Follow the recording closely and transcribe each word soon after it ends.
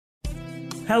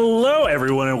Hello,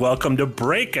 everyone, and welcome to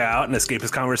Breakout, an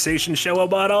escapist conversation show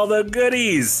about all the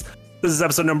goodies. This is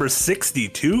episode number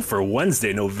 62 for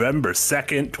Wednesday, November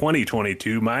 2nd,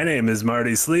 2022. My name is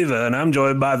Marty Sleva, and I'm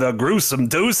joined by the gruesome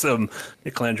twosome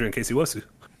Nick Landry and Casey Wosu.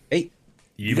 Hey.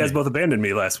 You guys both abandoned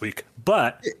me last week,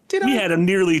 but we had a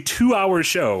nearly 2-hour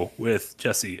show with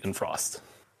Jesse and Frost. It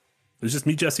was just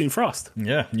me, Jesse, and Frost.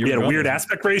 Yeah. We had a weird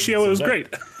aspect ratio. It was great.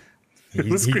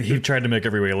 He tried to make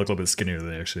everybody look a little bit skinnier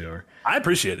than they actually are. I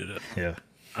appreciated it. Yeah.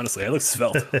 Honestly, I look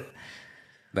svelte.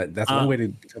 That's one way to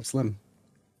become slim.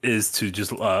 Is to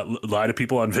just lie to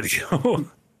people on video.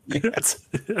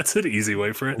 That's an easy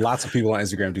way for it. Lots of people on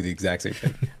Instagram do the exact same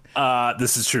thing.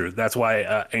 This is true. That's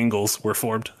why angles were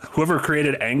formed. Whoever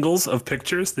created angles of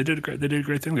pictures, they did a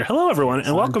great thing there. Hello, everyone,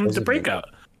 and welcome to Breakout.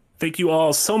 Thank you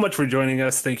all so much for joining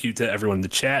us. Thank you to everyone in the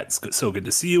chat. It's so good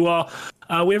to see you all.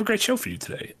 We have a great show for you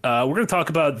today. We're going to talk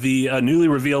about the newly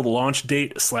revealed launch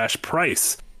date /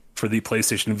 price for the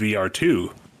PlayStation VR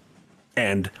 2.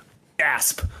 And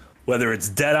gasp, whether it's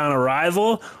dead on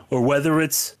arrival or whether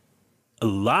it's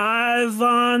alive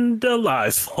on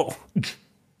arrival.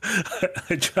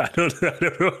 I don't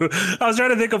know. I was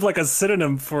trying to think of like a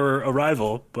synonym for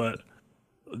arrival, but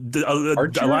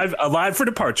alive for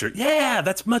departure. Yeah,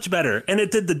 that's much better. And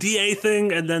it did the DA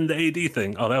thing and then the AD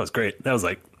thing. Oh, that was great. That was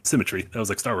like symmetry. That was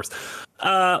like Star Wars.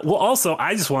 Well, also,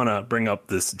 I just want to bring up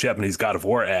this Japanese God of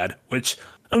War ad, which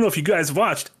I don't know if you guys have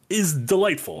watched, is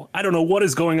delightful. I don't know what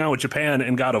is going on with Japan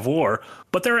and God of War,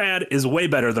 but their ad is way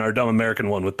better than our dumb American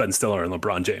one with Ben Stiller and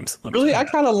LeBron James. Really? I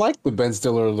kind of liked the Ben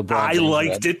Stiller and LeBron James. I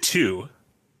liked it too.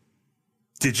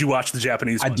 Did you watch the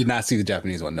Japanese one? I did not see the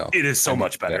Japanese one, no. It is so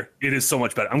much better. It is so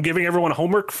much better. I'm giving everyone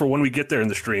homework for when we get there in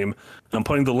the stream. I'm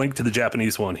putting the link to the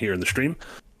Japanese one here in the stream.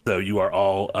 So you are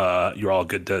all you're all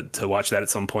good to watch that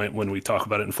at some point when we talk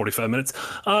about it in 45 minutes.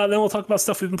 Then we'll talk about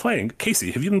stuff we've been playing.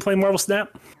 Casey, have you been playing Marvel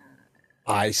Snap?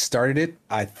 I started it.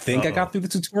 I think I got through the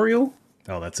tutorial.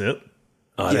 Oh, that's it?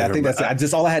 Yeah, I think that's it.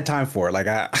 Just all I had time for.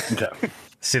 Okay.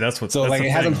 See, that's what. So that's like, the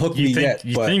it hasn't thing. hooked me yet.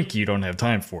 You think you don't have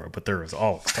time for it, but there is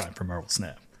always time for Marvel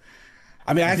Snap.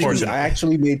 I mean, I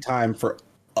actually made time for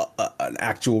an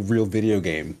actual real video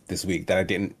game this week that I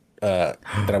didn't. That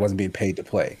I wasn't being paid to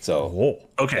play. So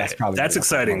okay, that's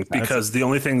exciting because the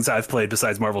only things I've played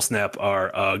besides Marvel Snap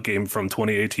are a game from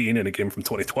 2018 and a game from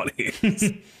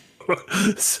 2020.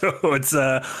 So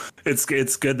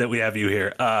it's good that we have you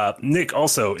here. Nick,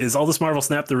 also, is all this Marvel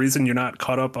Snap the reason you're not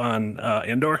caught up on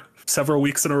Andor several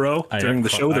weeks in a row during the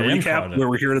show, the recap where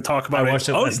we're here to talk about it? I watched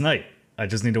it last night. I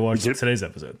just need to watch today's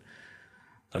episode.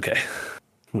 Okay,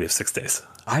 we have 6 days.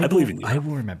 I believe in you. I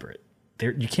will remember it.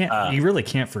 There, you can't. You really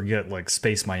can't forget like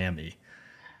Space Miami.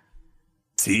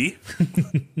 See,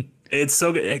 it's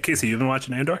so good. Hey, Casey, you been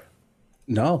watching Andor?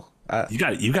 No. You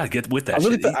got to get with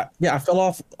that. I fell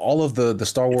off all of the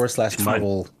Star Wars /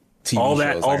 Marvel TV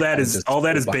shows. All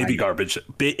that is baby garbage.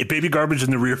 Baby garbage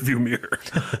in the rearview mirror.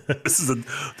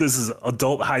 This is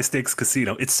adult high stakes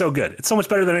casino. It's so good. It's so much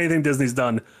better than anything Disney's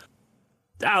done.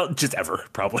 Just ever,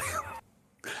 probably.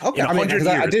 Okay, I mean, because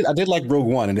I did like Rogue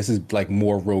One, and this is like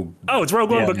more Rogue. Oh, it's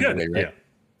Rogue One, but good. Right? Yeah.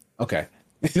 Okay,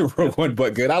 Rogue One,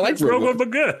 but good. I like Rogue One,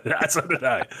 but good. That's what did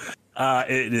I.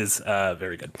 It is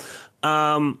very good.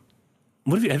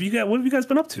 What have you guys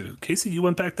been up to? Casey, you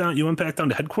went back down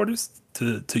to headquarters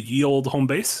to ye old home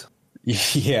base?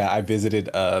 Yeah, I visited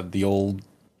the old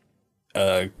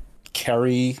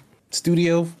Carrie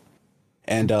studio,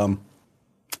 and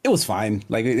it was fine.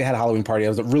 Like, they had a Halloween party.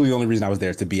 That was really the only reason I was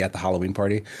there, to be at the Halloween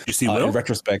party. Did you see Will? In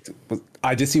retrospect,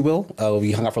 I did see Will.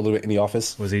 We hung out for a little bit in the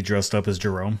office. Was he dressed up as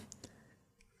Jerome?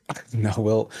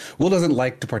 No, Will doesn't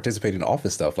like to participate in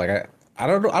office stuff. Like, I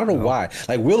don't know why.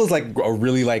 Like, Will is like a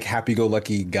really like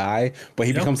happy-go-lucky guy, but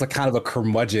he becomes like kind of a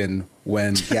curmudgeon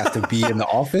when he has to be in the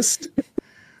office.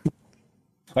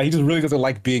 Like, he just really doesn't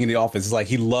like being in the office. It's like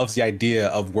he loves the idea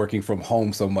of working from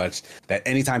home so much that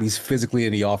anytime he's physically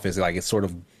in the office, like, it sort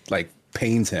of like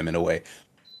pains him in a way.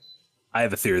 I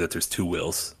have a theory that there's 2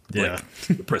 Wills. Yeah.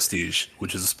 Like the Prestige,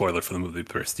 which is a spoiler for the movie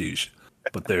Prestige.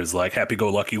 But there's like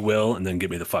happy-go-lucky Will, and then get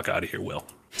me the fuck out of here, Will.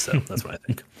 So that's what I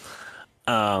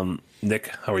think. Nick,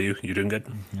 how are you? You doing good?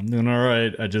 I'm doing all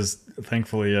right. I just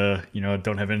thankfully,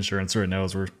 don't have insurance right now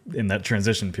as we're in that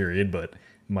transition period. But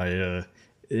my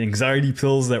anxiety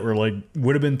pills that were like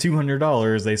would have been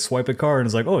 $200, they swipe a card and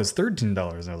it's like, oh, it's $13. And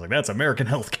I was like, that's American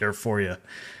healthcare for you.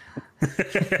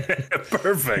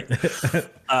 Perfect.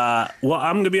 Well,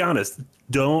 I'm gonna be honest.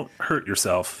 Don't hurt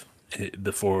yourself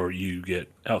before you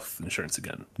get health insurance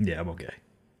again. Yeah, I'm okay.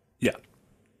 Yeah.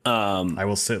 I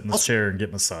will sit in this chair and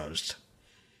get massaged.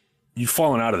 You've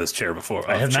fallen out of this chair before.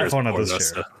 I have not fallen out of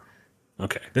this chair.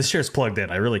 Okay. This chair's plugged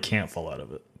in. I really can't fall out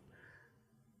of it.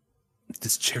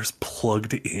 This chair's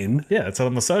plugged in. Yeah, that's how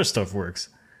the massage stuff works.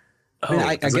 I mean,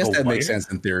 I guess that makes sense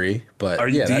in theory, but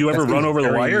do you ever run over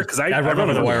the wire? Because I run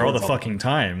over the wire all the fucking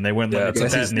time. They wouldn't let me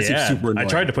put that in the ad. I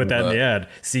tried to put that in the ad.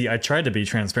 See, I tried to be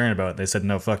transparent about it. They said,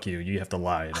 no, fuck you. You have to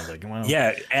lie. And I was like, well.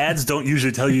 Yeah, ads don't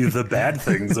usually tell you the bad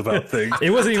things about things. It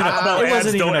wasn't even. It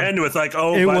wasn't even end with like,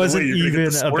 oh, it by wasn't the way,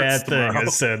 even a bad thing. I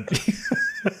said.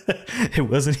 It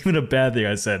wasn't even a bad thing.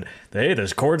 I said, hey,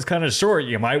 this cord's kind of short.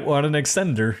 You might want an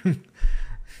extender.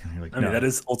 Like, I mean, that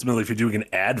is ultimately, if you're doing an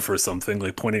ad for something,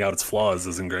 like pointing out its flaws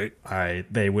isn't great.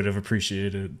 They would have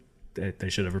appreciated. They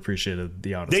should have appreciated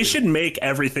the honesty. They should make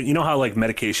everything. You know how like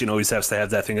medication always has to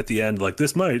have that thing at the end, like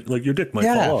this might, like your dick might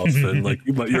fall off, and like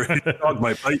your dog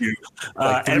might bite you.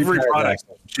 Like every product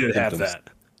should have that.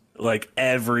 Like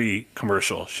every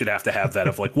commercial should have to have that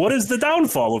of like, what is the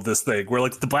downfall of this thing? Where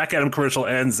like the Black Adam commercial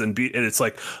ends and it's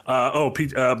like, by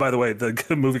the way,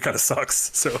 the movie kind of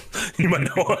sucks, so you might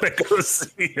not want to go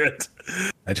see it.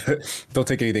 Don't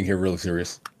take anything here really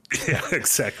serious. Yeah,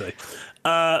 exactly.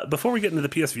 Before we get into the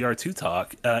PSVR 2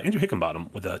 talk, Andrew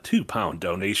Hickenbottom with a £2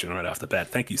 donation right off the bat.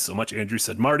 Thank you so much, Andrew.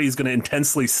 Said Marty's going to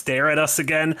intensely stare at us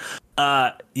again.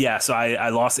 Yeah, so I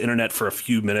lost internet for a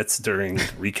few minutes during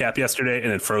recap yesterday,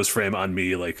 and it froze frame on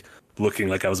me, like looking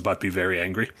like I was about to be very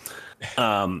angry.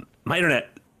 My internet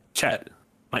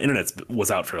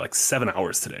was out for like 7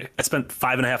 hours today. I spent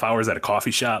 5.5 hours at a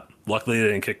coffee shop. Luckily, they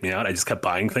didn't kick me out. I just kept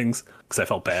buying things because I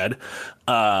felt bad.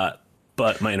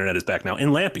 But my internet is back now.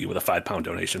 And Lampy with a £5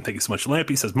 donation. Thank you so much.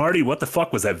 Lampy says, Marty, what the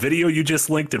fuck was that video you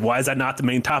just linked? And why is that not the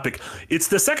main topic? It's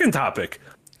the second topic.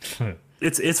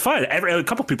 It's fine. A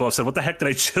couple people have said, what the heck did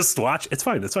I just watch? It's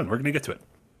fine. It's fine. We're going to get to it.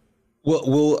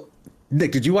 Well,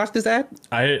 Nick, did you watch this ad?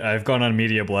 I've gone on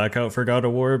media blackout for God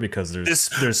of War because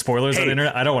there's spoilers on the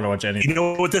internet. I don't want to watch anything. You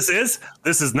know what this is?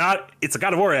 This is not. It's a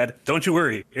God of War ad. Don't you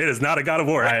worry. It is not a God of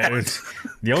War ad.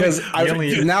 Now you guys are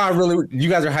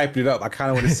hyping it up. I kind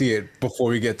of want to see it before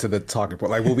we get to the talking point.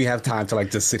 Like, will we have time to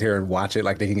like just sit here and watch it?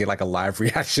 Like, they can get like a live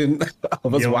reaction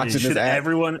of us watching this ad.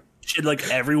 Everyone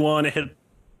hit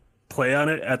play on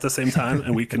it at the same time,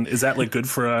 and we can. Is that like good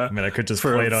for a? I mean, I could just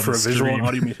play it on for the a visual stream.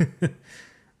 audio medium.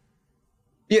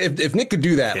 Yeah, if Nick could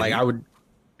do that, like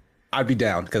I'd be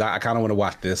down because I kind of want to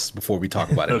watch this before we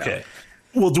talk about it. Okay.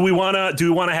 Now. Well, do we want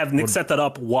to have Nick set that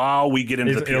up while we get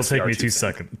into the PSVR 2? It'll take me 2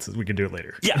 seconds. We can do it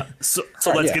later. Yeah. So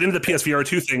let's get into the PSVR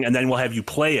 2 thing, and then we'll have you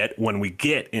play it when we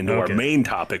get into our main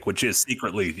topic, which is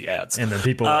secretly the ads. And then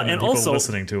people also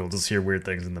listening to it will just hear weird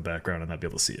things in the background and not be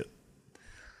able to see it.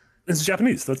 It's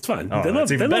Japanese. That's fine. Oh, they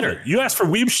love it. You asked for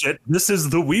weeb shit. This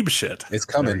is the weeb shit. It's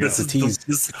coming. This is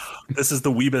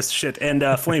the weebest shit. And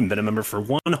Flame, been a member for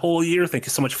 1 whole year. Thank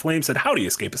you so much, Flame. Said, howdy,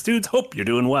 Escapist dudes. Hope you're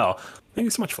doing well. Thank you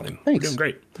so much, Flame. Thanks. You're doing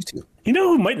great. You too. You know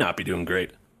who might not be doing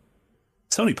great?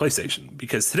 Sony PlayStation.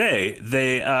 Because today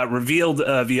they revealed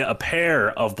via a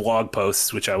pair of blog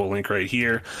posts, which I will link right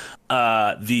here,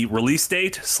 the release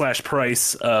date /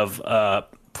 price of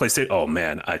PlayStation. Oh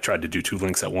man, I tried to do 2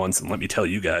 links at once, and let me tell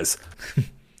you guys,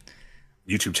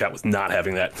 YouTube chat was not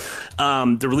having that.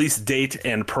 The release date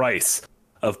and price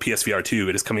of PSVR 2.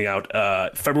 It is coming out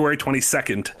February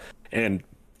 22nd, and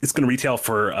it's going to retail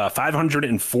for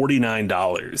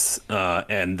 $549.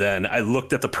 And then I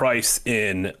looked at the price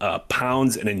in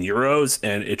pounds and in euros,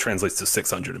 and it translates to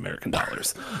 $600 American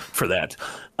dollars for that.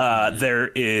 There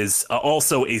is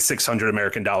also a $600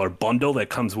 American dollar bundle that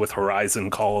comes with Horizon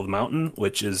Call of the Mountain,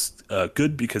 which is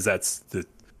good because that's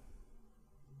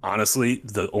honestly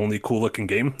the only cool looking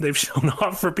game they've shown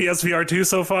off for PSVR 2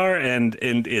 so far. And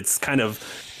it's kind of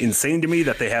insane to me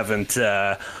that they haven't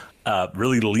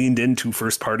really leaned into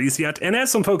first parties yet. And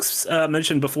as some folks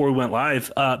mentioned before we went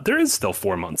live, there is still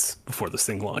 4 months before this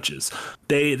thing launches.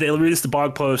 They released a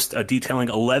blog post detailing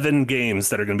 11 games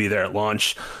that are going to be there at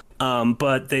launch,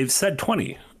 but they've said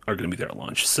 20 are going to be there at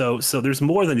launch. So there's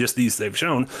more than just these they've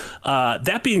shown.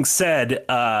 That being said,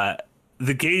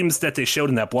 the games that they showed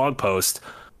in that blog post,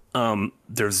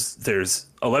 there's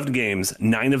 11 games.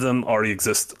 9 of them already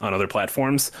exist on other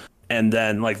platforms. And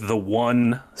then like the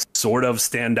one sort of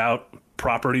standout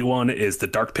property one is the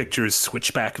Dark Pictures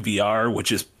Switchback VR,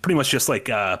 which is pretty much just like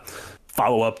a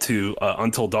follow up to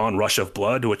Until Dawn Rush of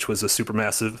Blood, which was a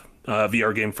supermassive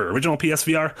VR game for original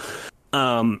PSVR.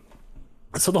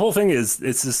 So the whole thing is,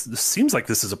 it seems like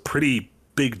this is a pretty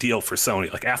big deal for Sony.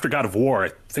 Like after God of War,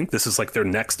 I think this is like their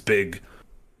next big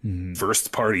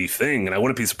first party thing. And I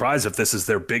wouldn't be surprised if this is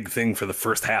their big thing for the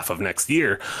first half of next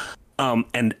year.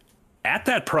 And at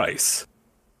that price,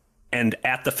 and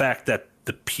at the fact that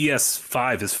the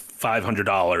PS5 is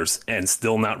 $500 and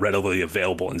still not readily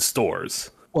available in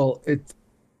stores. Well,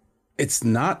 it's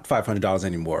not $500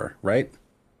 anymore, right?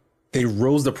 They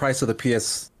rose the price of the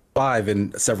PS5 5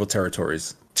 in several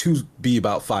territories to be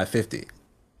about 550.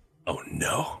 Oh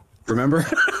no. Remember?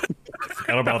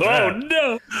 Forgot about that. Oh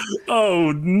no!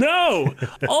 Oh no!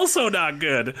 Also not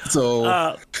good.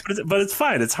 So, but it's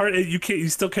fine. It's hard. You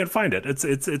still can't find it.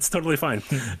 It's totally fine.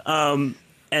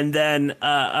 And then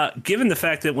given the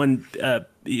fact that when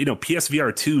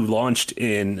PSVR 2 launched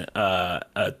in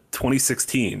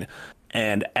 2016,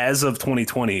 and as of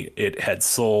 2020, it had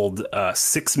sold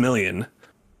 6 million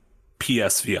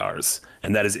PSVRs,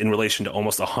 and that is in relation to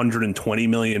almost 120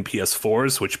 million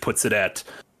PS4s, which puts it at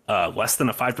less than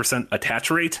a 5% attach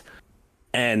rate.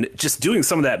 And just doing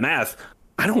some of that math,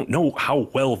 I don't know how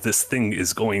well this thing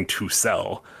is going to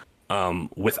sell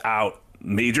without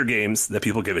major games that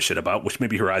people give a shit about, which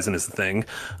maybe Horizon is the thing.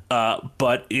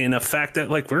 But in a fact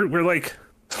that like we're like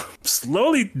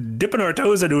slowly dipping our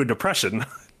toes into a depression.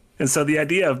 And so the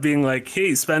idea of being like,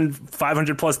 hey, spend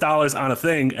 $500+ on a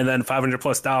thing and then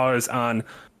 $500+ on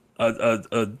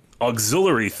a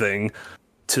auxiliary thing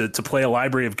to play a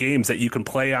library of games that you can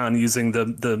play on using the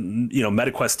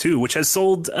MetaQuest 2, which has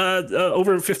sold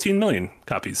over 15 million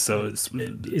copies. So it's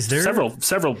Is there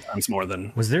several times more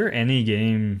than. Was there any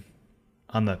game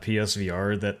on the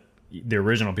PSVR the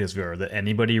original PSVR that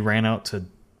anybody ran out to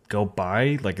go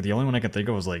buy? Like the only one I could think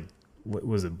of was like, what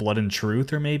was it, Blood and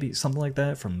Truth or maybe something like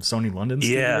that from Sony London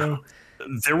Studio?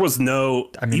 There was no.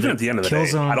 I mean, even at the end of the day,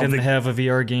 Killzone didn't have a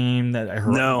VR game.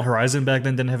 No. Horizon back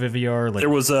then didn't have a VR. Like, there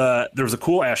was a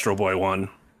cool Astro Boy one,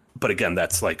 but again,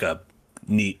 that's like a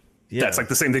neat. Yeah. That's like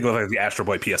the same thing with like the Astro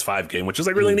Boy PS5 game, which is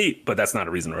like really neat, but that's not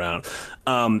a reason around.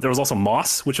 There was also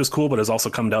Moss, which was cool, but has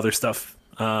also come to other stuff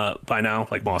by now.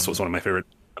 Like Moss was one of my favorite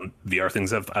VR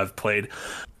things I've played.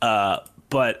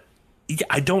 But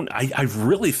I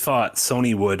really thought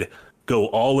Sony would go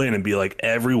all in and be like,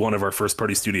 every one of our first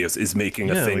party studios is making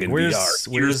a thing like, in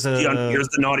VR. Here's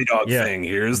the Naughty Dog thing.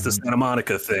 Here's the Santa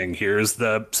Monica thing. Here's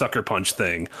the Sucker Punch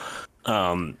thing.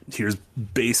 Here's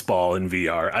baseball in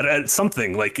VR.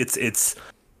 Something like it's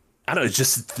I don't know. It's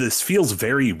just, this feels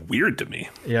very weird to me.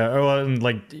 Yeah. Well, and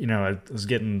like, I was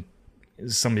getting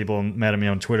some people mad at me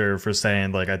on Twitter for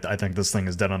saying like, I think this thing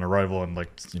is dead on arrival. And like,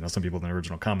 some people in the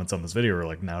original comments on this video were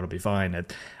like, now it'll be fine.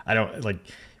 I don't like,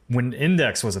 when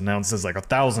Index was announced as like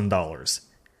 $1,000,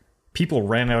 people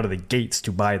ran out of the gates to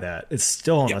buy that. It's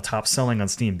still on the top selling on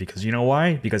Steam because you know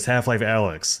why? Because Half-Life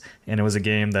Alyx, and it was a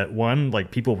game that one, like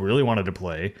people really wanted to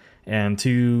play, and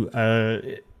two,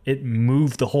 it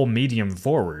moved the whole medium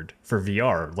forward for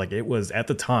VR. Like it was at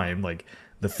the time, like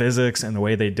the physics and the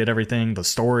way they did everything, the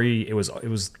story, it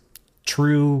was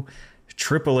true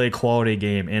AAA quality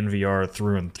game in VR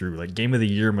through and through, like game of the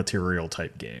year material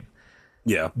type game.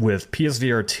 Yeah. With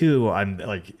PSVR 2, I'm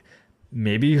like,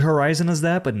 maybe Horizon is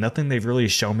that, but nothing they've really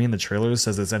shown me in the trailers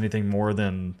says it's anything more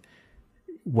than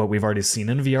what we've already seen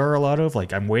in VR a lot of.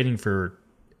 Like, I'm waiting for,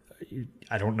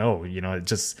 I don't know,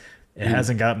 it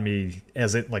hasn't gotten me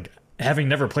as it, like, having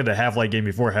never played a Half-Life game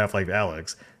before Half-Life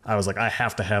Alyx, I was like, I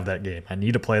have to have that game. I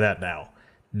need to play that now.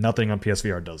 Nothing on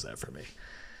PSVR does that for me.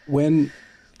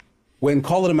 When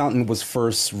Call of the Mountain was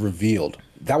first revealed,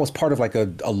 that was part of like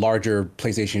a larger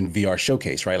PlayStation VR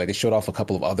showcase, right? Like they showed off a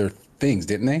couple of other things,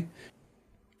 didn't they?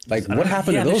 Like what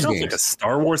happened to those games? Like a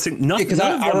Star Wars thing. None of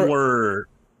them were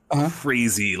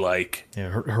crazy. Like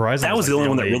Horizon. That was the only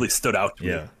one that really stood out to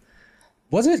me.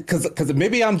 Was it? Because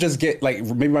maybe I'm just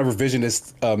maybe my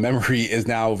revisionist memory is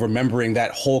now remembering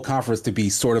that whole conference to be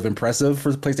sort of impressive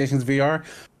for PlayStation's VR.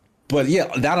 But yeah,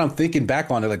 now that I'm thinking back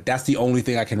on it, like that's the only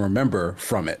thing I can remember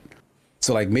from it.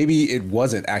 So like maybe it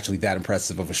wasn't actually that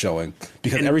impressive of a showing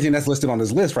because everything that's listed on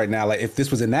this list right now, like if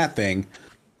this was in that thing,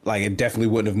 like it definitely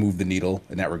wouldn't have moved the needle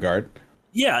in that regard.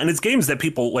 Yeah, and it's games that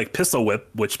people like Pistol Whip,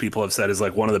 which people have said is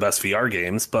like one of the best VR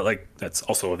games, but like that's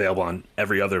also available on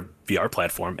every other VR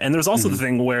platform. And there's also the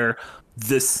thing where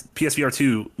this PSVR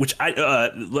 2, which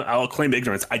I'll claim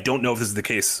ignorance, I don't know if this is the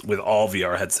case with all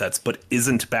VR headsets, but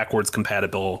isn't backwards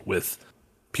compatible with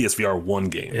PSVR 1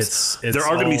 games. There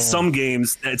are going to be some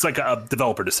games, it's like a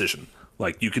developer decision.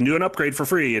 Like you can do an upgrade for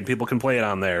free and people can play it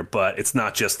on there, but it's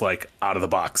not just like out of the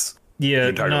box.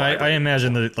 Yeah, no, I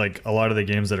imagine that like a lot of the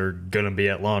games that are going to be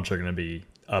at launch are going to be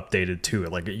updated to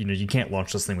it. Like you can't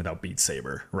launch this thing without Beat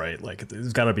Saber, right? Like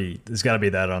there's got to be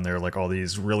that on there. Like all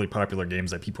these really popular games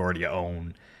that people already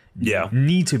own,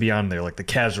 need to be on there. Like the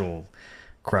casual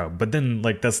crowd. But then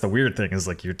like that's the weird thing is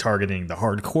like you're targeting the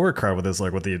hardcore crowd with this,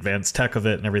 like with the advanced tech of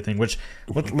it and everything. Which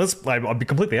I'll be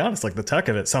completely honest. Like the tech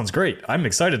of it sounds great. I'm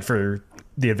excited for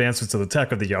the advancements of the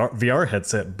tech of the VR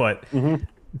headset, but.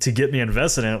 To get me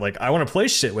invested in it, like I want to play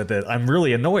shit with it. I'm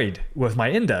really annoyed with my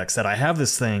Index that I have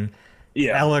this thing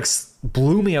Yeah. Alex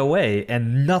blew me away,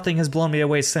 and nothing has blown me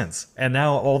away since. And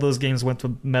now all those games went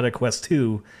to Meta Quest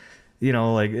 2.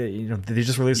 They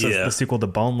just released the sequel to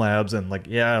Bone Labs, and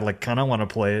kind of want to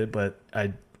play it, but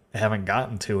I haven't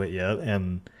gotten to it yet.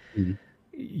 And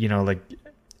I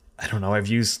don't know. I've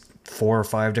used 4 or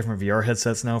 5 different VR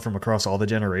headsets now from across all the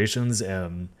generations,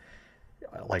 and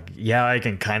I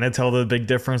can kind of tell the big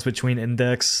difference between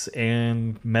Index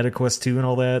and MetaQuest 2 and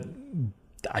all that.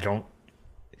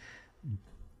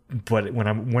 But when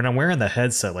I'm wearing the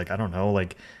headset, I don't know,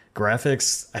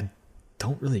 graphics, I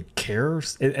don't really care.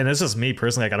 And it's just me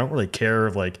personally. I don't really care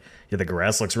if the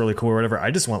grass looks really cool or whatever.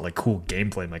 I just want cool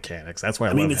gameplay mechanics. That's why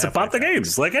I mean, it's about the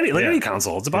games, any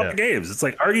console. It's about the games. It's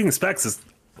arguing specs is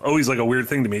always a weird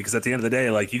thing to me, because at the end of the day,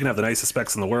 you can have the nicest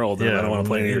specs in the world, and I don't want to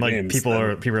play any of your games. People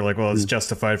are like, well, it's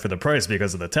justified for the price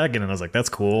because of the tech, and I was like, that's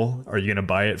cool. Are you gonna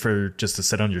buy it for just to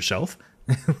sit on your shelf?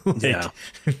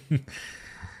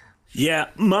 Yeah,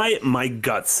 my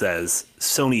gut says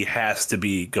Sony has to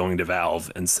be going to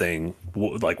Valve and saying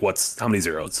how many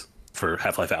zeros for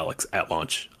Half-Life Alyx at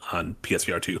launch on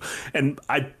PSVR 2, and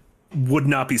I would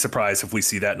not be surprised if we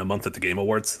see that in a month at the Game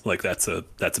Awards. That's a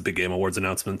big Game Awards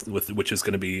announcement, which is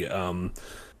going to be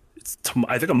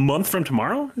I think a month from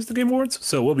tomorrow is the Game Awards.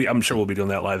 So I'm sure we'll be doing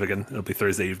that live again. It'll be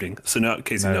Thursday evening. So now,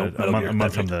 Casey, a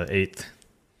month from the 8th.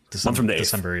 December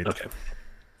 8th. Okay,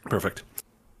 perfect.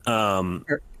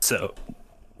 So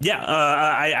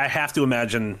I have to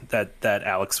imagine that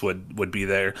Alex would be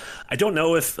there. I don't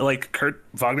know if Kurt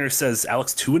Wagner says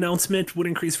Alex 2 announcement would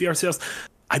increase VR sales.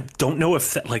 I don't know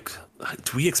if that,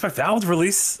 do we expect Valve to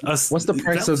release us? What's the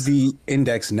price of the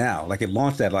Index now? It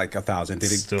launched at 1,000.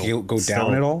 Did it go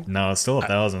down at all? No, it's still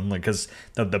 1,000. Because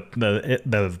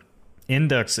the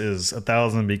Index is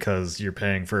 1,000 because you're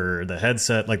paying for the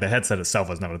headset. The headset itself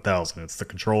is not 1,000. It's the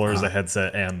controllers, the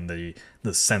headset, and the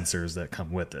sensors that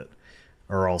come with it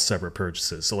are all separate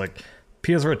purchases. So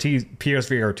PSVR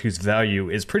 2's value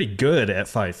is pretty good at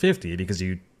 $550 because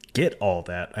you get all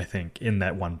that, I think, in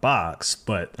that one box.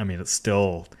 But I mean, it's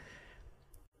still,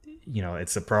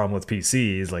 it's a problem with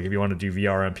PCs. If you want to do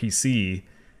VR on PC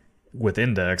with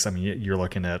Index, I mean, you're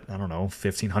looking at, I don't know,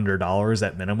 $1,500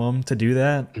 at minimum to do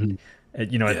that. Mm-hmm.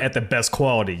 At the best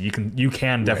quality, you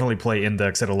can definitely play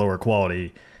Index at a lower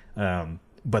quality.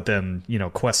 But then,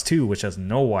 Quest 2, which has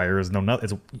no wires,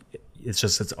 it's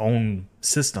just its own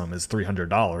system, is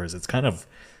 $300. It's kind of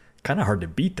hard to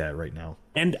beat that right now.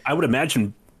 And I would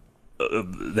imagine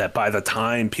that by the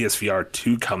time PSVR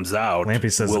 2 comes out,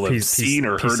 Lampy says we'll have seen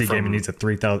or heard PC from... gaming needs a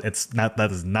 $3,000.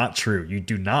 That is not true. You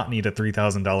do not need a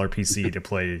 $3,000 PC to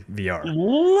play VR.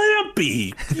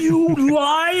 Lampy, you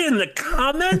lie in the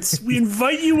comments. We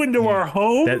invite you into our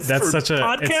home that's for such a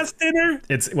podcast dinner.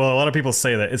 A lot of people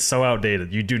say that it's so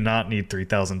outdated. You do not need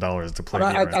 $3,000 to play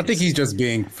VR. I think he's just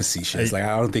being facetious.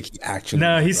 I don't think he actually.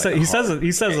 No, he says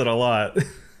it a lot.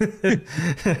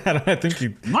 I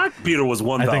think my computer was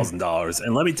 $1,000,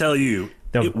 and let me tell you,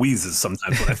 it wheezes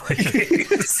sometimes when I play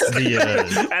games.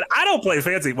 And I don't play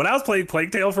fancy. When I was playing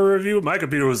Plague Tale for review, my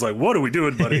computer was like, "What are we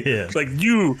doing, buddy?"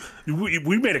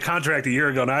 We made a contract a year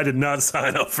ago, and I did not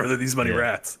sign up for these many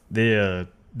rats. The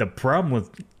problem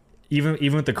with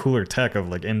even with the cooler tech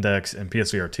of Index and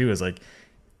PSVR 2 is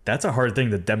that's a hard thing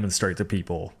to demonstrate to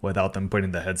people without them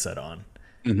putting the headset on.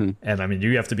 Mm-hmm. And I mean,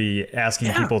 you have to be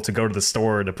asking people to go to the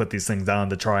store to put these things on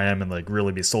to try them and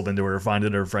really be sold into it, or find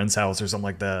it at a friend's house or something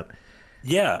like that.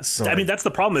 Yeah. So, I mean, that's the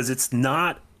problem, is it's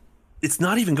not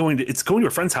even going to a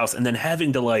friend's house and then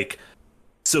having to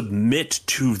submit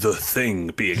to the thing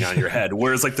being on your head.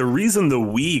 Whereas the reason the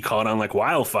Wii caught on like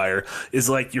wildfire is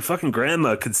your fucking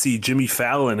grandma could see Jimmy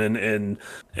Fallon and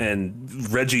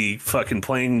Reggie fucking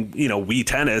playing, Wii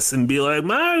tennis and be like,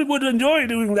 I would enjoy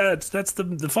doing that. That's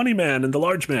the funny man and the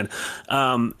large man.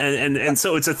 And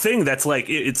so it's a thing that's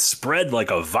it's spread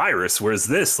like a virus. Whereas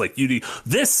this,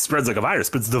 this spreads like a virus,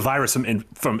 but it's the virus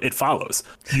from It Follows.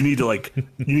 You need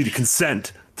to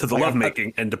consent to the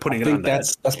lovemaking and to putting it on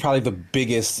that. That's probably the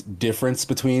biggest difference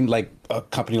between a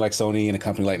company like Sony and a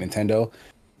company like Nintendo,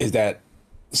 is that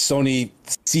Sony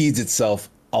sees itself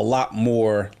a lot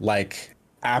more like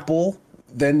Apple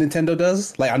than Nintendo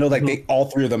does. I know they all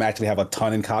three of them actually have a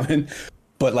ton in common,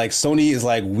 but Sony is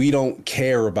we don't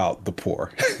care about the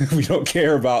poor. We don't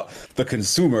care about the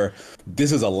consumer.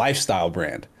 This is a lifestyle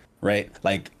brand, right?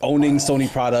 Owning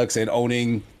Sony products and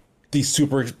owning these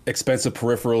super expensive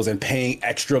peripherals and paying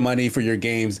extra money for your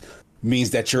games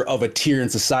means that you're of a tier in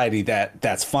society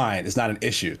that's fine. It's not an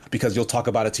issue, because you'll talk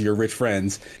about it to your rich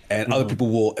friends, and other people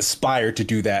will aspire to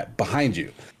do that behind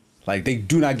you. They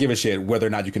do not give a shit whether or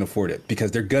not you can afford it, because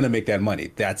they're gonna make that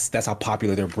money. That's how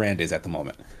popular their brand is at the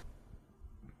moment.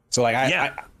 So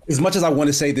I as much as I want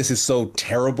to say this is so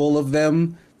terrible of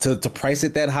them to price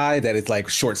it that high, that it's like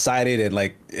short-sighted and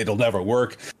like it'll never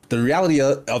work, the reality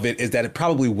of it is that it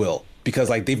probably will, because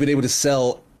like they've been able to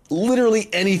sell literally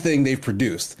anything they've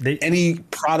produced, any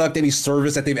product, any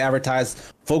service that they've advertised.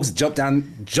 Folks jump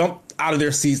out of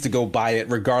their seats to go buy it,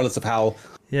 regardless of how.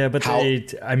 Yeah, but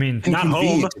I mean, not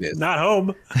home. Not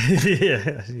home.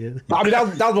 yeah. I mean,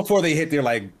 that was before they hit their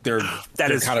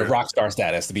kind of rock star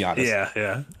status, to be honest.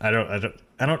 Yeah. I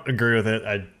don't agree with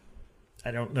it.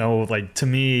 I don't know. Like, to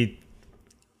me,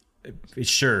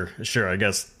 sure. I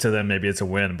guess to them maybe it's a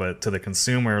win, but to the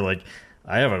consumer, like,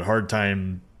 I have a hard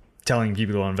time telling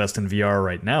people to invest in VR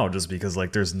right now, just because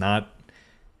like there's not.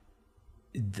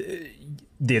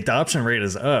 The adoption rate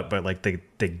is up, but like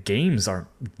the games aren't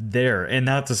there. And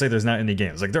not to say there's not any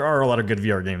games. Like, there are a lot of good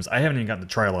VR games. I haven't even gotten to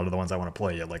try a lot of the ones I want to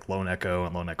play yet, like Lone Echo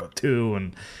and Lone Echo 2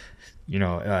 and, you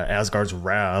know, Asgard's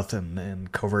Wrath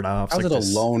and Covert Ops. How's it a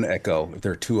Lone Echo if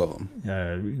there are two of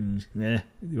them?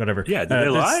 Whatever. Yeah, did they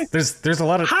lie? There's a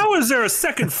lot of... How is there a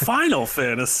second Final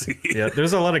Fantasy? Yeah,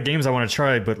 there's a lot of games I want to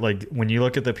try, but like when you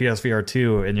look at the PSVR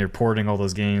 2 and you're porting all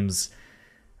those games,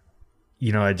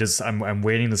 you know, I'm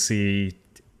waiting to see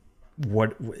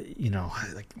what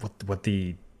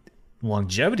the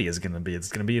longevity is going to be. It's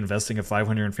going to be investing of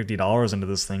 $550 into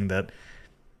this thing that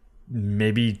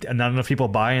maybe not enough people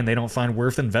buy and they don't find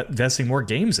worth investing more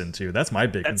games into. That's my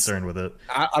big concern with it.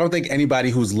 I don't think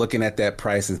anybody who's looking at that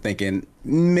price is thinking,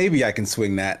 maybe I can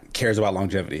swing that, cares about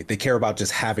longevity. They care about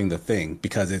just having the thing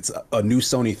because it's a new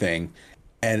Sony thing.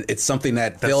 And it's something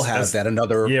that they'll have that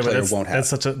another player won't have.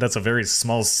 That's a very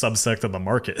small subsect of the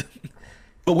market.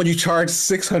 But when you charge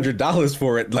 $600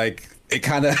 for it, like it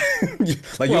kind of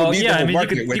like well, yeah. I mean,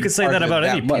 you could say that about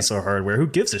any piece of hardware. Who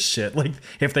gives a shit? Like,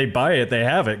 if they buy it, they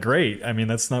have it. Great. I mean,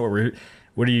 that's not what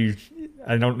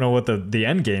I don't know what the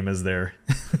end game is there.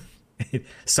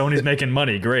 Sony's making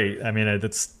money. Great. I mean,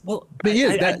 that's well. But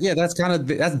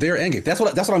that's their end game. That's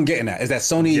what I'm getting at. Is that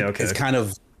Sony is kind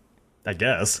of, I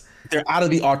guess, they're out of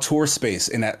the auteur space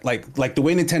in that like the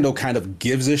way Nintendo kind of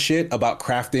gives a shit about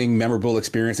crafting memorable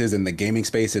experiences in the gaming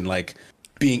space and like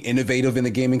being innovative in the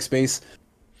gaming space.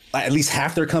 At least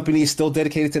half their company is still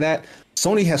dedicated to that.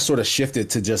 Sony has sort of shifted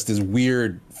to just this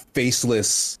weird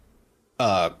faceless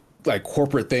like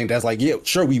corporate thing that's like, yeah,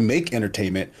 sure, we make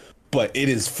entertainment, but it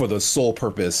is for the sole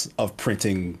purpose of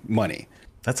printing money.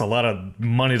 That's a lot of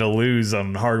money to lose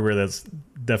on hardware that's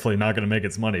definitely not going to make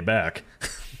its money back.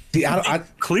 See, I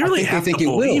clearly have to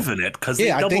believe in it because they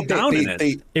double down in it.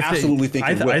 They absolutely think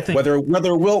it will.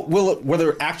 Whether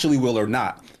it actually will or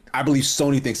not, I believe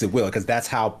Sony thinks it will, because that's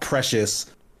how precious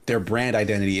their brand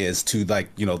identity is to, like,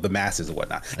 you know, the masses and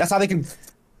whatnot. That's how they can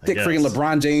stick freaking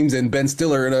LeBron James and Ben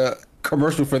Stiller in a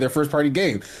commercial for their first party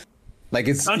game. Like,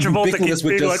 it's ubiquitous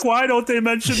with just, like, why don't they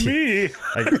mention me?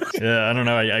 I don't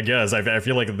know. I guess I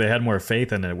feel like if they had more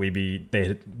faith in it,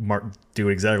 they'd do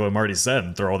exactly what Marty said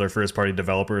and throw all their first party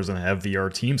developers and have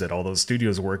VR teams at all those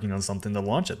studios working on something to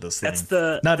launch at this thing.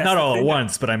 Not all at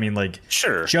once, but I mean, like,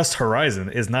 sure, just Horizon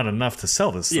is not enough to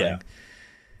sell this thing.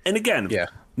 And again,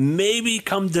 maybe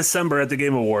come December at the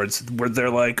Game Awards, where they're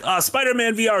like,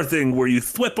 Spider-Man VR thing where you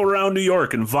whip around New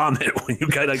York and vomit when you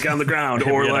get like on the ground,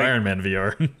 or like Iron Man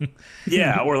VR.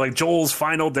 Or like Joel's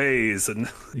final days, and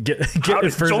get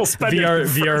first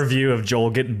VR view of Joel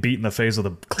getting beat in the face with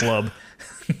a club.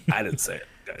 I didn't say it,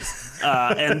 guys.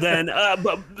 And then,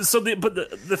 but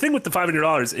the thing with the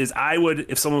 $500 is, I would,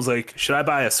 if someone was like, should I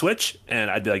buy a Switch? And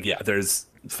I'd be like, yeah, there's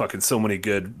fucking so many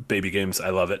good baby games. I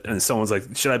love it. And someone's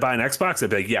like, should I buy an Xbox?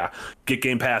 I'd be like, yeah, get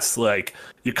Game Pass. Like,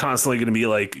 you're constantly going to be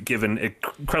like given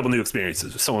incredible new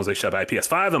experiences. If someone's like, should I buy a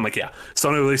PS5? I'm like, yeah.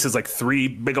 Sony releases like 3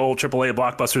 big old AAA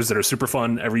blockbusters that are super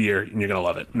fun every year, and you're going to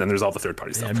love it. And then there's all the third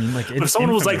party stuff. I mean, like, but if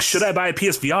someone was like, should I buy a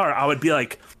PSVR? I would be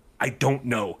like, I don't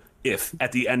know if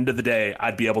at the end of the day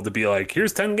I'd be able to be like,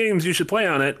 here's 10 games you should play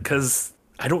on it, because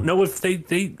I don't know if they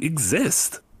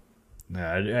exist.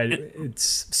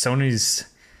 It's Sony's.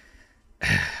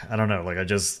 I don't know. Like, I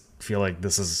just feel like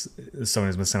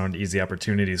Sony's missing on easy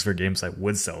opportunities for games that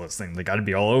would sell this thing. They got to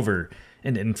be all over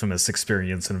an Infamous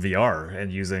experience in VR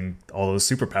and using all those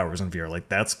superpowers in VR. Like,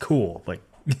 that's cool. Like,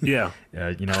 I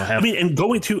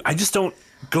just don't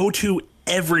go to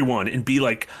everyone and be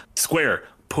like, Square,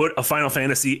 put a Final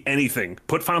Fantasy anything.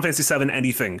 Put Final Fantasy 7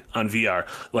 anything on VR.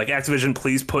 Like, Activision,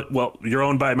 please put... Well, you're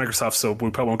owned by Microsoft, so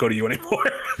we probably won't go to you anymore.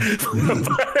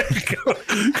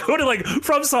 go to, like,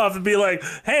 FromSoft and be like,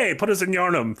 hey, put us in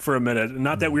Yarnum for a minute.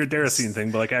 Not that weird Daracene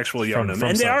thing, but, like, actual Yarnum.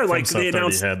 And they are, like... FromSoft they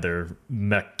announced... had their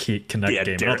Mech Connect game. I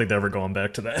don't think they're ever going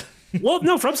back to that. Well,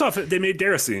 no, FromSoft, they made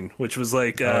Daracene, which was,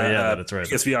 like... that's right.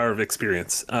 PSVR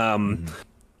experience. But...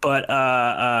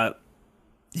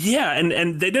 Yeah,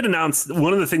 and they did announce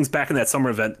one of the things back in that summer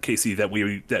event, Casey,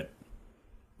 that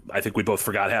I think we both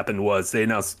forgot happened was they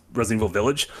announced Resident Evil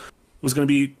Village was going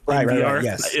to be in VR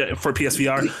yes. For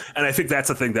PSVR, and I think that's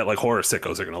a thing that like horror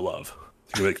sickos are going to love.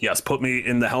 You're like, yes, put me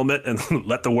in the helmet and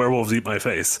let the werewolves eat my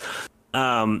face.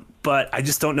 But I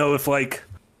just don't know if like,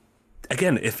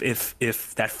 again,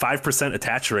 if that 5%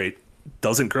 attach rate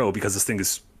doesn't grow because this thing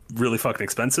is really fucking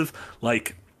expensive,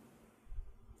 like,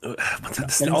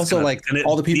 and also like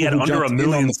all the people who under jumped $1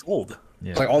 million in on sold.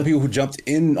 Yeah. like all the people who jumped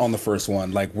in on the first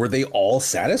one, like were they all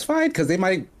satisfied? Because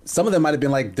some of them might have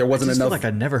been like there wasn't I just enough. feel like I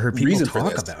never heard people reason for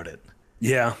talk this. about it.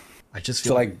 Yeah. I just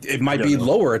feel So like it might be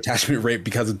lower attachment rate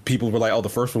because people were like, oh, the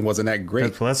first one wasn't that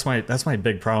great. that's my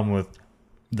big problem with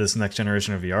this next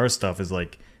generation of VR stuff is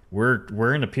like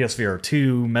we're in a PSVR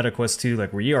 2, MetaQuest 2,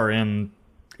 like we are in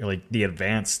like the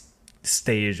advanced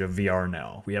stage of VR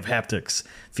now. We have haptics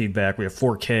feedback, we have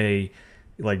 4K.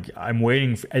 Like I'm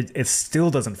waiting it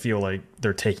still doesn't feel like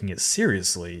they're taking it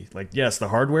seriously. Like yes, the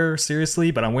hardware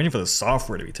seriously, but I'm waiting for the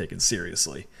software to be taken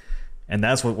seriously. And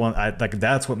that's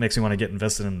that's what makes me want to get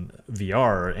invested in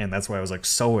VR, and that's why I was like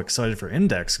so excited for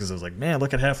Index, because I was like, man,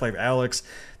 look at Half-Life Alyx.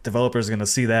 Developers are going to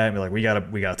see that and be like, we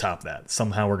gotta top that.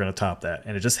 Somehow we're going to top that,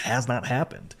 and it just has not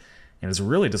happened, and it's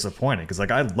really disappointing because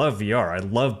like I love VR, I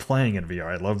love playing in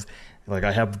VR,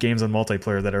 I have games on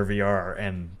multiplayer that are VR,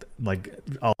 and like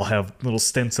I'll have little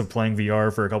stints of playing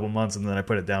VR for a couple months, and then I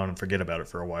put it down and forget about it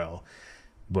for a while.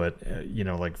 But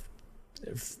like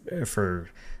for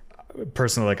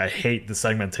personally, like I hate the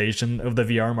segmentation of the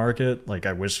VR market. Like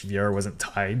I wish VR wasn't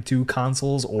tied to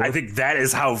consoles. Or I think that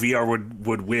is how VR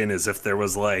would win, is if there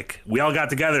was like, we all got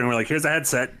together and we're like, here's a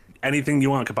headset, anything you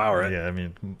want can power it. yeah, I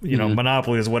mean,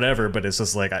 Monopoly is whatever, but it's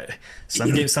just like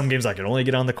some games I can only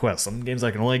get on the Quest, some games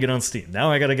I can only get on Steam.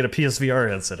 Now I got to get a PSVR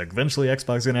headset. Eventually,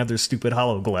 Xbox is gonna have their stupid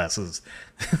Holo glasses.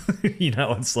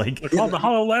 It's like It's called the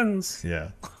HoloLens.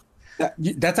 Yeah,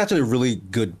 That's actually a really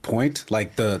good point.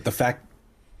 Like the fact,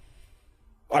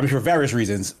 I mean, for various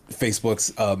reasons,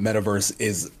 Facebook's metaverse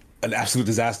is an absolute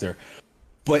disaster.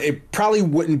 But it probably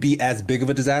wouldn't be as big of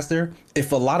a disaster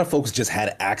if a lot of folks just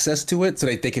had access to it so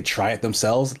that they could try it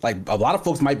themselves. Like a lot of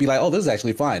folks might be like, oh, this is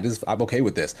actually fine. I'm okay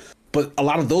with this. But a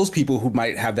lot of those people who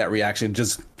might have that reaction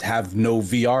just have no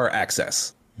VR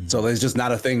access. So it's just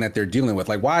not a thing that they're dealing with.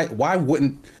 Like why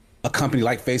wouldn't a company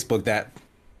like Facebook that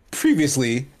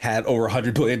previously had over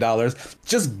 $100 billion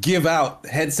just give out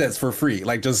headsets for free?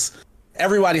 Like just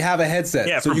everybody have a headset.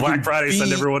 Yeah, so for Black Friday,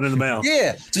 send everyone in the mail.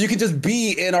 Yeah, so you can just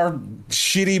be in our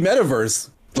shitty metaverse.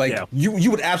 Like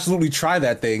you would absolutely try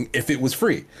that thing if it was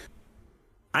free.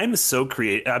 I'm so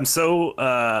curious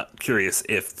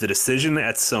if the decision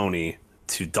at Sony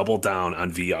to double down on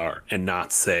VR and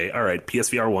not say, all right,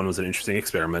 PSVR 1 was an interesting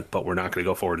experiment, but we're not going to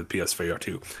go forward with PSVR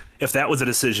 2. If that was a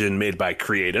decision made by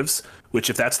creatives, which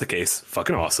if that's the case,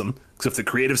 fucking awesome. Because if the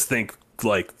creatives think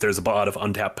like there's a lot of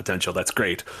untapped potential, that's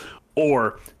great.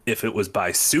 Or if it was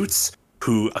by Suits,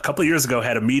 who a couple of years ago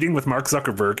had a meeting with Mark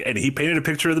Zuckerberg and he painted a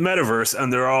picture of the metaverse,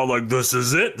 and they're all like, this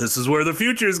is it. This is where the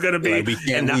future is going to be. Like, we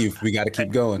can't leave. We got to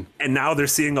keep going. And now they're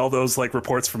seeing all those like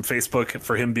reports from Facebook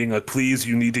for him being like, please,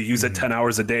 you need to use it 10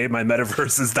 hours a day. My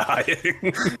metaverse is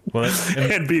dying. well,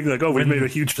 and being like, oh, we made a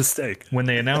huge mistake. When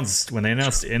they announced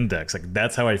Index, like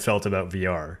that's how I felt about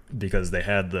VR, because they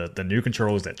had the new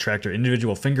controls that tracked your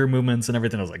individual finger movements and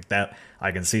everything. I was like, that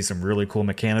I can see some really cool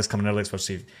mechanics coming out of it,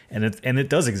 especially, and it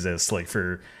does exist like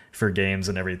for games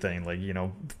and everything, like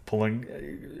pulling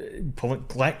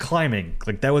like climbing,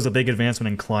 like that was a big advancement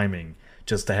in climbing,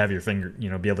 just to have your finger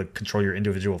be able to control your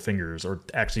individual fingers, or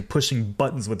actually pushing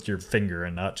buttons with your finger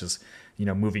and not just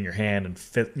moving your hand and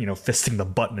fisting the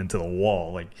button into the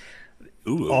wall. Like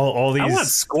ooh, all these, I want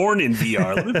Scorn in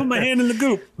VR. Let me put my hand in the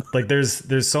goop. Like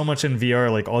there's so much in VR,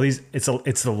 like all these, it's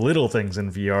the little things in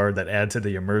VR that add to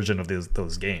the immersion of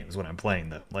those games when I'm playing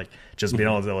them. Like just being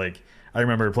able to, like, I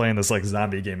remember playing this like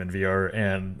zombie game in VR,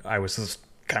 and I was just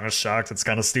kind of shocked. It's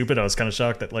kind of stupid. I was kind of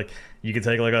shocked that like you could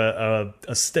take like a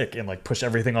stick and like push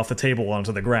everything off the table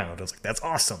onto the ground. I was like, that's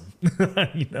awesome.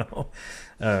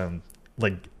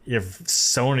 Like if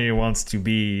Sony wants to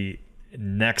be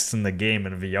next in the game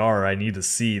in VR, I need to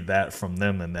see that from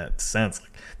them in that sense.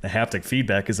 Like the haptic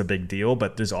feedback is a big deal,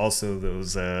 but there's also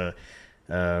those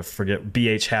forget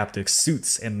BH haptic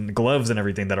suits and gloves and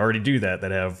everything that already do that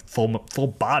have full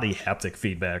body haptic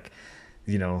feedback.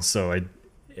 So it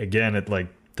like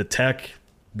the tech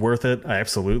worth it. I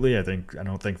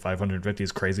don't think 550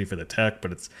 is crazy for the tech,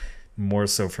 but it's more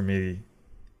so for me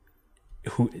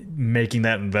who making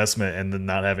that investment and then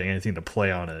not having anything to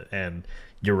play on it. And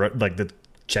you're right, like the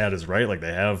Chad is right. Like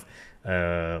they have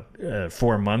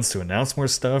 4 months to announce more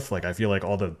stuff. Like I feel like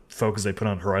all the focus they put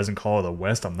on Horizon Call of the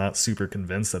West, I'm not super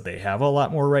convinced that they have a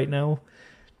lot more right now.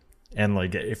 And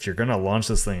like if you're gonna launch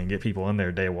this thing and get people in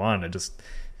there day one,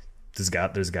 there's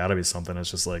got to be something. It's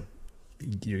just like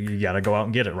you got to go out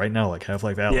and get it right now, like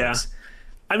Half-Life Alyx. Yeah,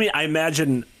 I mean, I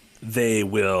imagine they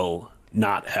will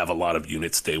not have a lot of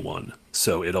units day one,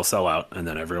 so it'll sell out, and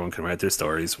then everyone can write their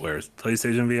stories. Where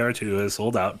PlayStation VR 2 is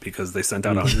sold out because they sent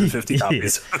out 150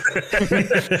 copies.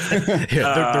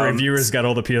 The reviewers got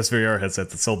all the PSVR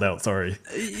headsets that sold out. Sorry.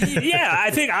 Yeah, I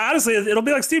think honestly it'll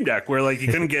be like Steam Deck, where like you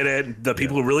couldn't get it. The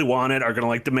people who really want it are going to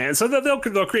like demand, so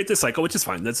they'll create this cycle, which is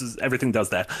fine. Everything does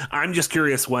that. I'm just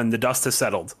curious when the dust has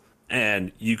settled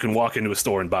and you can walk into a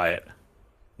store and buy it.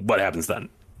 What happens then?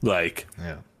 Like,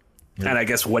 yeah. And I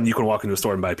guess when you can walk into a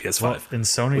store and buy a PS5. Well, and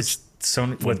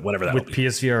Sony whatever that with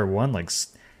PSVR 1, like,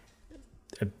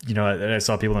 you know, I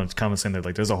saw people in the comments saying that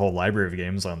like there's a whole library of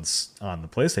games on the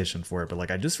PlayStation for it, but like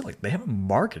I just feel like they haven't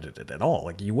marketed it at all.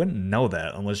 Like you wouldn't know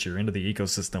that unless you're into the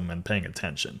ecosystem and paying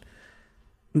attention.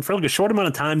 And for like a short amount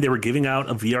of time, they were giving out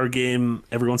a VR game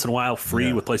every once in a while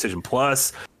free with PlayStation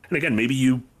Plus. And again, maybe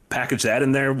you package that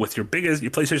in there with your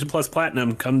PlayStation Plus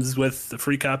Platinum comes with a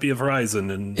free copy of Horizon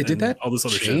and all this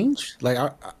other shit. Like,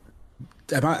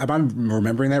 am I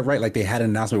remembering that right? Like they had an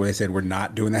announcement where they said we're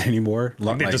not doing that anymore.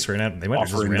 They just ran out. They might have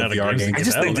just ran out of games. I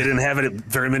just think they didn't have it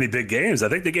very many big games. I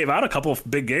think they gave out a couple of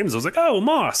big games. I was like, oh,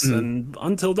 Moss and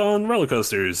Until Dawn roller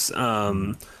coasters.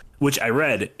 Which I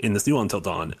read in this new Until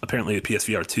Dawn, apparently the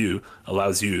PSVR 2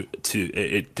 allows you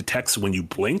it detects when you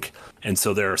blink. And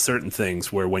so there are certain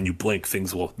things where when you blink,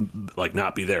 things will like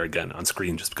not be there again on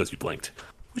screen just because you blinked,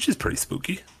 which is pretty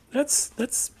spooky. That's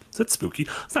spooky.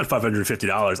 It's not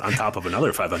 $550 on top of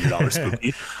another $500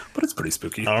 spooky, but it's pretty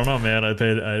spooky. I don't know, man.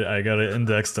 I got an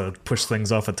index to push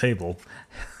things off a table.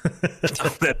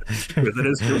 That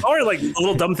is true. Or like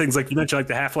little dumb things like you mentioned, like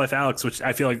the Half-Life Alyx, which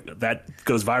I feel like that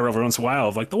goes viral every once in a while,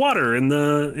 of like the water in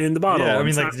the bottle. Yeah, I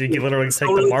mean, like you can literally take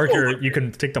the marker. Cool. You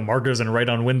can take the markers and write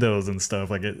on windows and stuff.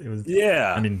 Like it was.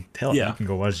 Yeah. I mean, hell, you can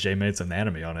go watch J-Mate's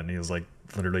Anatomy on it, and he was like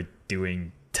literally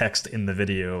doing text in the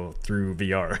video through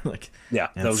VR. Like,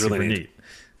 that was really neat.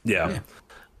 Yeah.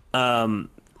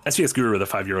 SPS Guru with a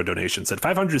 €5 donation said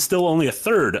 500 is still only a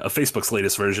third of Facebook's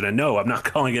latest version, and no, I'm not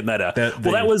calling it Meta.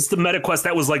 That was the Meta Quest.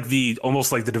 That was like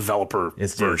almost like the developer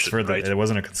version. Right? It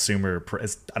wasn't a consumer.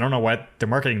 I don't know why they're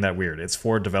marketing that weird. It's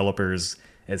for developers.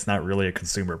 It's not really a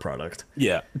consumer product.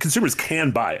 Yeah, consumers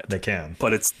can buy it. They can,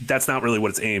 but that's not really what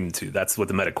it's aimed to. That's what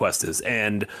the Meta Quest is,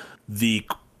 and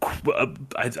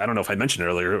I don't know if I mentioned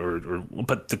earlier,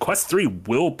 but the Quest 3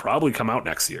 will probably come out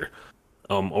next year,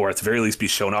 or at the very least be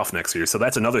shown off next year. So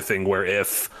that's another thing where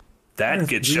if that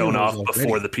gets shown off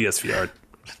before the PSVR,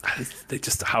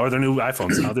 how are their new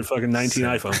iPhones? How are their fucking 19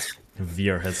 iPhones?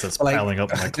 VR headsets piling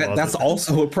up in my closet. That's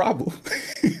also a problem.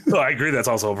 Oh, I agree. That's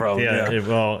also a problem.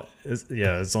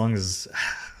 As long as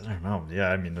I don't know. Yeah,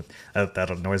 I mean that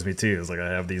annoys me too. It's like I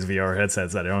have these VR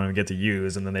headsets that I don't even get to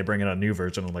use, and then they bring out a new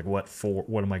version. I'm like, what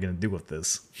am I going to do with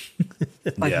this?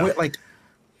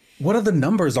 What are the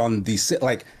numbers on these?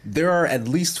 Like, there are at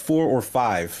least 4 or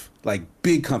 5 like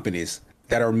big companies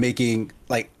that are making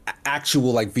like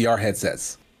actual like VR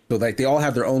headsets. So like they all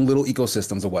have their own little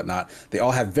ecosystems and whatnot. They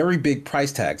all have very big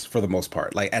price tags for the most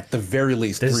part. Like at the very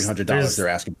least $300 they're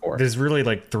asking for. There's really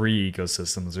like 3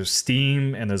 ecosystems. There's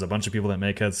Steam, and there's a bunch of people that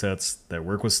make headsets that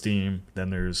work with Steam.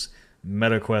 Then there's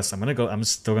MetaQuest. I'm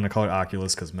still gonna call it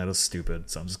Oculus because Meta's stupid.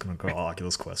 So I'm just gonna call it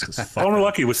Oculus Quest.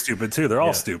 Lucky was stupid too. They're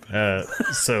all stupid.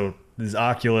 So there's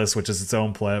Oculus, which is its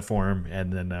own platform,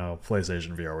 and then now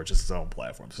PlayStation VR, which is its own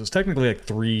platform. So it's technically like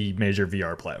 3 major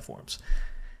VR platforms.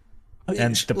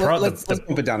 And let's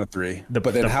bump it down to 3.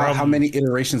 But then how many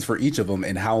iterations for each of them,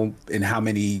 and how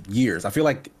many years? I feel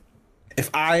like if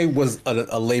I was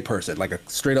a layperson, like a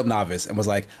straight up novice, and was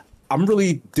like, I'm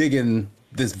really digging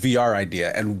this VR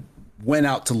idea, and went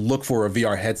out to look for a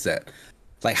VR headset,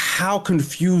 like how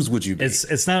confused would you be?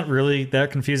 It's not really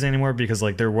that confusing anymore, because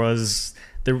like there was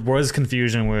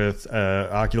confusion with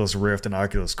Oculus Rift and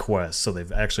Oculus Quest, so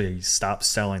they've actually stopped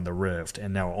selling the Rift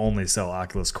and now only sell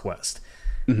Oculus Quest.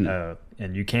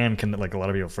 And you can like a lot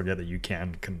of people forget that you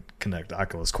can connect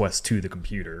Oculus Quest to the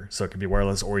computer, so it can be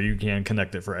wireless, or you can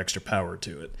connect it for extra power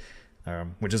to it,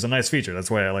 which is a nice feature. That's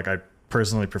why I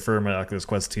personally prefer my Oculus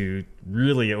Quest 2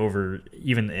 really over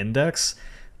even Index,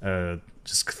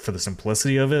 just for the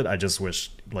simplicity of it. I just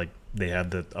wish like they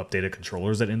had the updated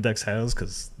controllers that Index has,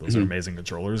 because those are amazing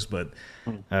controllers. But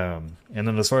and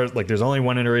then as far as like, there's only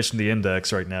one iteration of the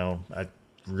Index right now.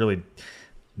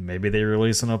 Maybe they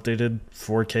release an updated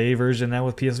 4K version now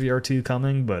with PSVR 2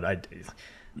 coming, but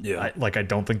Yeah. I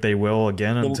don't think they will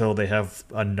again until they have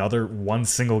another one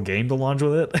single game to launch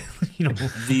with it. You know,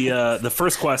 The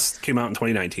first Quest came out in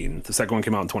 2019. The second one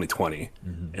came out in 2020,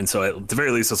 and so at the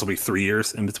very least, this will be 3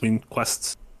 years in between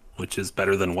quests, which is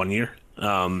better than 1 year.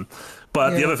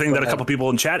 But the other thing that a couple people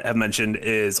in chat have mentioned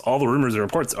is all the rumors and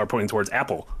reports are pointing towards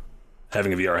Apple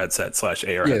having a VR headset / AR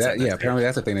headset. Apparently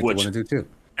that's a thing that they want to do too.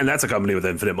 And that's a company with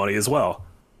infinite money as well.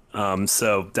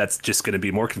 So that's just going to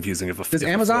be more confusing. Does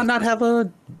Amazon not have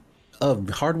a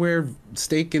hardware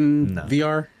stake in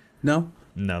VR? No?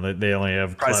 No, they only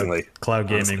have cloud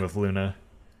gaming with Luna.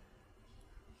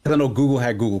 I know Google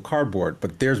had Google Cardboard,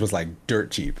 but theirs was like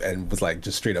dirt cheap and was like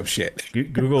just straight up shit.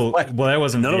 Google, well, that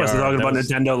wasn't None VR, of us are talking about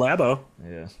Nintendo Labo.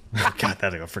 Yeah. God,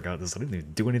 I forgot this. I didn't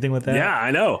even do anything with that. Yeah,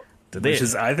 I know. Which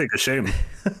is, I think, a shame.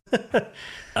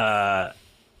 I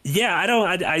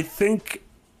think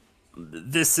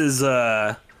this is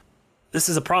a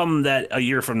problem that a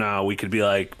year from now we could be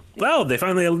like, well, they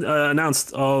finally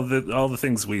announced all the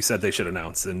things we said they should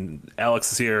announce, and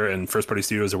Alex is here, and first party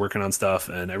studios are working on stuff,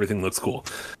 and everything looks cool.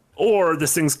 Or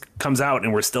this thing comes out,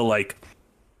 and we're still like,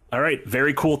 all right,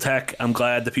 very cool tech. I'm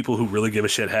glad the people who really give a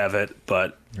shit have it,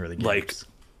 but like,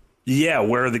 yeah,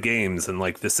 where are the games? And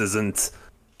like, this isn't.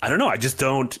 I don't know. I just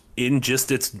don't, in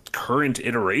just its current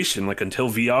iteration, like until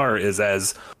VR is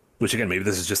as, which again, maybe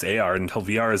this is just AR, until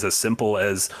VR is as simple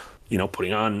as, you know,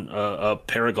 putting on a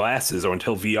pair of glasses, or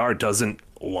until VR doesn't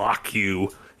lock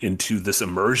you into this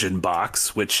immersion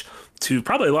box, which to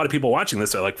probably a lot of people watching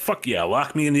this are like, fuck yeah,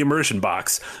 lock me in the immersion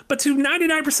box. But to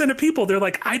 99% of people, they're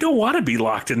like, I don't want to be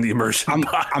locked in the immersion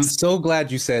box. I'm so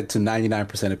glad you said to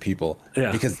 99% of people,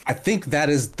 because I think that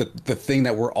is the thing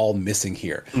that we're all missing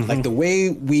here. Mm-hmm. Like the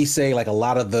way we say like a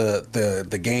lot of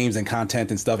the games and content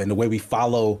and stuff, and the way we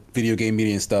follow video game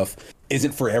media and stuff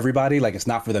isn't for everybody. Like it's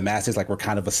not for the masses. Like we're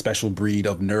kind of a special breed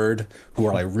of nerd who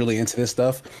are like really into this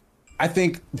stuff. I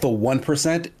think the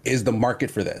 1% is the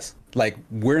market for this. Like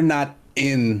we're not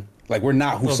who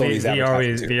Sony's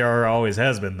advertising to. VR always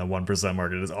has been the 1%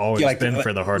 market. It's always been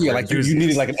for the hardware. Yeah, like you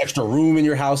needed like an extra room in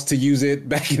your house to use it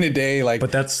back in the day. Like,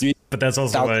 but that's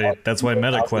also why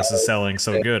MetaQuest is selling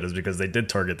so good, is because they did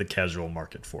target the casual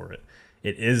market for it.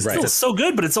 It is it's so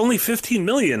good, but it's only 15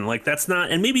 million. Like that's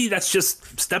not, and maybe that's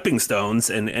just stepping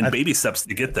stones and baby steps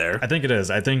to get there. I think it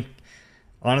is. I think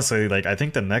honestly, like I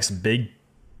think the next big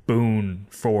boon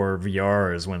for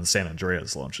VR is when San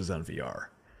Andreas launches on VR.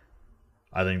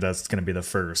 I think that's going to be the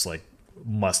first like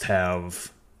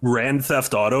must-have. Grand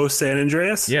Theft Auto San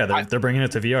Andreas? Yeah, they're bringing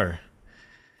it to VR.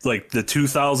 Like the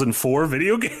 2000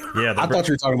 video game? Yeah, I thought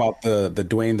you were talking about the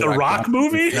Dwayne the Rock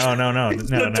movie? No.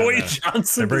 The Dwayne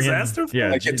Johnson disaster? Yeah,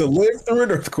 like to live through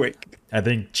an earthquake. I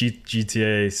think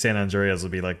GTA San Andreas will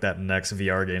be like that next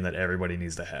VR game that everybody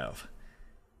needs to have.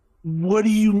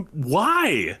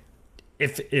 Why?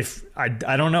 If I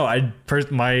don't know,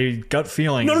 my gut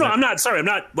feeling. No, I'm not. Sorry, I'm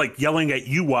not like yelling at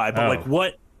you. Why? But like,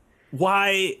 what?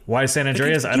 Why San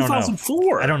Andreas? I don't know.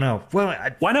 2004. I don't know. Well,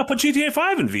 why not put GTA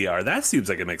 5 in VR? That seems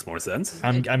like it makes more sense.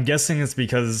 I'm guessing it's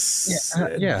because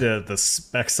the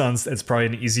specs on it's probably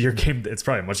an easier game. It's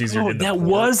probably a much easier game. That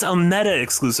was a meta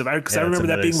exclusive because I remember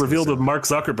that being revealed with Mark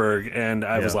Zuckerberg, and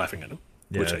I was laughing at him.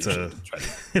 Yeah,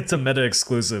 it's a meta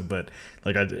exclusive, but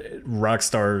like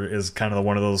Rockstar is kind of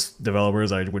one of those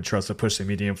developers I would trust to push the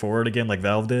medium forward again, like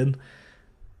Valve did.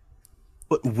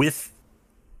 But with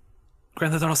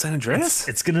Grand Theft Auto San Andreas,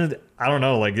 it's gonna. I don't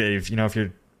know. Like if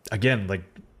you're again, like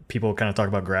people kind of talk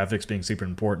about graphics being super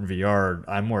important in VR.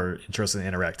 I'm more interested in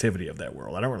the interactivity of that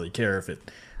world. I don't really care if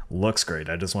it looks great.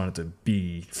 I just want it to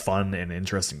be fun and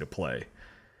interesting to play.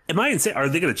 Am I insane? Are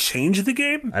they going to change the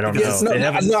game? I don't know.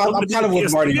 I'm kind of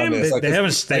with Marty on this. Like, they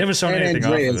haven't shown anything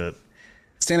off of it.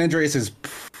 San Andreas is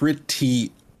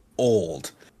pretty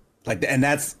old. Like, and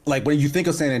that's like when you think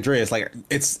of San Andreas, like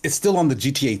it's still on the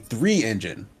GTA 3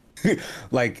 engine.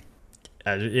 Like,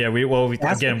 we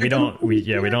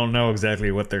don't know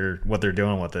exactly what they're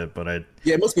doing with it, but it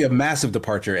must be a massive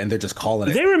departure, and they're just calling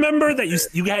it. Do they remember that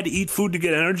you had to eat food to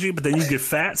get energy, but then you get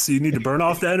fat, so you need to burn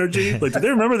off the energy? Like, do they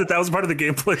remember that was part of the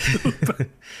gameplay?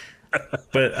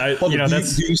 But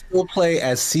do you still play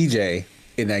as CJ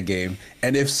in that game?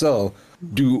 And if so,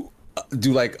 do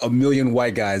like a million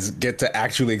white guys get to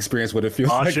actually experience what it feels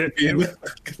like? Shit.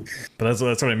 But that's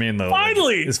what I mean, though.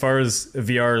 Finally, like, as far as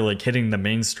VR like hitting the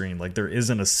mainstream, like there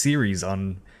isn't a series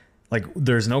on, like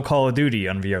there's no Call of Duty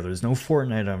on VR, there's no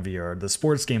Fortnite on VR, the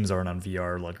sports games aren't on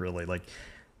VR. Like really, like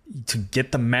to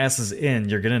get the masses in,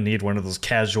 you're gonna need one of those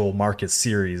casual market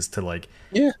series to like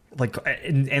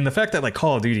and the fact that like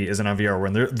Call of Duty isn't on VR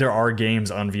when there are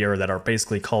games on VR that are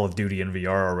basically Call of Duty in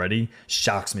VR already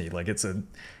shocks me. Like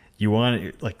you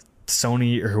want like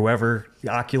Sony or whoever,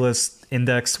 Oculus,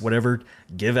 Index, whatever,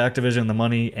 give Activision the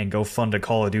money and go fund a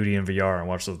Call of Duty in VR and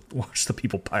watch the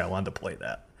people pile on to play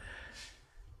that.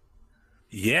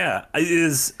 Yeah, it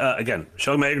is again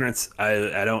showing my ignorance.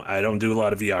 I don't do a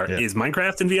lot of VR. Yeah. Is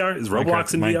Minecraft in VR? Is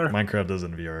Roblox in VR? Minecraft is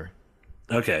in VR.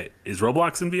 Okay, is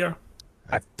Roblox in VR?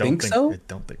 I think so. I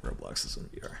don't think Roblox is in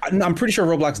VR. I'm pretty sure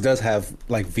Roblox does have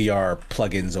like VR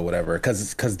plugins or whatever,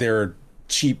 because they're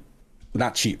cheap,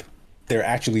 not cheap. They're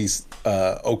actually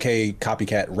okay.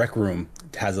 Copycat Rec Room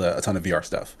has a ton of VR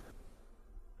stuff.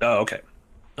 Oh, okay.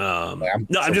 I'm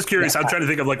just curious. I'm trying to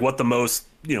think of like what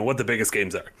the biggest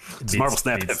games are. It's Marvel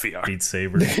Snap VR. Beat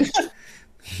Saber.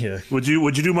 Yeah. Would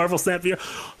you do Marvel Snap VR?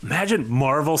 Imagine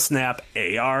Marvel Snap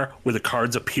AR where the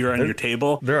cards appear on your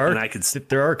table. There are card games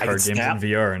in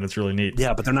VR, and it's really neat.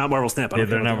 Yeah, but they're not Marvel Snap. Yeah,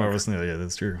 they're not Marvel Snap. Yeah,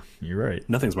 that's true. You're right.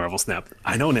 Nothing's Marvel Snap.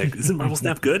 I know, Nick. Isn't Marvel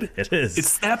Snap good? It is.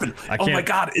 It's snapping. Oh my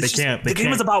god! The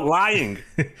game is about lying.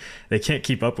 They can't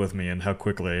keep up with me and how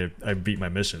quickly I beat my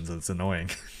missions. It's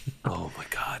annoying. Oh my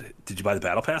god! Did you buy the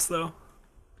Battle Pass though?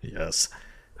 Yes.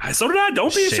 So did I.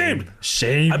 Don't be ashamed.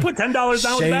 Shame. I put $10 down with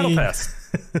the Battle Pass.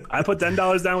 I put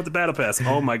 $10 down with the Battle Pass.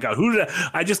 Oh my god! Who did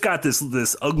I just got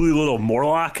this ugly little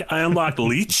Morlock. I unlocked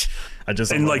Leech. I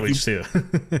just unlocked Leech too.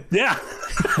 Yeah.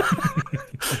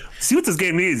 See what this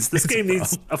game needs. This game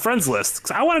needs a friends list.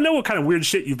 'Cause I want to know what kind of weird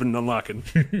shit you've been unlocking.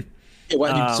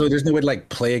 So there's no way to like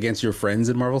play against your friends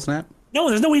in Marvel Snap? No,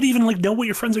 there's no way to even like know what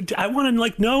your friends are doing. I want to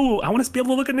like know. I want to be able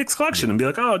to look at Nick's collection and be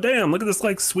like, oh damn, look at this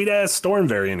like sweet ass Storm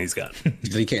variant he's got.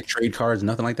 You can't trade cards,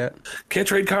 nothing like that. Can't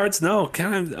trade cards. No,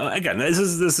 can't. Again, this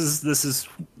is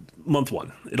month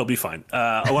one. It'll be fine.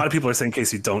 A lot of people are saying,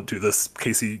 Casey, don't do this.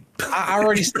 Casey, I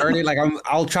already started. Like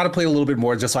I'll try to play a little bit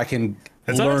more just so I can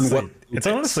learn what. It's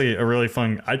honestly a really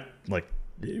fun. I like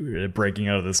breaking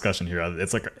out of the discussion here.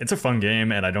 It's a fun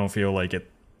game, and I don't feel like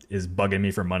it is bugging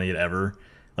me for money ever.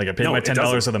 Like I paid my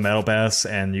 $10 for the Battle Pass,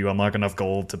 and you unlock enough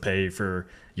gold to pay for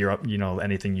your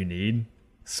anything you need.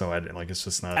 So it's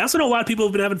just not. I also know a lot of people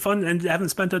have been having fun and haven't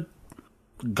spent a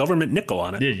government nickel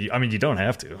on it. Yeah, you don't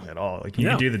have to at all. Like you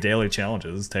can do the daily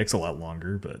challenges. It takes a lot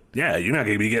longer, but yeah, you're not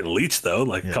going to be getting leeched though,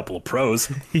 like a couple of pros.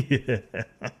 Yeah.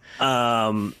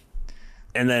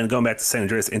 And then going back to San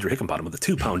Andreas, Andrew Hickenbottom with a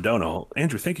 £2 dono.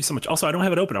 Andrew, thank you so much. Also, I don't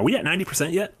have it open. Are we at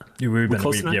 90% yet? Yeah, we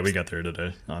got there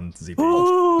today on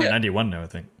ZP. 91 now, I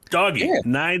think. Doggy,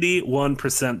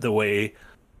 91% the way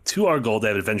to our goal to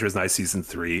have Adventures Night Season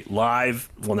 3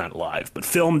 live. Well, not live, but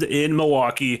filmed in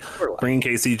Milwaukee. Bringing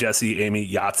Casey, Jesse, Amy,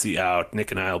 Yahtzee out. Nick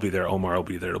and I will be there. Omar will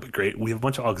be there. It'll be great. We have a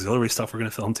bunch of auxiliary stuff we're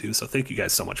going to film too. So thank you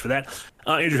guys so much for that.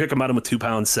 Andrew Hickenbottom with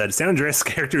 £2 said, San Andreas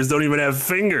characters don't even have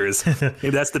fingers.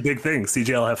 Maybe that's the big thing. CJ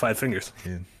will have 5 fingers.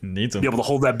 Yeah, needs them. Be able to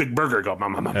hold that big burger. Go,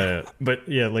 mom. But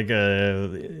yeah, like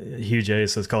Hugh J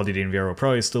says, Call of Duty and VR will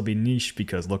probably still be niche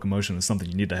because locomotion is something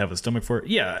you need to have a stomach for.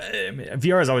 Yeah, I mean,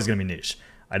 VR is always going to be niche.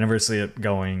 I never see it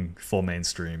going full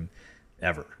mainstream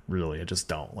ever, really. I just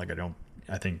don't.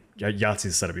 I think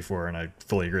Yahtzee said it before, and I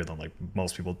fully agree with them. Like,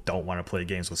 most people don't want to play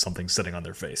games with something sitting on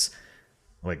their face.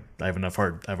 Like, I have a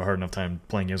hard enough time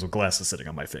playing games with glasses sitting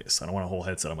on my face. I don't want a whole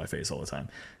headset on my face all the time.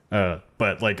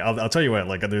 But like, I'll tell you what.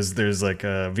 Like, there's like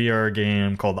a VR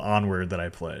game called Onward that I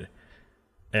play,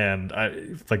 and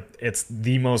it's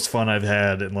the most fun I've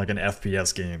had in like an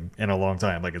FPS game in a long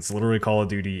time. Like, it's literally Call of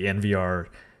Duty in VR.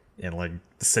 And like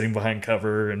sitting behind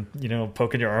cover and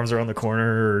poking your arms around the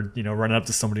corner or running up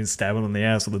to somebody and stabbing them in the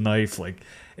ass with a knife. Like,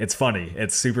 it's funny.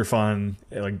 It's super fun.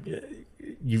 Like it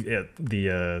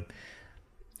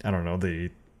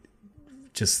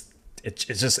just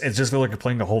feels like you're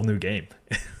playing a whole new game.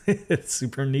 It's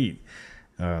super neat.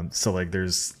 So like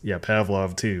there's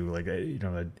Pavlov too. Like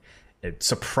it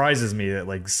surprises me that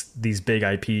like these big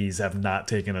IPs have not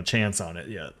taken a chance on it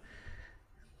yet.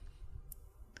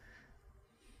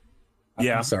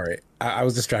 Yeah. I'm sorry. I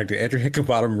was distracted. Andrew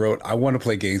Hickenbottom wrote, I want to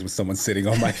play games with someone sitting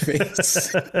on my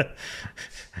face.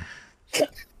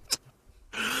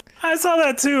 I saw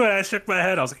that too, and I shook my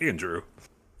head. I was like, Andrew,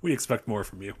 we expect more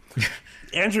from you.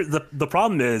 Andrew, the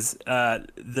problem is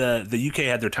the UK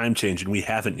had their time change, and we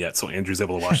haven't yet, so Andrew's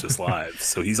able to watch this live.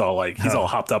 So he's all all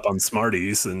hopped up on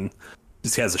Smarties and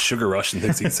just has a sugar rush and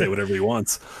thinks he can say whatever he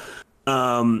wants.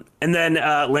 And then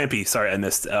Lampy, sorry I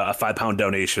missed a £5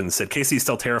 donation, said Casey's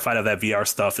still terrified of that VR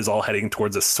stuff, is all heading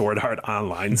towards a Sword Art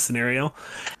Online scenario.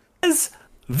 Has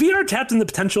VR tapped in the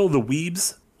potential of the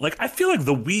weebs? Like, I feel like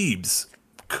the weebs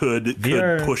could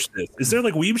push this. Is there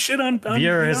like weeb shit on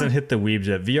VR? Hasn't hit the weebs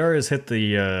yet. VR has hit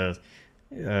the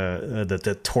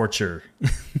the torture.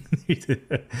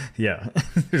 Yeah,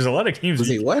 there's a lot of games.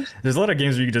 What? There's a lot of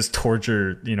games where you can just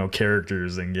torture,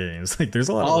 characters in games. Like there's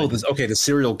a lot. The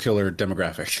serial killer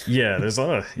demographic. Yeah, there's a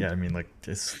lot of. Yeah, I mean, like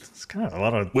it's kind of a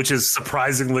lot of. Which is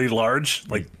surprisingly large,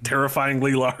 like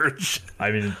terrifyingly large.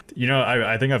 I mean,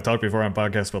 I think I've talked before on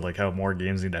podcasts about like how more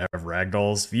games need to have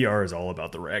ragdolls. VR is all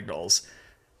about the ragdolls.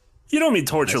 You don't mean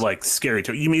torture like scary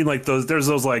torture. You mean like those? There's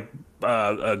those like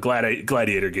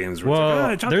gladiator games. Where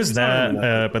Well, it's like, there's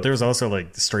that, but there's also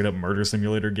like straight up murder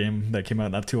simulator game that came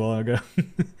out not too long ago.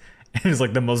 It was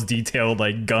like the most detailed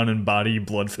like gun and body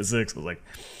blood physics. I was like,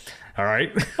 all right.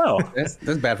 Oh, that's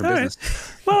bad for business.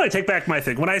 Right. Well, I take back my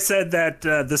thing. When I said that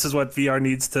this is what VR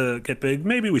needs to get big,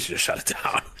 maybe we should just shut it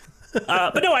down.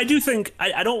 But no, I do think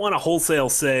I don't want to wholesale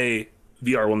say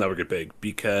VR will never get big,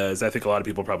 because I think a lot of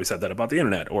people probably said that about the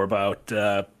internet or about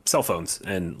cell phones,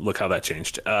 and look how that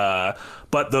changed.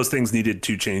 But those things needed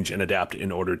to change and adapt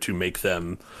in order to make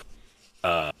them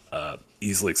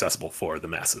easily accessible for the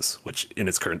masses, which in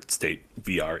its current state,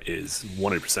 VR is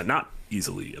 100% not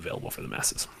easily available for the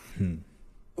masses.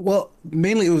 Well,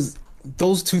 mainly it was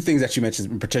those two things that you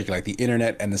mentioned in particular, like the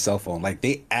internet and the cell phone. Like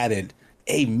they added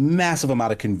a massive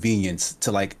amount of convenience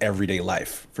to like everyday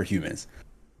life for humans.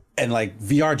 And like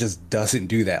VR just doesn't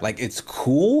do that. Like it's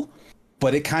cool,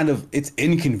 but it's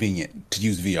inconvenient to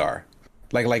use VR.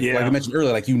 Like I mentioned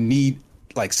earlier, like you need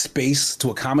like space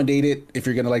to accommodate it. If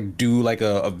you're gonna like do like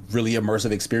a really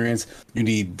immersive experience, you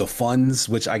need the funds,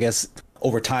 which I guess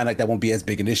over time like that won't be as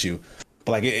big an issue.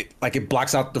 But it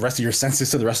blocks out the rest of your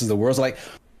senses to the rest of the world. So like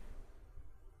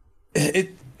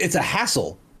it's a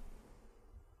hassle.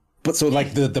 But so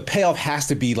like the payoff has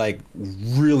to be like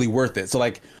really worth it. So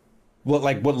like what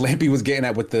Lampy was getting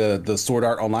at with the Sword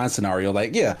Art Online scenario,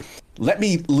 like, yeah, let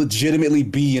me legitimately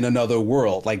be in another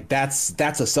world. Like that's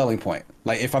a selling point.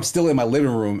 Like if I'm still in my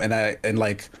living room and have you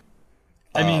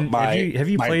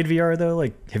played VR though?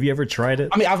 Like, have you ever tried it?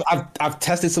 I mean, I've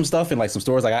tested some stuff in like some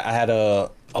stores. Like I had a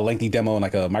lengthy demo in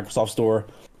like a Microsoft store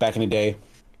back in the day,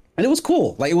 and it was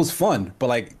cool. Like it was fun, but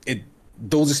like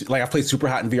I played Super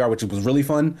Hot in VR, which was really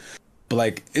fun, but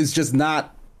like it's just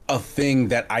not a thing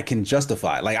that I can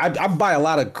justify. Like I buy a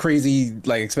lot of crazy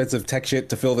like expensive tech shit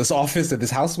to fill this office and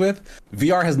this house with.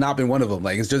 VR has not been one of them.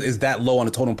 Like it's that low on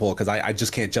the totem pole because I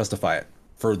just can't justify it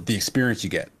for the experience you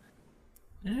get.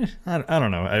 I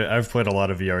don't know. I've played a lot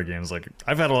of VR games. Like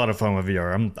I've had a lot of fun with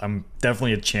VR. I'm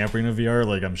definitely a champion of VR.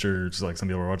 Like I'm sure just like some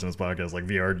people are watching this podcast like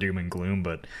VR doom and gloom,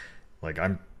 but like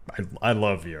I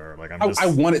love VR. Like I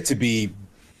want it to be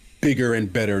bigger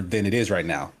and better than it is right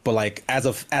now. But like as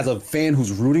a fan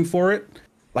who's rooting for it,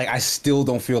 like I still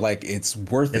don't feel like it's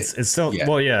worth it. It's still yet.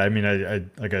 Well, yeah. I mean, I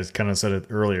like I kind of said it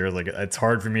earlier. Like it's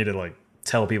hard for me to like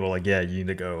tell people like, yeah, you need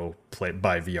to go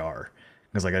buy VR,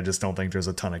 because like I just don't think there's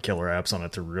a ton of killer apps on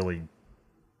it to really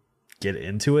get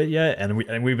into it yet.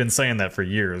 And we've been saying that for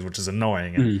years, which is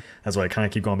annoying. And that's why I kind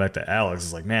of keep going back to Alex.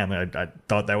 It's like, man, I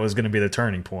thought that was going to be the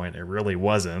turning point. It really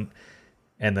wasn't.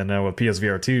 And then with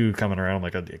PSVR 2 coming around, I'm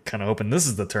like, I kind of hoping this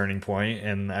is the turning point.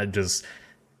 And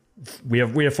we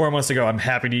have 4 months to go. I'm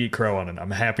happy to eat crow on it.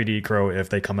 I'm happy to eat crow if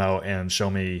they come out and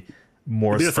show me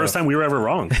more. It'll be the first time we were ever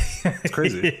wrong. It's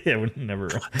crazy. Yeah, we're never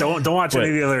wrong. Don't watch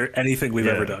anything we've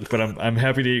ever done. But I'm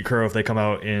happy to eat crow if they come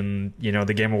out in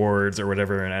the Game Awards or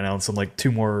whatever and announce some like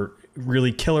 2 more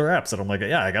really killer apps that I'm like,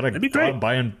 yeah, I gotta go out and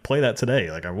buy and play that today.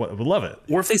 Like I would love it.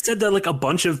 Or if they said that like a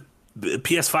bunch of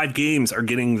PS5 games are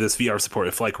getting this VR support,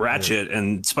 if like Ratchet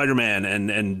and Spider-Man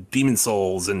and Demon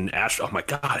Souls and Astro, oh my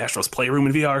god, Astro's Playroom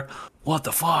in VR, what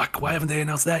the fuck, why haven't they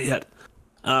announced that yet?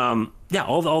 Yeah,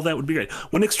 all that would be great.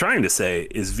 What Nick's trying to say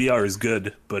is VR is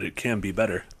good, but it can be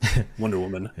better. Wonder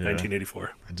Woman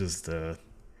 1984. I just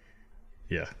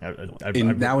yeah,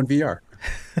 now in VR.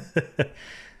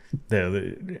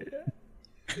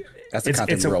 That's the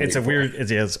content it's a weird.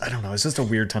 I don't know. It's just a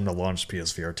weird time to launch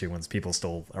PSVR 2 when people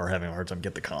still are having a hard time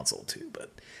get the console too.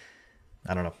 But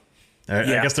I don't know. I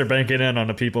guess they're banking in on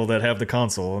the people that have the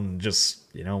console and just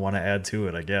want to add to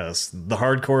it. I guess the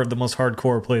hardcore of the most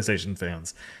hardcore PlayStation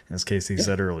fans, as Casey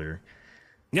said earlier.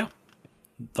 Yeah,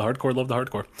 the hardcore love the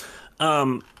hardcore.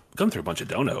 Going through a bunch of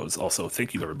donos. Also,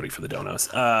 thank you everybody for the donos.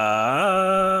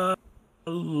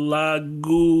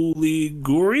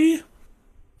 Laguliguri.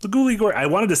 I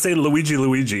wanted to say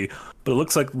Luigi, but it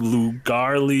looks like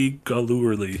Lugarli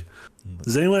Galurli.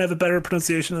 Does anyone have a better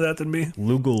pronunciation of that than me?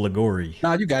 Lugalagori.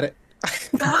 No, you got it.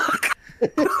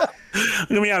 I'm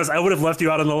gonna be honest, I would have left you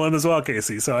out on the limb as well,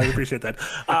 Casey, so I appreciate that.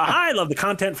 Hi, I love the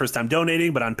content, first time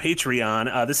donating, but on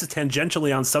Patreon. This is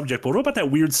tangentially on subject, but what about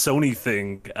that weird Sony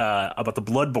thing about the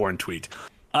Bloodborne tweet?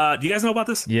 Do you guys know about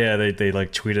this? Yeah, they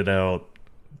like tweeted out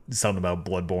something about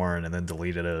Bloodborne and then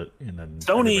deleted it, and then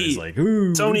Sony, everybody's like,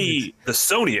 ooh. the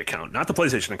Sony account, not the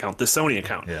PlayStation account, the Sony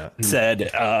account,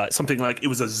 said something like it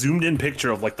was a zoomed in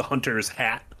picture of like the hunter's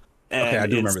hat. And okay, I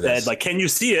do remember said, this. like, can you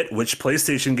see it? Which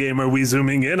PlayStation game are we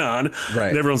zooming in on? Right.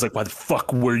 And everyone's like, why the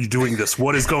fuck were you doing this?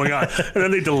 What is going on? And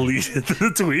then they deleted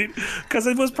the tweet because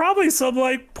it was probably some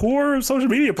like poor social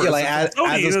media person. Yeah,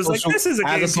 like as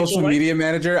a social media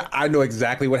manager, I know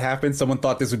exactly what happened. Someone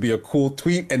thought this would be a cool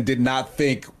tweet and did not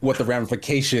think what the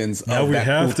ramifications now of we that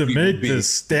have cool to make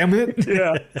this. Damn it!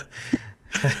 Yeah.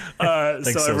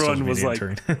 So everyone was like,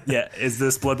 yeah, is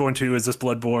this Bloodborne 2? Is this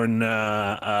Bloodborne,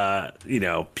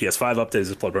 PS5 update? Is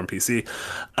this Bloodborne PC?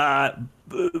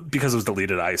 Because it was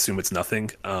deleted, I assume it's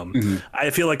nothing. I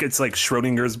feel like it's like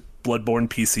Schrodinger's Bloodborne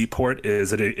PC port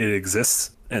is that it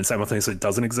exists and simultaneously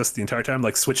doesn't exist the entire time,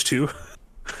 like Switch 2.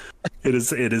 It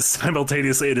is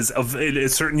simultaneously, it is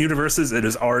certain universes, it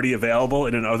is already available,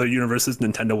 and in other universes,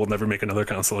 Nintendo will never make another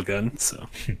console again, so...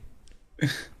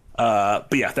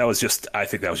 but yeah, I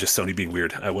think that was just Sony being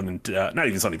weird. I wouldn't, not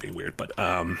even Sony being weird, but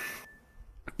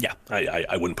yeah,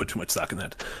 I wouldn't put too much stock in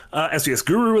that. SBS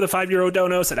Guru with a €5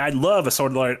 dono said, I'd love a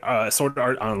Sword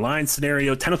Art Online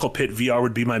scenario. Tentacle Pit VR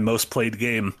would be my most played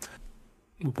game.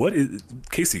 What is,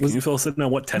 Casey, can you fill us in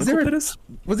on what Tentacle Pit is?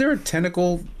 Was there a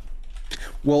tentacle?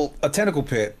 Well, a Tentacle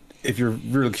Pit, if you're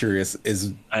really curious,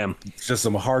 is just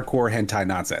some hardcore hentai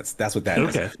nonsense. That's what that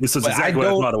is. Okay, this is exactly what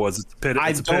I thought it was. It's a pit,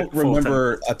 I don't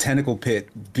remember a Tentacle Pit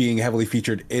being heavily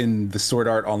featured in the Sword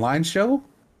Art Online show.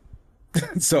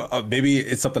 So maybe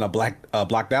it's something I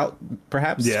blocked out,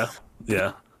 perhaps. Yeah.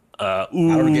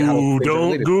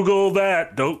 Don't Google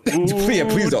that. Don't. Yeah,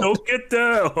 please don't. Don't get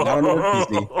down.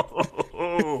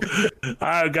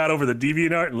 I got over the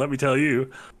DeviantArt, and let me tell you,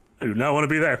 I do not want to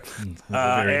be there. And then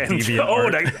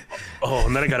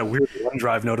I got a weird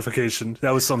OneDrive notification.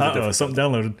 That was something different. Something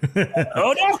downloaded.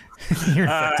 Oh no! You're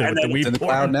infected with the weed in the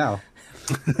cloud now.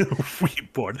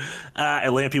 Weed porn.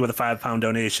 And Lampy with a £5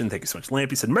 donation. Thank you so much.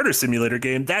 Lampy said, "Murder simulator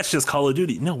game. That's just Call of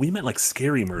Duty." No, we meant like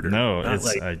scary murder. No, not it's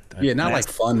like not like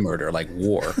fun murder, like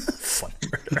war. fun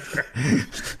murder.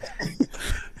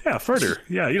 Yeah, murder.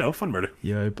 Yeah, fun murder.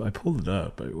 Yeah, I pulled it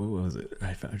up. What was it?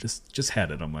 I just had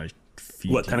it on my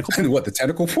feed. What, tentacle? What, the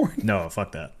tentacle porn? No,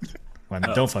 fuck that.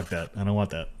 Don't fuck that. I don't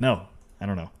want that. No, I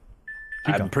don't know.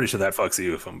 I'm pretty sure that fucks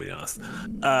you, if I'm being honest.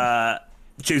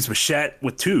 James Machette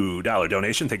with $2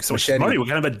 donation. Thank you so much. Marty, what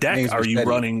kind of a deck are you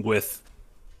running with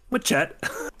Machette?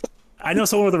 I know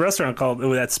someone with a restaurant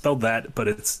that spelled that, but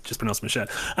it's just pronounced Machette.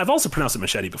 I've also pronounced it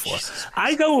machete before.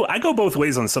 I go both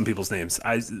ways on some people's names.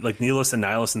 I like Nihilist and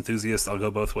Nihilist Enthusiast. I'll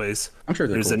go both ways. I'm sure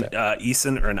there's an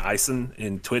Eason or an Ison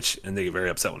in Twitch, and they get very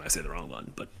upset when I say the wrong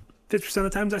one. But 50% of the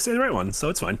times I say the right one, so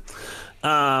it's fine.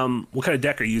 What kind of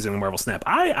deck are you using in Marvel Snap?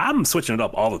 I'm switching it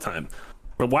up all the time.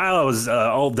 For a while, I was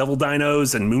all Devil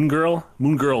Dinos and Moon Girl.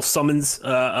 Moon Girl summons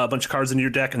a bunch of cards into your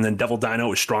deck, and then Devil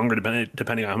Dino is stronger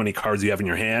depending on how many cards you have in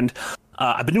your hand.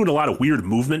 I've been doing a lot of weird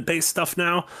movement-based stuff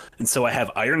now, and so I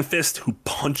have Iron Fist, who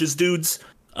punches dudes.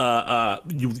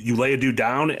 You lay a dude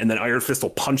down, and then Iron Fist will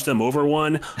punch them over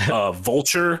one.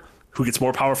 Vulture, who gets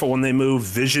more powerful when they move.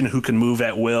 Vision, who can move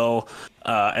at will.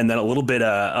 And then a little bit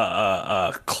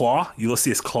Claw,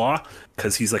 Ulysses Claw,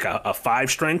 because he's like a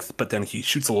 5 strength, but then he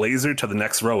shoots a laser to the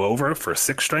next row over for a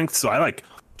 6 strength. So I like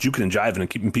juking and jiving and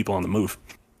keeping people on the move.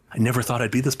 I never thought I'd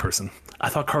be this person. I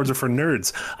thought cards were for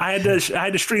nerds. I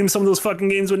had to stream some of those fucking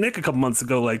games with Nick a couple months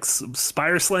ago, like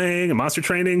Spire Slaying and Monster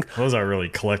Training. Those aren't really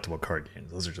collectible card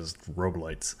games. Those are just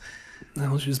roguelites.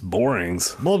 Those are just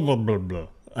borings. Blah, blah, blah, blah.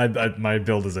 My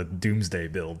build is a Doomsday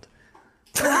build.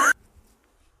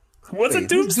 What's a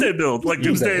Doomsday build? Like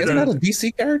Doomsday? Isn't that a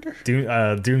DC character?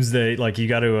 Doomsday, like you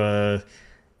got to,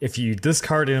 if you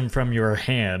discard him from your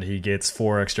hand, he gets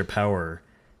 4 extra power.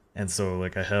 And so,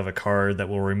 like, I have a card that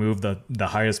will remove the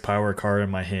highest power card in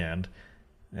my hand.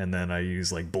 And then I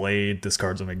use, like, Blade,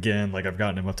 discards him again. Like, I've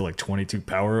gotten him up to, like, 22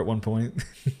 power at one point.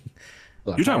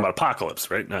 You're talking about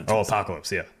Apocalypse, right? Not Doomsday.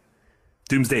 Apocalypse, yeah.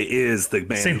 Doomsday is the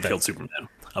man who killed Superman.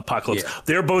 Apocalypse. Yeah.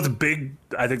 They're both big.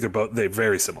 I think they're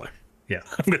very similar. Yeah.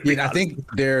 I think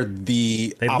they're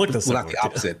the opposite, not the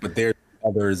opposite, but they're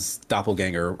others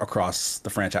doppelganger across the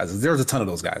franchises. There's a ton of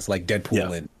those guys, like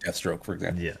Deadpool and Deathstroke, for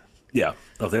example. Yeah. Yeah.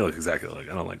 Oh, they look exactly like.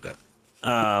 I don't like that.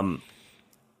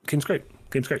 Game's great.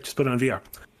 Just put it on VR.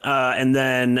 And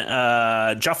then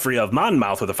Joffrey of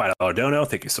Monmouth with a $5 dono.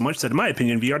 Thank you so much. Said, in my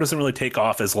opinion, VR doesn't really take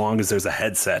off as long as there's a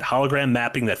headset. Hologram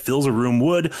mapping that fills a room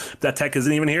would. That tech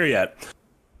isn't even here yet.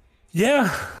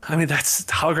 Yeah. I mean, that's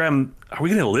hologram. Are we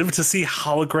going to live to see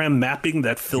hologram mapping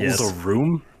that fills a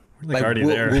room? Like, already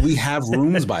there. will we have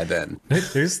rooms by then?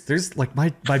 There's like my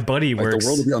buddy Like works. the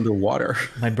world will be underwater.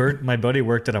 My buddy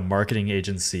worked at a marketing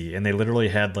agency, and they literally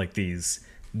had like these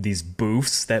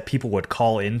booths that people would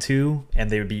call into, and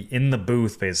they would be in the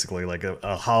booth basically, like a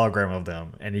hologram of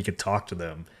them, and you could talk to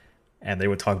them, and they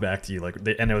would talk back to you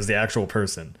and it was the actual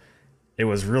person. It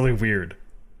was really weird.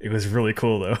 It was really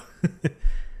cool though.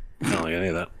 I don't like any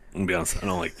of that. I'm gonna be honest. I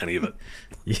don't like any of it.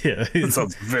 Yeah, It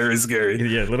sounds very scary.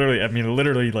 yeah. Literally, I mean,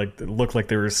 literally, like it looked like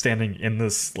they were standing in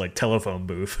this like telephone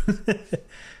booth, but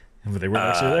they weren't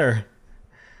actually there.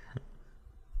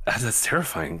 That's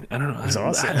terrifying. I don't know. It's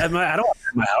awesome. I don't want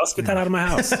it in my house. Get that out of my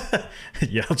house.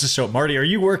 Yeah, I'll just show up. Marty, are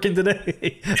you working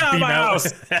today? Get out of my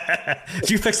house.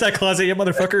 Did you fix that closet, you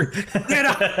motherfucker? Get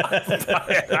out.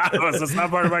 That's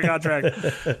not part of my contract.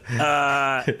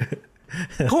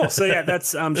 Cool. So yeah,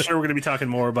 I'm sure we're going to be talking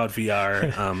more about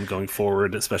VR going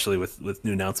forward, especially with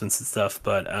new announcements and stuff.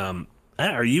 But I'm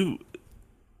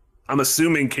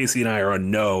assuming Casey and I are a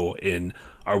no in,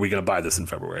 are we going to buy this in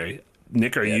February?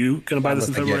 Nick, are you going to buy this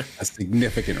in February? A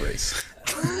significant race.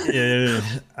 Yeah,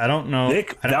 I don't know.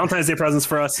 Nick, Valentine's Day presents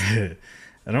for us. I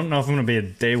don't know if I'm going to be a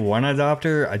day one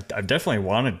adopter. I definitely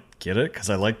want to get it because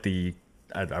I like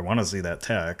I want to see that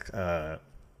tech.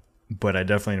 But I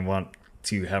definitely want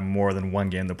to have more than one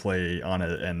game to play on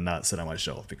it and not sit on my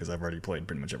shelf because I've already played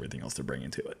pretty much everything else they're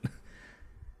bringing to it.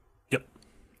 Yep.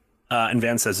 And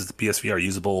Van says, is the PSVR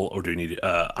usable, or do you need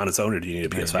on its own, or do you need a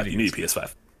PS5? You need a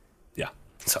PS5. Yeah.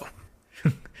 So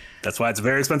that's why it's a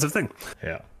very expensive thing.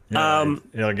 Yeah.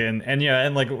 Again,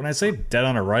 and like when I say dead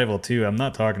on arrival too, I'm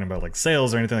not talking about like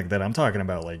sales or anything like that. I'm talking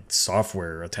about like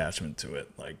software attachment to it.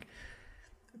 Like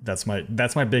that's my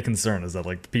big concern is that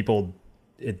like people,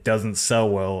 it doesn't sell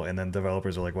well, and then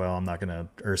developers are like, well, I'm not gonna,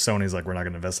 or Sony's like, we're not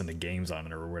gonna invest into games on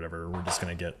it or whatever. We're just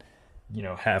gonna get,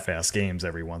 half-ass games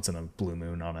every once in a blue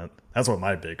moon on it. That's what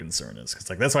my big concern is, because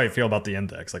like that's how I feel about the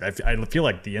Index. Like I feel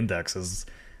like the Index is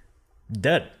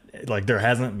dead. Like there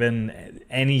hasn't been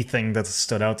anything that's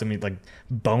stood out to me, like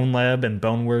Bone Lab and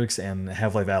Boneworks and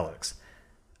Half-Life Alyx.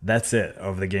 That's it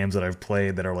of the games that I've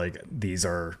played that are like, these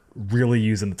are really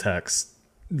using the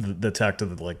tech to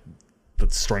the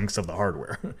strengths of the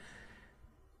hardware.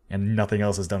 And nothing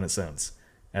else has done it since.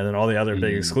 And then all the other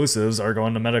big exclusives are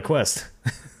going to MetaQuest.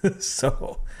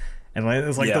 So, and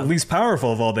it's like the least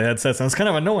powerful of all the headsets, and it's kind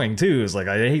of annoying too. It's like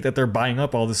I hate that they're buying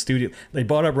up all the studio. They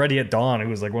bought up Ready at Dawn, who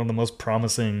was like one of the most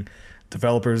promising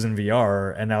developers in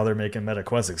VR, and now they're making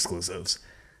MetaQuest exclusives.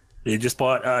 They just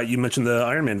bought. You mentioned the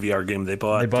Iron Man VR game. They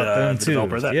bought them the too.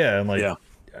 developer of that. Yeah, and like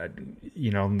like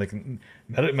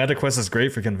MetaQuest is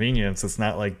great for convenience. It's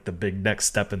not like the big next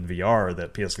step in VR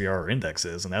that PSVR or Index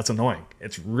is, and that's annoying.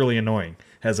 It's really annoying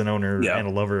as an owner and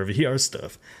a lover of VR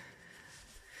stuff.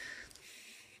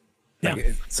 Yeah,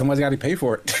 someone's got to pay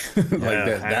for it.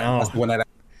 That's the one that I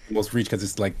most reach because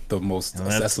it's like the most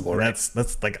accessible.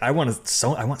 That's like I want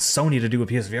Sony to do a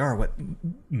PSVR. What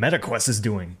MetaQuest is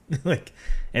doing, like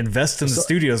invest in the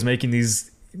studios making these,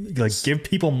 like give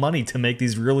people money to make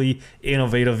these really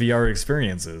innovative VR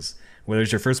experiences. Whether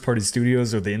it's your first party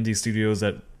studios or the indie studios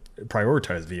that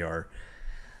prioritize VR.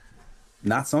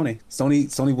 Not Sony.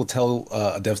 Sony will tell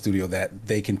a dev studio that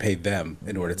they can pay them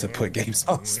in order to put games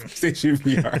on PlayStation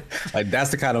VR. Like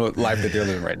that's the kind of life that they're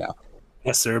living right now.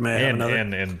 Yes, sir. May I have another?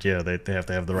 And yeah, they have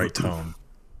to have the right tone.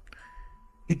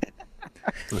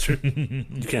 That's true.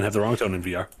 You can't have the wrong tone in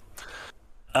VR.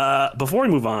 Before we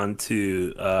move on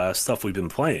to stuff we've been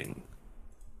playing,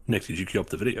 Nick, did you queue up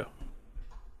the video?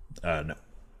 No,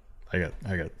 I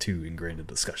got too ingrained in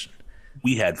discussion.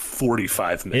 We had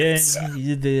 45 minutes. Yeah,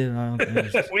 you did.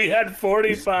 We had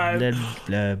 45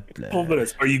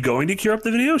 minutes. Are you going to queue up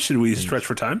the video? Should we stretch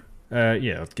for time?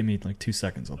 Yeah, give me like 2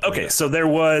 seconds. Okay, so there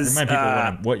was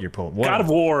remind people what you're pulling. God of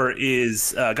War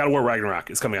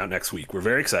Ragnarok is coming out next week. We're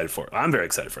very excited for it. I'm very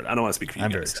excited for it. I don't want to speak for you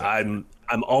guys. I'm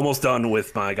almost done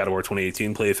with my God of War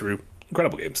 2018 playthrough.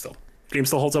 Incredible game still. Game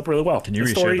still holds up really well. Can you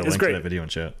reshare the link to that video in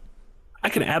chat? I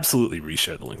can absolutely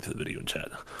reshare the link to the video in chat.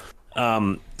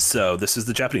 So this is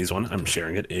the Japanese one. I'm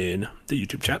sharing it in the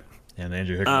YouTube chat. And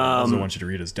Andrew Hickman also wants you to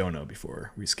read his dono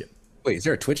before we skip. Wait, is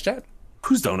there a Twitch chat?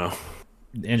 Who's dono?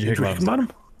 Andrew Hickenbottom.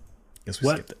 Guess we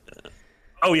skipped it.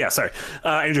 Oh yeah, sorry.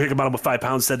 Andrew Hickenbottom with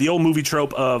 £5 said the old movie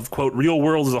trope of quote real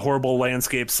world is a horrible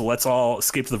landscape, so let's all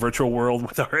escape to the virtual world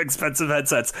with our expensive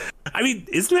headsets. I mean,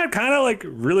 isn't that kind of like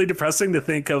really depressing to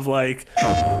think of like,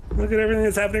 look at everything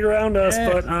that's happening around us,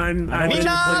 but I'm in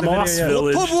Moss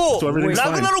Village, so everything's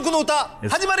fine.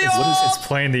 It's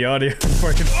playing the audio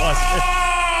before I can pause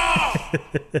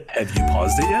it. Have you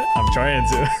paused it yet? I'm trying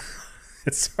to.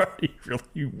 It's already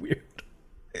really weird.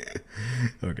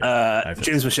 Okay.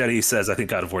 James Machete says, I think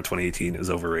God of War 2018 is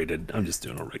overrated. I'm just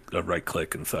doing a right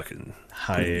click and fucking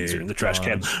putting the user in the trash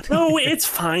can. No, it's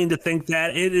fine to think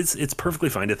that. It's perfectly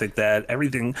fine to think that.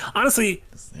 Honestly,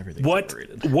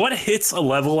 what hits a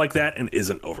level like that and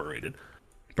isn't overrated?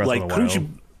 Breath of the Wild.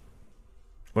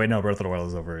 Wait, no, Breath of the Wild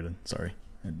is overrated. Sorry.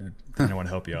 I didn't want to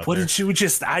help you out. What did you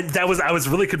just? I was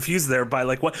really confused there by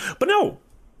like what? But no,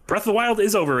 Breath of the Wild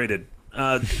is overrated.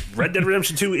 Red Dead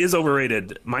Redemption 2 is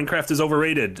overrated. Minecraft is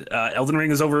overrated. Elden Ring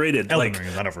is overrated. Elden Ring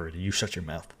is not overrated. You shut your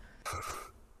mouth.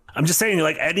 I'm just saying,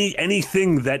 like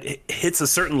anything that hits a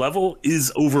certain level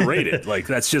is overrated. Like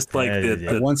that's just like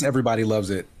once everybody loves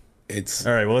it. It's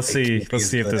all right. Well, let's see if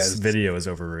this video is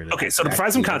overrated. Okay, so to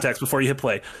provide some context before you hit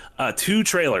play, 2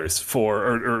 trailers for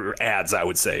or ads, I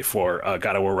would say, for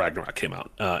God of War Ragnarok came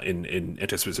out in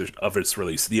anticipation of its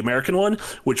release. The American one,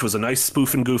 which was a nice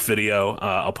spoof and goof video,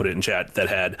 I'll put it in chat, that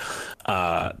had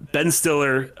Ben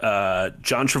Stiller,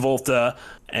 John Travolta,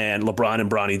 and LeBron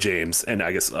and Bronny James, and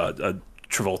I guess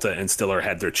Travolta and Stiller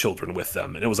had their children with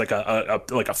them, and it was like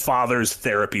a father's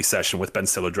therapy session with Ben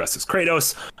Stiller dressed as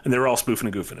Kratos, and they were all spoofing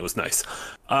and goofing. It was nice.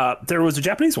 There was a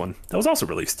Japanese one that was also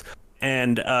released,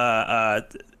 and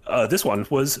this one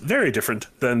was very different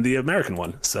than the American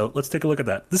one. So let's take a look at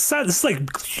that. This is like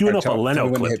queuing up a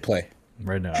Leno clip. Hit play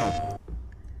right now. All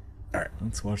right,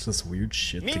 let's watch this weird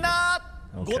shit together.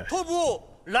 Okay.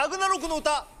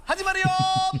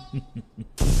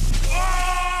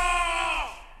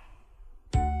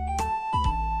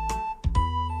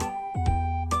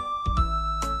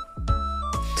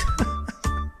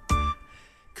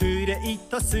 クレイ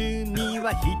トスに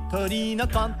は一人の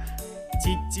子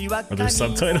父は神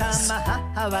様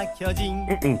母は巨人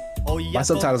My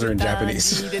subtitles are in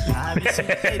Japanese.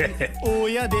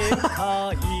 親で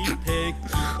快適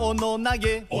おの投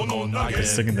げ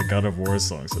Singing the God of War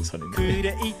song, says Honey. ク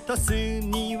レイトス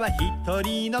には一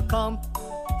人の子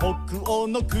北欧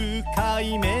の空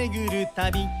海巡る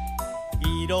旅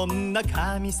いろんな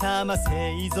神様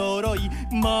勢ぞろい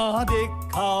まで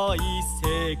かい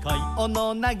世界お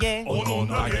の投げ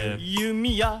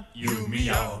弓矢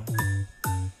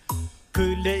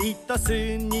クレイトス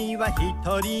には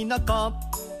一人の子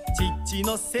父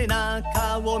の背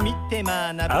中を見て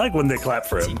学ぶ I like when they clap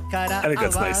for him. I think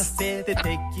that's 力合わ nice. せて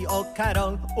敵を狩ろ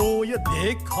うおや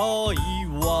でかい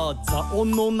技お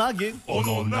の投げ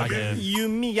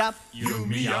弓矢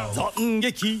斬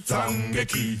撃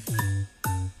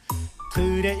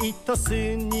クレイトス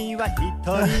には一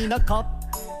人の子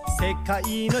世界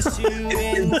の終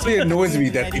焉 It really annoys me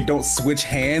that they don't switch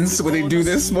hands when they do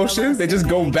this motion. They just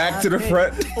go back to the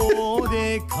front.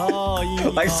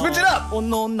 Like, switch it up! お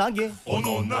の投げ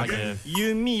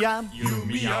弓矢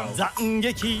斬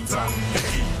撃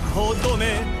とど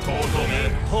め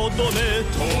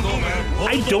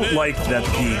I don't like that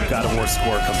the God of War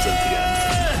score comes in at the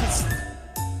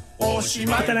end.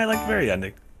 But then I like the very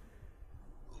ending.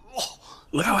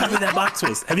 Look how heavy that box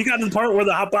was. Have you gotten to the part where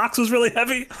the hot box was really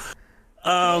heavy?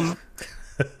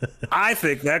 I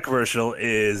think that commercial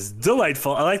is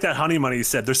delightful. I like that Honey Money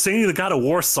said they're singing the God of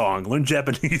War song. Learn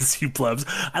Japanese, you plebs.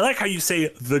 I like how you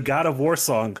say the God of War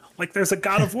song. Like there's a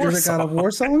God of War There's song. a God of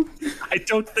War song? I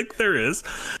don't think there is.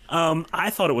 I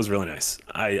thought it was really nice.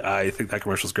 I think that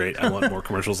commercial's great. I want more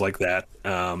commercials like that.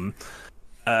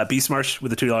 Beast Marsh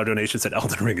with a $2 donation said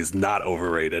Elden Ring is not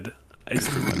overrated. I just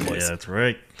think my place. Yeah, that's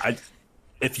right.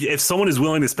 If someone is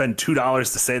willing to spend $2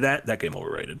 to say that game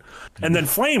overrated. And then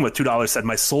Flame with $2 said,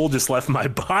 my soul just left my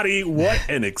body. What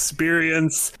an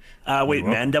experience. Wait,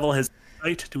 Mandevil has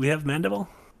right? Do we have Mandevil?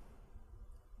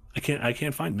 I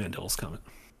can't find Mandevil's comment.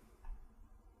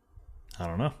 I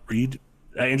don't know. Read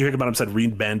Andrew Hickenbottom said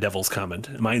read Mandevil's comment.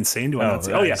 Am I insane? Do I not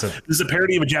see? Oh yeah. So, this is a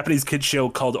parody of a Japanese kids show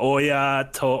called Oya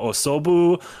to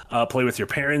Osobu, Play with Your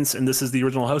Parents, and this is the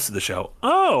original host of the show.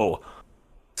 Oh.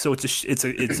 So it's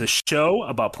a show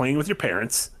about playing with your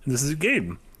parents, and this is a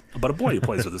game about a boy who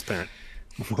plays with his parent.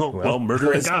 Well,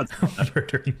 murdering gods.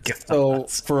 So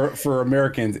for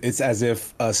Americans, it's as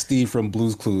if Steve from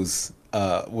Blue's Clues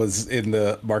was in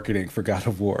the marketing for God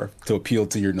of War to appeal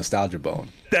to your nostalgia bone.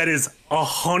 That is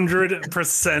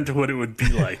 100% what it would be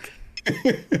like.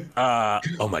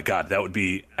 Oh my god, that would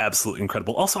be absolutely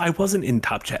incredible. Also, I wasn't in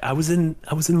top chat. I was in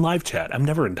live chat. I'm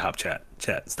never in top chat.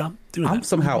 Stop doing that. I'm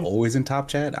somehow always in top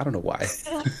chat. I don't know why.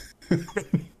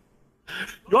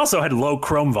 You also had low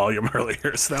Chrome volume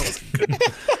earlier, so that was good.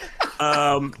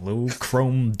 Low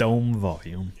Chrome Dome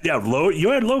volume. Yeah, you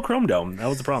had low Chrome Dome. That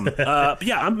was the problem. But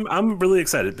yeah, I'm really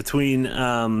excited between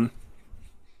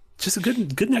just a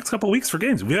good next couple of weeks for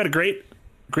games. We had a great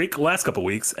last couple of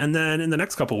weeks, and then in the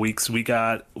next couple of weeks we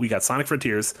got Sonic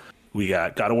Frontiers, We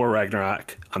got God of War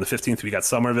Ragnarok. On the 15th, we got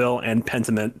Somerville and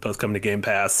Pentiment, both coming to Game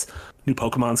Pass. New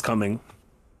Pokemon's coming.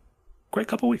 Great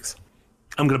couple weeks.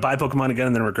 I'm going to buy Pokemon again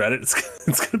and then regret it.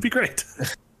 It's going to be great.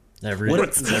 Every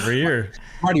year.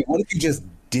 Marty, what if you just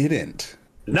didn't?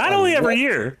 Not only every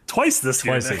year, twice this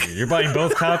year. Twice a year. You're buying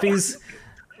both copies?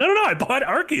 No, I bought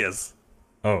Arceus.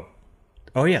 Oh,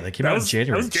 yeah, they came out in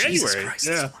January. That was January. Jesus Christ,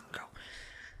 yeah. that's long ago.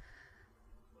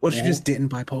 What if you just didn't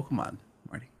buy Pokemon,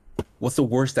 Marty? What's the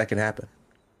worst that could happen?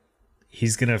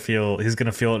 He's gonna feel it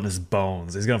in his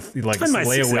bones. He's gonna like Spend my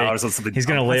lay $60 awake. on something He's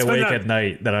gonna dumb. lay Spend awake that- at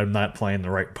night that I'm not playing the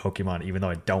right Pokemon, even though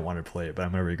I don't want to play it. But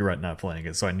I'm gonna regret not playing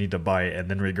it. So I need to buy it and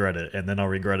then regret it, and then I'll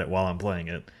regret it while I'm playing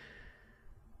it.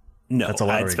 No, That's a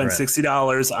lot of I'd spend regret.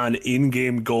 $60 on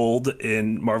in-game gold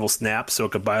in Marvel Snap so I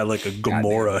could buy like a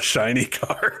Gamora shiny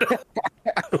card,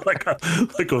 like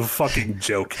a fucking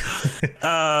joke.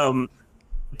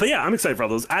 But yeah, I'm excited for all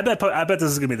those. I bet this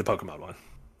is gonna be the Pokemon one.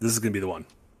 This is gonna be the one.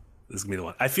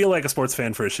 I feel like a sports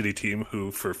fan for a shitty team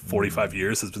who for 45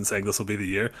 years has been saying this will be the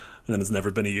year, and then it's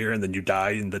never been a year, and then you die,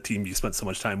 and the team you spent so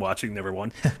much time watching never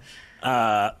won.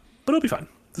 But it'll be fun.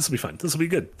 This will be fun. This will be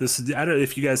good. I don't know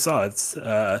if you guys saw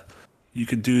it. You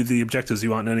could do the objectives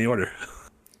you want in any order.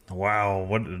 Wow,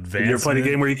 what advancement! You ever played a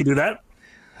game where you could do that?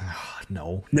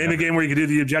 No. Name a game where you could do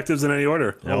the objectives in any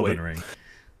order. Elden Ring,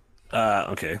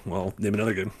 Okay, well, name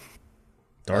another game.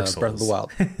 Dark Souls, Breath of the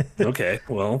Wild. Okay,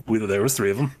 well, there was 3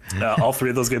 of them. All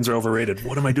 3 of those games are overrated.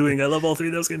 What am I doing? I love all 3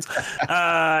 of those games.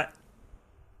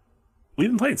 We've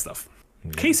been playing stuff.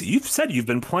 Casey, you've said you've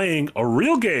been playing a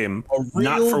real game,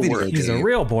 not for video work. game. He's a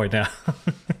real boy now.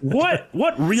 What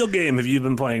real game have you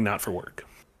been playing not for work?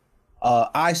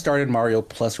 I started Mario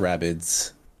plus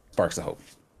Rabbids Sparks of Hope.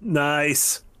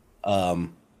 Nice.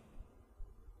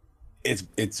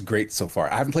 It's great so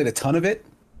far. I haven't played a ton of it,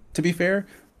 to be fair.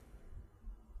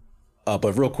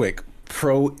 But real quick,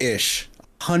 pro-ish,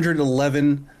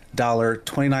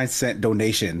 $111.29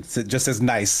 donation. So it just says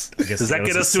nice. I guess Does that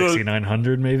get us to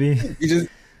 6,900 maybe? You just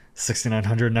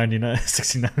 6,999,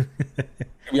 69.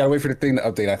 we gotta wait for the thing to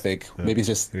update. I think maybe it's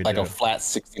just we like do. a flat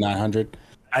 6,900.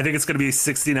 I think it's going to be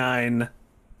 69.69.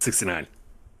 It's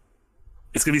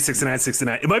going to be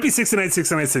 69.69. It might be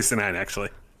 69.69 actually.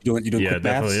 You doing Yeah, quick it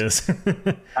definitely maths? is.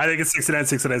 I think it's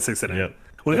 69.69. Yep.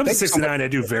 When it comes to Thank you so 69, I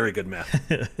do very good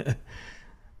math.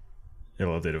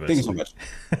 It'll update Thank you so eventually.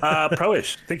 much.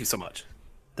 Pro-ish, thank you so much.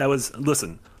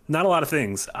 Listen, not a lot of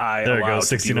things I There we allow go, to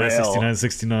 69, derail.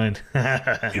 69.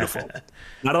 Beautiful.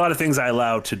 Not a lot of things I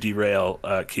allow to derail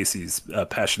Casey's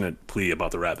passionate plea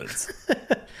about the rabbits,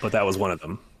 but that was one of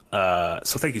them.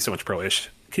 So thank you so much, Pro-ish.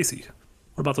 Casey,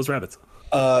 what about those rabbits?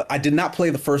 I did not play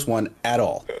the first one at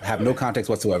all. I have no context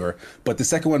whatsoever. But the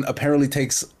second one apparently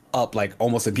takes up like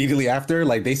almost immediately after.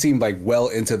 Like they seem like well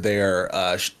into their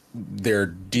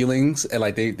dealings, and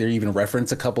like they even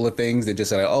reference a couple of things. They just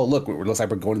say, like, "Oh, look, it looks like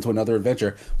we're going into another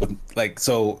adventure." With like,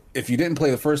 so if you didn't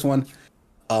play the first one,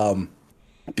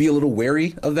 be a little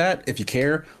wary of that if you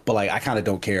care. But like, I kind of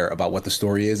don't care about what the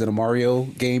story is in a Mario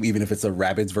game, even if it's a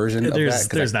Rabbids version of that.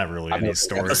 There's not really any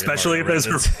story, in Especially if Mario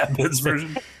there's a Rabbids. rabbits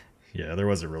version. Yeah, there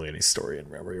wasn't really any story in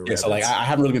Mario Rabbids. Yeah, so like I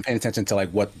haven't really been paying attention to like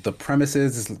what the premise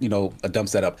is, a dumb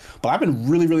setup. But I've been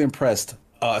really, really impressed,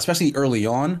 especially early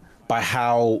on, by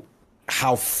how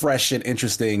fresh and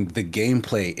interesting the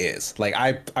gameplay is. Like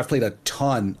I've played a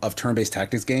ton of turn-based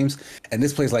tactics games, and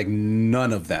this plays like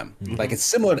none of them. Mm-hmm. Like it's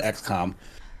similar to XCOM,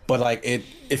 but like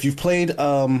if you've played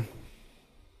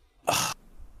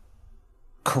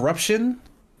Corruption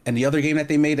and the other game that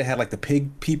they made that had like the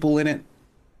pig people in it.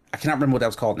 I cannot remember what that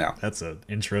was called now. That's an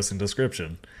interesting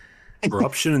description.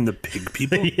 Corruption and the pig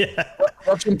people. Yeah.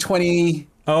 Corruption 20.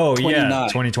 Oh 29. yeah,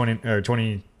 2020 or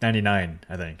 2099,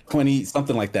 I think. 20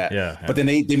 something like that. Yeah. But then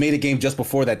they made a game just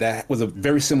before that was a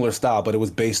very similar style, but it was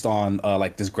based on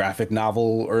like this graphic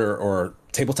novel or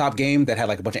tabletop game that had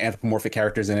like a bunch of anthropomorphic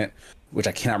characters in it, which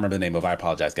I cannot remember the name of. I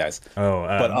apologize, guys. Oh,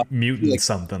 But, mutant like-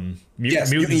 something.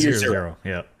 Yes, Mutant Mutant Year 00.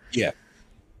 Yeah. Yeah.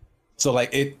 So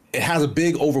like it has a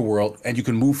big overworld and you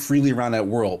can move freely around that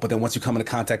world, but then once you come into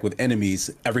contact with enemies,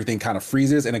 everything kind of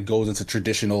freezes and it goes into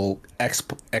traditional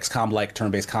XCOM like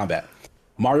turn-based combat.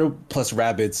 Mario plus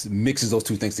Rabbids mixes those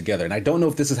two things together, and I don't know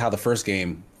if this is how the first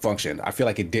game functioned. I feel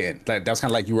like it didn't. That was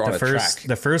kind of like you were on a track.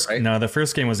 The first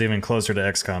right? game was even closer to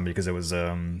XCOM because it was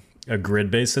a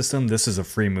grid-based system. This is a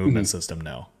free movement system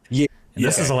now. Yeah. And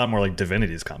this is a lot more like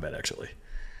Divinity's combat, actually.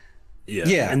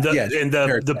 Yeah, and yeah,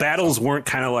 the battles weren't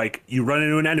kind of like you run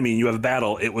into an enemy and you have a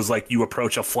battle. It was like you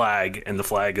approach a flag and the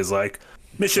flag is like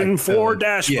mission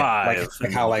 4-5.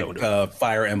 Like how like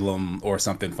Fire Emblem or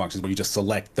something functions, where you just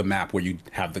select the map where you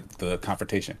have the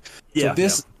confrontation. Yeah, So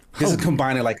this This is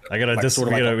combining like I gotta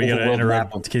like we gotta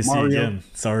interrupt Casey Mario. again.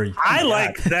 Sorry. I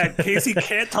like that Casey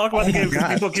can't talk about the game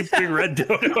because people keep doing Red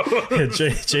Dodo.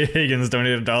 Jay Higgins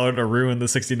donated $1 to ruin the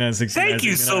 6969. Thank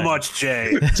you so much,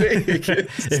 Jay.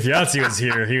 If Yahtzee was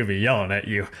here, he would be yelling at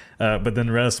you. But then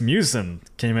Rasmussen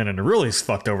came in and really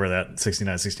fucked over that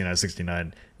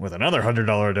 6969 with another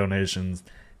 $100 donation.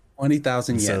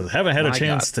 20,000 yen. So haven't had a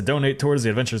chance to donate towards the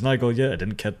Adventures Night goal yet. I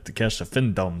didn't get to catch the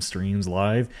Findom streams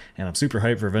live, and I'm super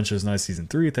hyped for Adventures Night Season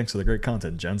 3. Thanks for the great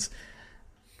content, gents.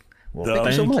 Well,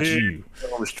 thank you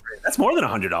so much. That's more than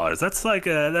 $100. That's like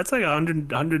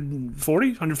 100, 140,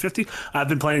 150. I've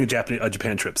been planning a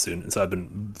Japan trip soon, and so I've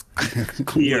been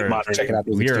checking out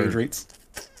those exchange rates.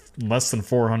 Less than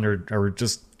 400, or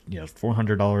just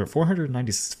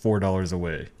 $494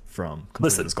 away from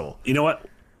completing this goal. You know what?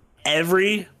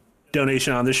 Every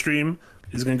donation on this stream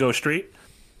is going to go straight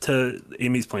to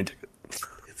Amy's plane ticket.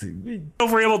 I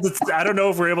don't know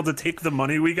if we're able to take the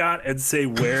money we got and say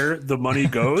where the money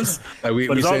goes. Like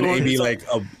we sent Amy like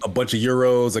a bunch of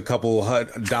euros, a couple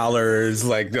dollars,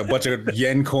 like a bunch of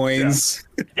yen coins.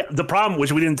 Yeah, the problem,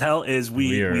 which we didn't tell, is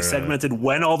we segmented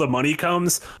when all the money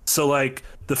comes. So like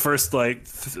the first like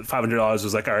 $500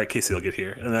 was like, all right, Casey will get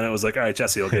here, and then it was like, all right,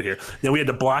 Jesse will get here. Then we had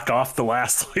to block off the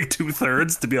last like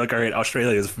 2/3 to be like, all right,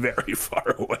 Australia is very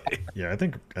far away. Yeah, I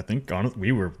think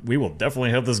honestly, we will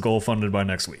definitely have this goal funded by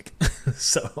next week.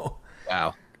 So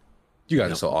wow, you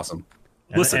guys are so awesome.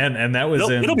 Listen, and that was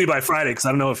it'll be by Friday because I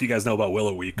don't know if you guys know about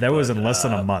Willow Week. That was in less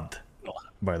than a month.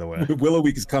 By the way, Willow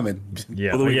Week is coming.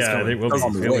 Yeah, it'll be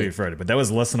Friday, but that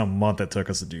was less than a month it took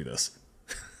us to do this.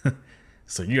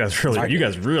 So you guys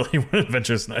really want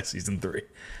Adventures Night Season 3.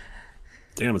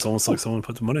 Damn, it's almost like someone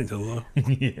put the money into the law.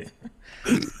 Yeah.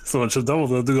 Someone should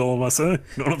double do all of my saying.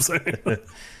 You know what I'm saying?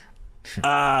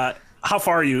 How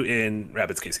far are you in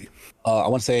Rabbids, Casey? I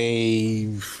want to say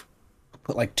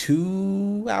put like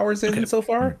 2 hours in so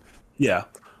far. Yeah.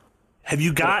 Have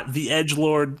you got the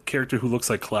edgelord character who looks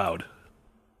like Cloud?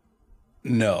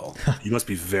 No. You must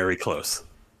be very close.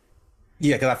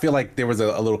 Yeah, because I feel like there was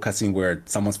a little cutscene where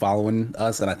someone's following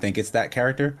us, and I think it's that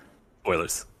character.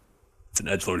 Spoilers. It's an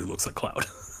edgelord who looks like Cloud,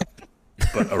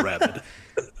 but a rabbit.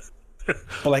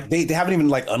 But like they haven't even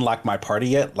like unlocked my party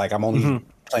yet. Like I'm only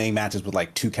playing matches with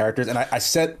like 2 characters, and I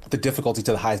set the difficulty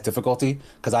to the highest difficulty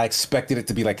because I expected it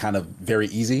to be like kind of very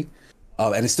easy.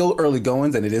 And it's still early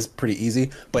goings, and it is pretty easy.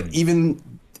 But even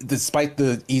despite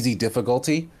the easy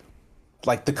difficulty,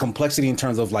 like the complexity in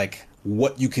terms of like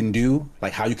what you can do,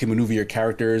 like how you can maneuver your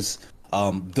characters,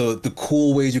 the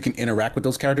cool ways you can interact with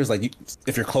those characters. Like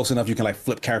if you're close enough, you can like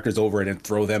flip characters over and then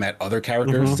throw them at other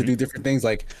characters to do different things.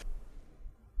 Like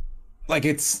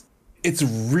it's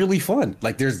really fun.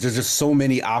 Like there's just so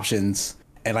many options,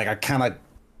 and like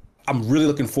I'm really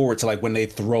looking forward to like when they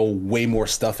throw way more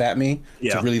stuff at me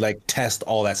to really like test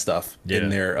all that stuff in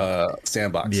their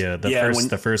sandbox. Yeah,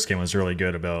 the first game was really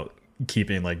good about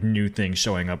keeping like new things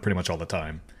showing up pretty much all the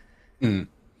time.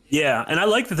 Yeah, and I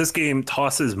like that this game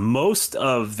tosses most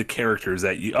of the characters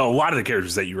a lot of the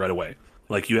characters that you right away.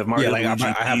 Like you have Mario, Luigi,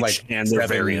 I have like and their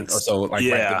variants or so. Like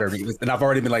and I've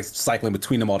already been like cycling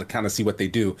between them all to kind of see what they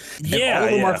do. And all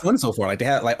of them are fun so far. Like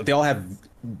they all have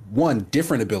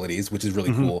different abilities, which is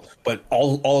really cool. But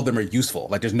all of them are useful.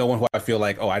 Like there's no one who I feel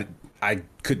like I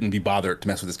couldn't be bothered to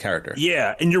mess with this character.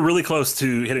 Yeah, and you're really close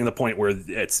to hitting the point where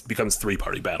it becomes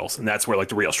 3-party battles, and that's where like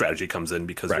the real strategy comes in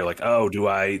because you're like, oh, do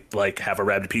I like have a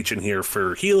Rabbid Peach in here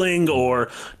for healing, or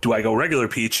do I go regular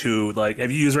Peach? Who like have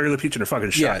you used regular Peach in her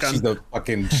fucking shotgun? Yeah, she's the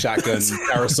fucking shotgun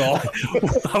parasol.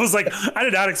 I was like, I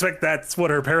did not expect that's what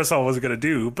her parasol was gonna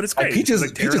do, but it's great. Peach is a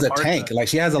tank. Like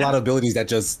she has a lot of abilities that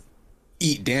just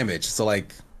eat damage. So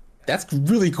like. That's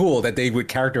really cool that they would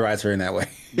characterize her in that way.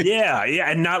 yeah,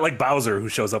 and not like Bowser who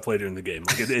shows up later in the game.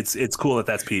 Like it's cool that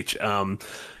that's Peach. I'm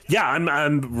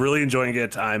really enjoying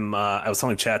it. I was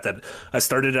telling chat that I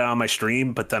started it on my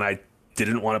stream, but then I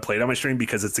didn't want to play it on my stream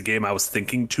because it's a game I was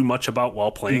thinking too much about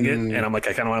while playing it, and I'm like,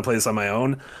 I kind of want to play this on my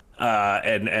own.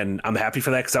 And I'm happy for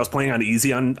that because I was playing on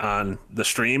easy on the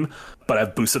stream, but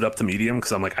I've boosted up to medium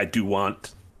because I'm like, I do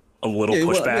want a little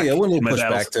pushback. A little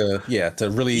pushback to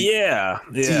really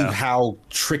see how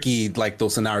tricky like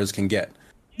those scenarios can get.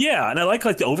 Yeah, and I like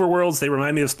the overworlds. They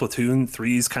remind me of Splatoon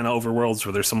 3's kind of overworlds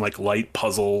where there's some like light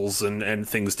puzzles and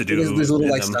things to do. There's little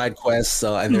like side quests,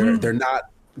 and they're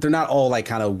not all like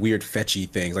kind of weird fetchy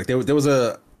things. Like there was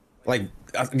a like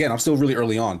again, I'm still really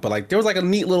early on, but like there was like a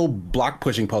neat little block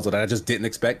pushing puzzle that I just didn't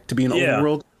expect to be an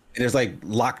overworld. And there's like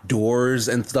locked doors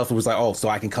and stuff. It was like, oh, so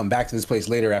I can come back to this place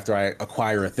later after I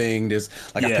acquire a thing. There's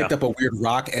like I picked up a weird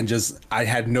rock and I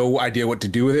had no idea what to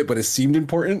do with it, but it seemed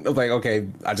important. I was like, okay,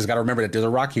 I just got to remember that there's a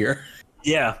rock here.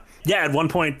 Yeah. Yeah, at one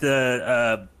point,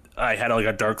 I had like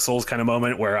a Dark Souls kind of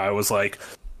moment where I was like,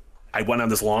 I went on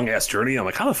this long ass journey. I'm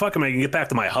like, how the fuck am I gonna get back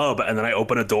to my hub? And then I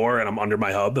open a door and I'm under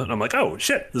my hub, and I'm like, oh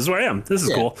shit, this is where I am. This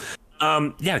is cool.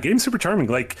 Yeah, game's super charming.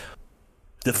 Like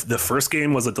the first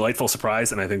game was a delightful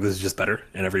surprise, and I think this is just better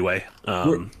in every way.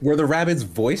 Were the rabbits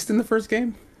voiced in the first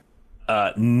game?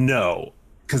 No,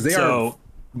 because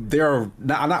they are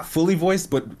not fully voiced,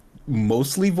 but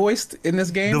mostly voiced in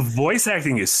this game. The voice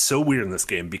acting is so weird in this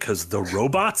game because the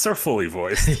robots are fully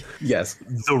voiced. Yes.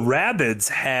 The rabbits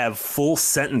have full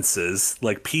sentences.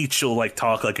 Like Peach will like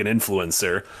talk like an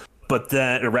influencer, but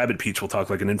then a Rabbit Peach will talk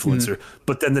like an influencer.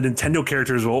 But then the Nintendo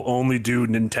characters will only do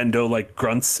Nintendo like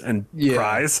grunts and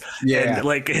cries. Yeah. And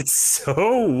like it's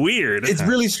so weird. It's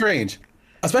really strange.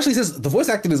 Especially since the voice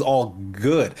acting is all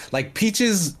good. Like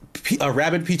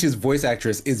Rabbit Peach's voice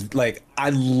actress is like, I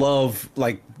love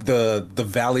like the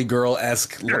Valley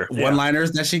Girl-esque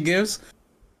one-liners that she gives.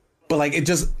 But like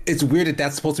it's weird that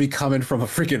that's supposed to be coming from a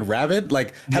freaking rabbit.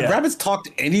 Like, have rabbits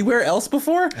talked anywhere else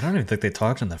before? I don't even think they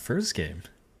talked in the first game.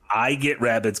 I get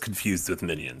rabbits confused with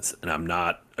minions, and I'm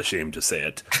not ashamed to say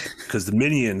it, because the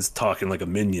minions talk in like a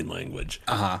minion language.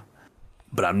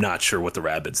 But I'm not sure what the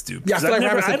rabbits do. Yeah, I feel like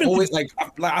rabbits have always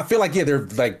I feel like they're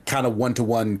like kind of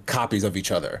one-to-one copies of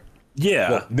each other.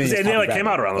 Yeah, well, and they like came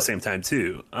out around the same time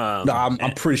too. No,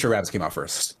 I'm pretty sure rabbits came out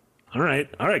first. All right,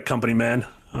 company man.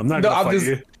 I'm not gonna fight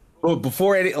you. Well,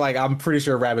 before I'm pretty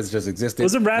sure rabbits just existed.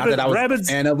 Was it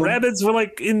rabbits were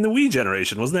like in the Wii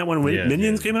generation? Wasn't that when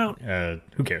Minions came out?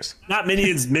 Who cares? Not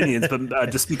Minions,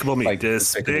 but Despicable Me. Like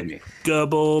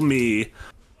Despicable Me.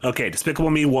 Okay,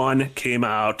 Despicable Me 1 came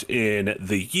out in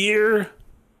the year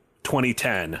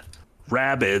 2010.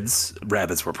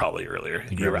 Rabbids were probably earlier.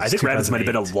 I think Rabbids might have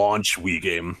been a launch Wii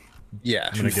game.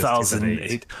 Yeah,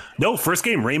 2008. No, first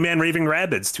game, Rayman Raving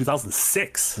Rabbids,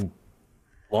 2006.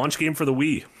 Launch game for the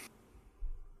Wii.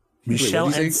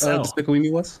 Michelle Ancel. Despicable Me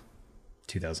was?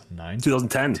 2009?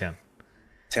 2010.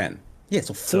 10. Yeah,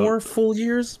 so 4 full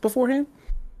years beforehand?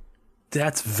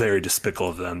 That's very despicable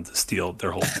of them to steal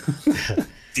their whole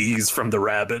D's from the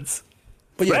rabbits.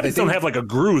 But yeah, rabbits don't have like a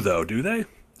Gru though, do they?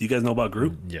 Do you guys know about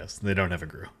Gru? Yes, they don't have a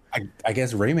Gru. I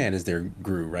guess Rayman is their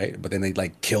Gru, right? But then they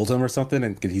like killed him or something,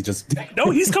 and he just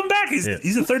no, he's come back. He's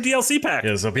a third DLC pack.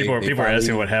 Yeah, so people are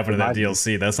asking what happened to that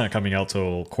DLC. That's not coming out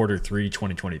till Q3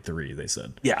 2023. They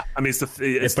said. Yeah, I mean it's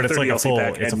like a full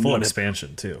it's a full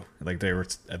expansion too. Like I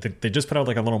think they just put out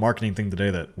like a little marketing thing today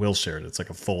that Will shared. It's like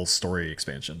a full story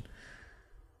expansion.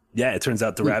 Yeah, it turns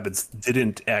out the rabbits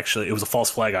didn't actually. It was a false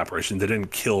flag operation. They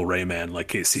didn't kill Rayman like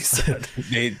Casey said.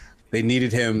 They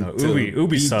needed him to be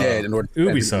dead in order to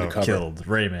Ubisoft killed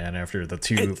Rayman after the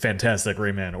two fantastic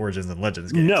Rayman Origins and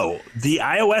Legends games. No, the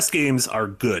iOS games are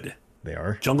good. They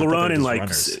are. Jungle Run and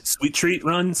like Sweet Treat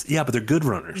runs. Yeah, but they're good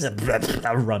runners.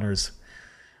 Runners.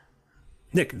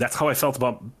 Nick, that's how I felt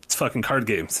about fucking card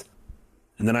games.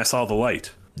 And then I saw the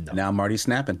light. No. Now Marty's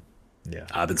snapping. Yeah,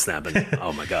 I've been snapping.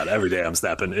 Oh my god, every day I'm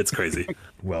snapping. It's crazy.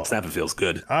 Well, snapping feels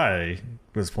good. I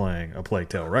was playing A Plague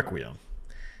Tale Requiem.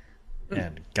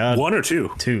 And one or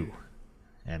two,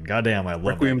 and goddamn, I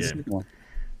love that game.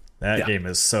 That game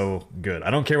is so good. I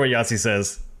don't care what Yahtzee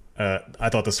says. I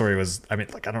thought the story was. I mean,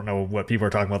 like I don't know what people are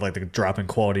talking about, like the drop in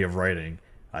quality of writing.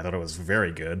 I thought it was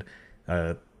very good.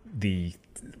 The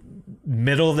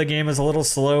middle of the game is a little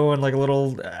slow and like a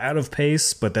little out of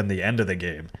pace, but then the end of the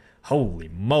game, holy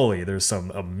moly! There's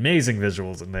some amazing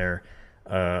visuals in there.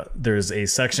 There's a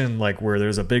section like where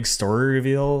there's a big story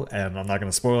reveal, and I'm not going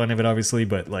to spoil any of it, obviously,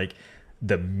 but like.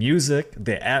 The music,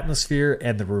 the atmosphere,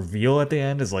 and the reveal at the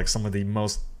end is like some of the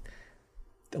most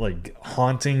like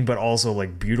haunting but also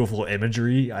like beautiful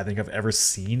imagery I think I've ever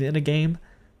seen in a game.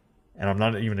 And I'm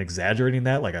not even exaggerating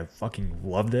that. Like I fucking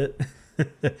loved it.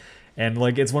 And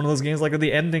like it's one of those games like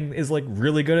the ending is like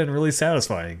really good and really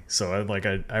satisfying. So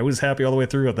I was happy all the way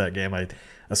through with that game.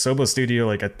 Asobo Studio,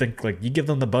 like I think like you give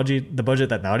them the budget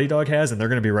that Naughty Dog has, and they're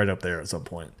gonna be right up there at some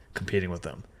point, competing with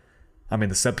them. I mean,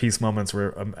 the set piece moments were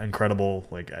incredible.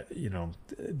 Like, you know,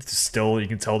 still you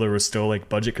can tell there was still like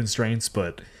budget constraints,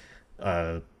 but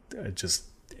it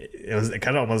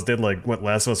kind of almost did like what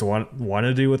Last of Us want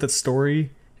to do with its story,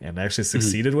 and actually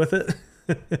succeeded with it.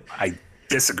 I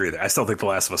disagree there. I still think the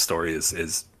Last of Us story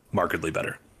is markedly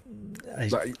better. Am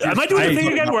I doing the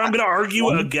thing again where I'm going to argue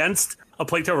against A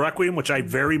Plague Tale Requiem, which I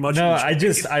very much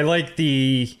I like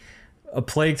the A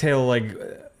Plague Tale like.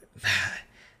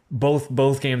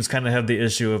 Both games kind of have the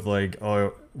issue of like,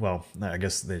 oh, well, I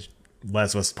guess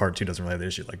Last of Us Part 2 doesn't really have the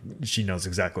issue. Like, she knows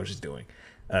exactly what she's doing.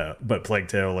 But Plague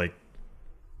Tale, like,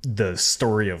 the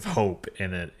story of hope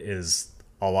in it is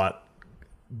a lot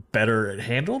better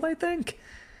handled, I think.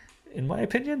 in my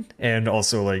opinion. And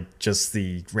also, like, just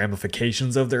the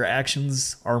ramifications of their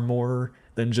actions are more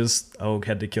than just,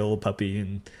 had to kill a puppy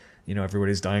and,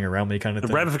 everybody's dying around me kind of thing.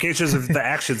 The ramifications of the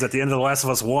actions at the end of The Last of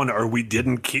Us 1 are we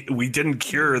didn't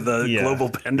cure the global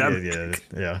pandemic.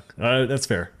 Yeah. That's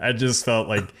fair. I just felt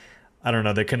like, I don't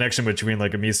know, the connection between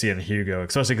like Amici and Hugo,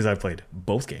 especially because I've played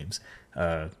both games.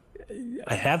 I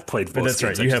have played both that's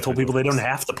games. Right. You I have told people they don't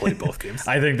have to play both games.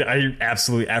 I think that I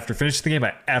absolutely, after finishing the game,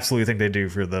 I absolutely think they do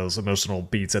for those emotional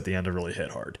beats at the end to really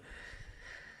hit hard.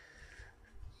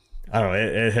 I don't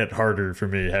know. It hit harder for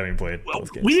me having played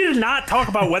both games. We did not talk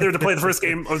about whether to play the first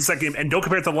game or the second game, and don't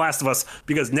compare it to The Last of Us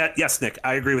because yes, Nick,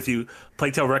 I agree with you.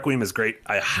 Plague Tale Requiem is great.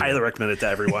 I highly recommend it to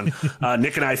everyone.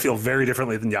 Nick and I feel very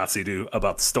differently than Yahtzee do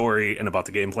about the story and about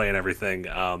the gameplay and everything.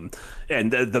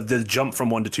 And the jump from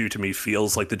 1 to 2 to me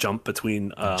feels like the jump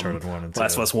between Last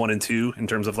of Us 1 and 2 in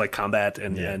terms of like combat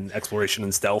and exploration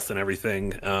and stealth and everything.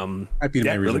 That'd be the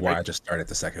main reason why I just started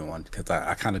the second one, because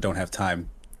I kind of don't have time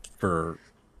for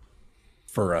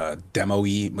a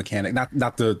demo-y mechanic,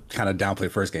 not the kind of downplay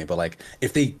first game, but like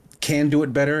if they can do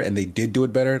it better and they did do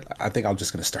it better, I think I'm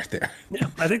just gonna start there. Yeah,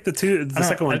 I think the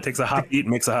second one takes a hot beat and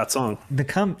makes a hot song. The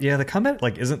combat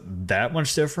like isn't that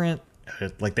much different.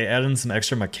 Like they add in some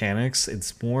extra mechanics.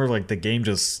 It's more like the game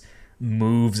just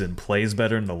moves and plays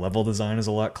better, and the level design is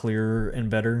a lot clearer and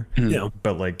better. Yeah,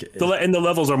 but like the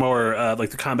levels are more like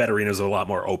the combat arenas are a lot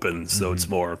more open, so it's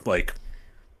more like,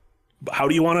 how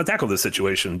do you want to tackle this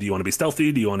situation? Do you want to be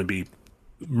stealthy? Do you want to be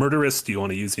murderous? Do you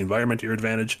want to use the environment to your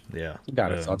advantage? Yeah, you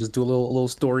got it. So I'll just do a little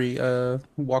story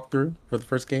walkthrough for the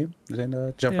first game, and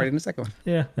then jump right into the second one.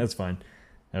 Yeah, that's fine.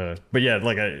 But yeah,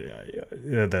 like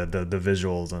the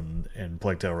visuals and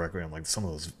Plague Tale Requiem, like some of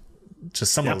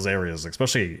those areas,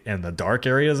 especially in the dark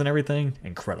areas and everything,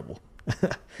 incredible.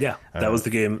 Yeah, that was the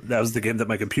game. That was the game that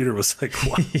my computer was like,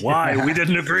 why? We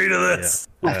didn't agree to this.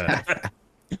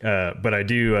 But I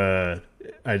do.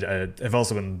 I've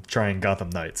also been trying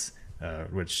Gotham Knights,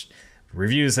 which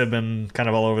reviews have been kind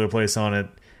of all over the place on it.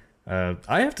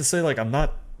 I have to say, like, I'm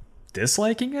not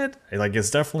disliking it. Like,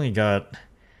 it's definitely got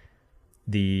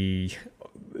the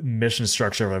mission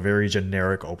structure of a very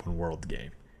generic open world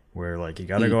game, where like you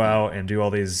got to go out and do all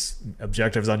these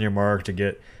objectives on your mark to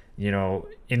get,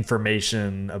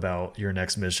 information about your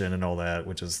next mission and all that,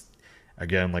 which is.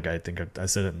 Again, like I think I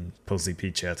said it in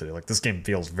PostZP chat today, like this game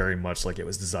feels very much like it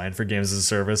was designed for games as a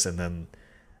service, and then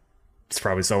it's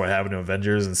probably saw what happened to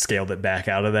Avengers and scaled it back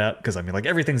out of that, because I mean, like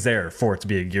everything's there for it to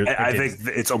be a gear. I think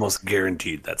it's almost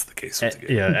guaranteed that's the case with the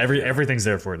game. Yeah, everything's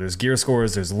there for it. There's gear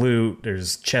scores, there's loot,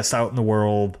 there's chests out in the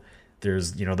world,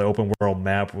 there's the open world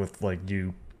map with like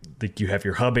you have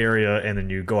your hub area, and then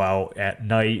you go out at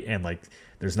night, and like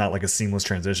there's not like a seamless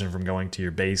transition from going to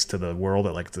your base to the world.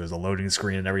 Like there's a loading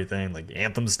screen and everything, like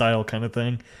Anthem style kind of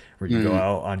thing, where you go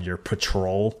out on your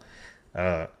patrol.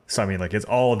 So I mean, like it's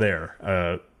all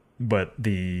there, but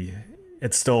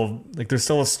it's still like there's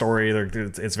still a story.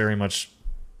 It's very much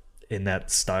in that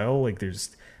style. Like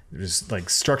there's like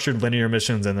structured linear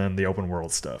missions and then the open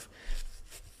world stuff.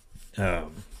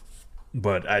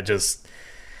 But I just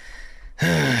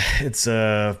it's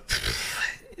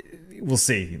we'll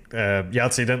see.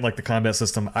 Yahtzee didn't like the combat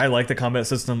system. I like the combat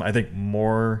system, I think,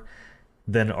 more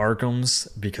than Arkham's,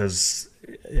 because,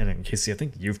 and in Casey, I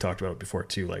think you've talked about it before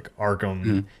too, like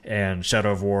Arkham and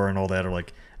Shadow of War and all that are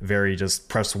like very just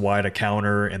press Y to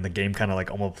counter, and the game kind of like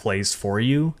almost plays for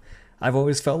you. I've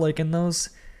always felt like in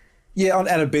those. Yeah,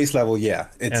 at a base level, yeah.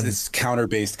 It's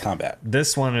counter-based combat.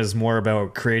 This one is more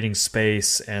about creating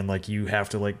space, and like you have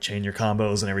to like chain your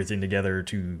combos and everything together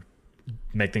to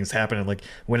make things happen, and like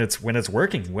when it's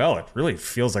working well, it really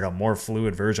feels like a more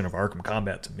fluid version of Arkham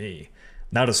Combat to me.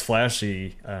 Not as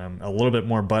flashy, a little bit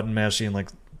more button mashy, and like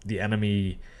the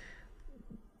enemy,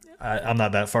 I'm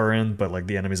not that far in, but like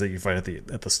the enemies that you fight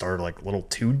at the start are like a little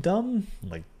too dumb,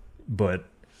 like, but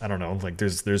I don't know, like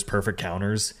there's perfect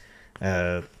counters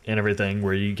and everything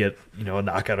where you get a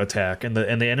knockout attack, and the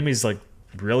enemies like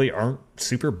really aren't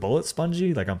super bullet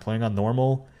spongy. Like I'm playing on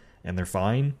normal and they're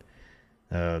fine.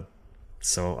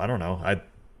 So I don't know.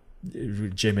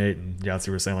 J-Mate and Yahtzee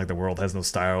were saying like the world has no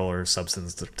style or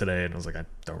substance today, and I was like, I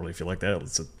don't really feel like that.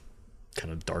 It's a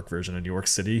kind of dark version of New York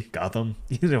City, Gotham,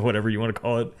 whatever you want to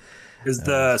call it. Is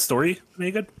the story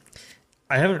any good?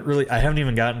 I haven't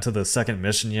even gotten to the second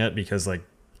mission yet, because like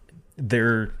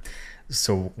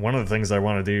so one of the things I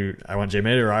want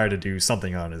J-Mate or I to do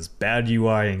something on is bad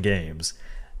UI in games.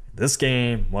 This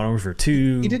game, Modern Warfare 2.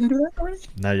 You didn't do that already?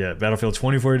 Not yet. Battlefield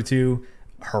 2042.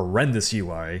 Horrendous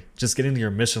UI. Just getting to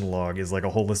your mission log is like a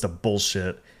whole list of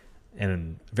bullshit.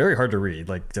 and very hard to read.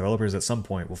 Like developers at some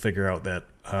point will figure out that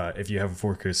if you have a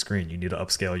 4K screen, you need to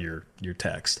upscale your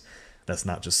text. That's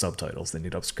not just subtitles. They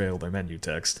need to upscale their menu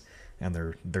text and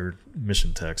their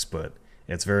mission text. But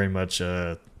it's very much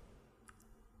there's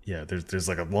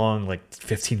like a long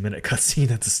 15-minute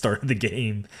cutscene at the start of the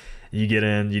game. You get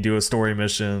in, you do a story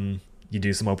mission, you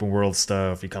do some open world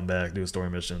stuff, you come back, do a story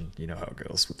mission. You know how it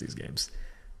goes with these games.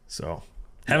 So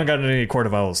haven't gotten any Court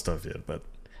of Owls stuff yet, but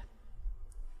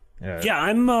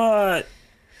I'm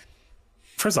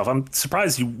first off, I'm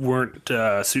surprised you weren't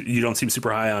you don't seem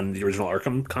super high on the original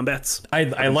Arkham combats. I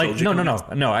like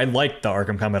no I like the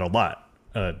Arkham combat a lot.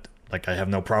 I have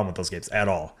no problem with those games at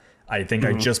all. I think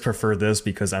I just prefer this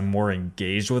because I'm more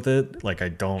engaged with it. Like I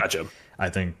don't Gotcha. I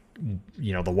think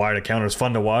the wide encounter is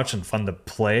fun to watch and fun to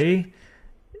play,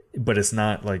 but it's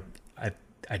not like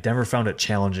I never found it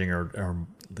challenging or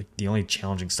like the only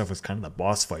challenging stuff was kind of the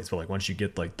boss fights. But like once you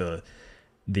get like the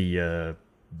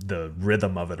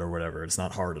rhythm of it or whatever, it's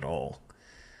not hard at all.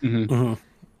 And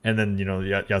then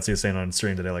Yahtzee was saying on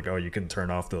stream today, like, oh, you can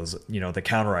turn off those the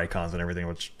counter icons and everything,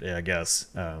 which I guess,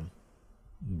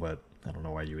 but I don't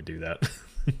know why you would do that.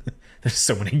 There's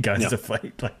so many guys to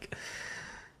fight. Like,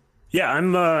 yeah,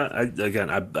 I'm I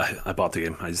bought the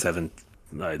game.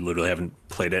 I literally haven't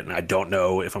played it, and I don't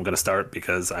know if I'm going to start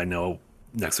because I know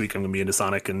next week I'm going to be into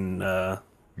Sonic and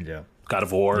God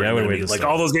of War. Yeah, like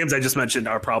all those games I just mentioned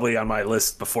are probably on my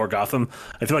list before Gotham.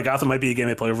 I feel like Gotham might be a game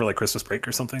I play over like Christmas break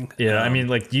or something. Yeah, I mean,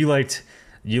 like you liked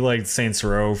Saints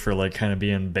Row for like kind of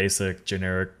being basic,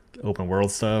 generic open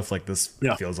world stuff. Like this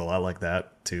feels a lot like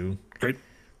that too. Great.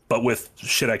 But with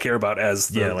shit I care about as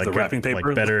the wrapping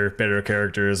paper, like better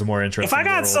characters, more interesting. If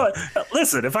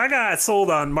I got sold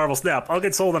on Marvel Snap, I'll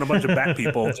get sold on a bunch of bat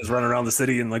people just running around the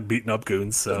city and like beating up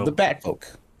goons. So the Bat Folk.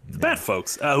 The Bat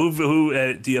Folks.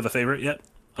 Who do you have a favorite yet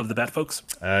of the Bat Folks?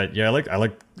 I like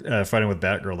fighting with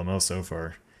Batgirl the most so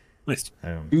far. Nice.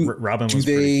 Robin was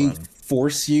pretty fun. Do they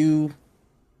force you?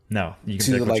 No, you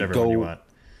can pick whichever one you want.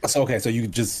 So, okay, so you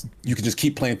can just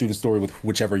keep playing through the story with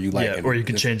whichever you like. Yeah, or you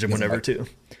can change them whenever too.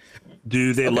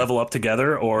 Do they level up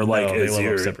together or no, they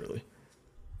level up separately?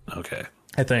 Okay.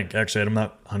 I think actually I'm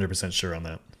not 100% sure on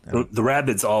that. The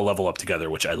rabbits all level up together,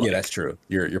 which I like. Yeah, that's true.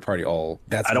 Your party all.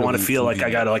 That's. I don't want to feel like I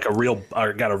got a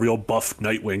real buff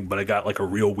Nightwing, but I got like a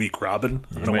real weak Robin.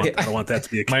 I don't want that to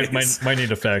be a case. Might need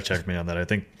to fact check me on that. I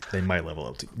think they might level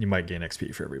up. You might gain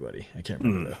XP for everybody. I can't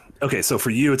remember. Okay, so for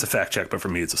you it's a fact check, but for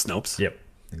me it's a Snopes. Yep,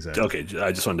 exactly. Okay,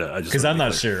 I just wanted to. Because I'm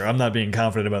not sure. I'm not being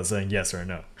confident about saying yes or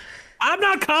no. I'm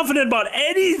not confident about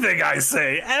anything I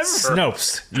say ever.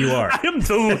 Snopes, you are. I am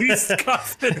the least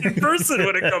confident person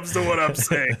when it comes to what I'm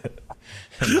saying.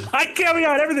 I can't be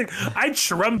on everything. I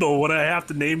tremble when I have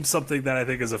to name something that I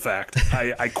think is a fact.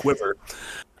 I quiver.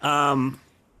 I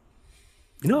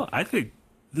think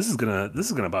this is gonna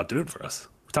about do it for us.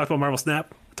 We talked about Marvel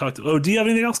Snap. Do you have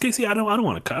anything else, Casey? I don't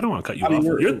want to cut you off.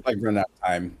 You're like running out of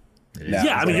time.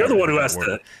 Yeah, I mean you're the one who has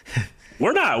to.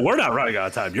 We're not running out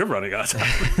of time. You're running out of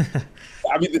time.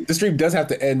 I mean, the stream does have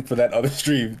to end for that other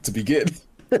stream to begin.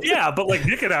 Yeah, but like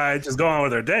Nick and I just go on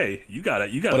with our day. You got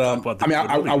it. Talk about the.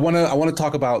 I want to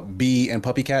talk about Bee and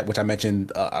Puppy Cat, which I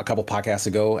mentioned a couple podcasts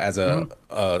ago as a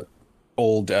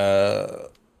old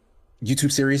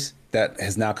YouTube series that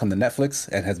has now come to Netflix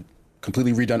and has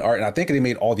completely redone art. And I think they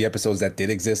made all the episodes that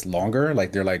did exist longer.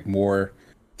 Like they're like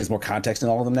there's more context in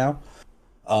all of them now.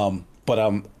 But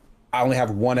I only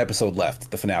have one episode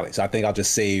left, the finale. So I think I'll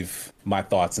just save my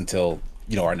thoughts until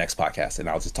our next podcast, and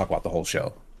I'll just talk about the whole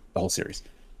show, the whole series.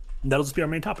 That'll just be our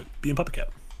main topic: Bee and Puppy Cat.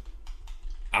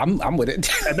 I'm with it.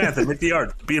 And Nathan, make the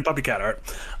art, Bee and Puppy Cat art,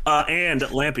 and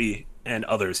Lampy and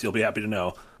others. You'll be happy to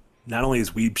know. Not only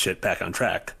is Weeb shit back on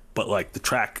track, but like the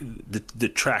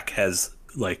track has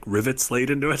like rivets laid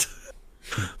into it.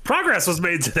 Progress was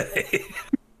made today.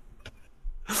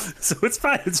 So it's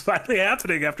finally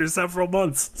happening after several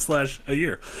months / a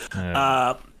year.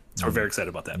 So we're very excited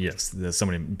about that. Yes,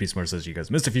 somebody Beastmore says you guys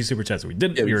missed a few super chats. We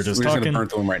didn't. We were just talking. Burn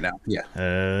to them right now. Yeah.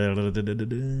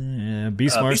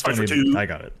 Beastmore donated. I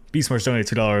got it. Beastmore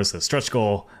donated $2. A stretch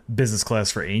goal, business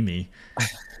class for Amy.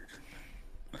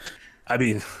 I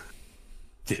mean,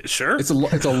 yeah, sure. It's a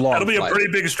long. That'll be flight. A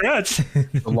pretty big stretch.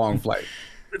 A long flight.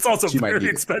 It's also very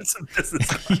expensive business.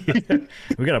 Yeah,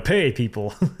 we gotta pay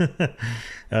people.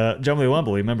 Jumbly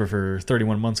Wumble, member for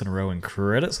 31 months in a row in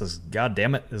credit, says, "God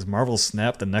damn it, is Marvel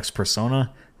Snap the next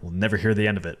Persona? We'll never hear the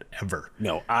end of it ever."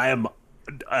 No, I'm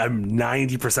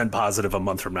 90% positive a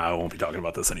month from now I won't be talking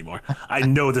about this anymore. I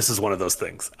know this is one of those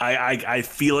things. I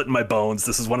feel it in my bones.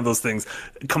 This is one of those things.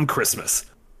 Come Christmas,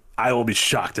 I will be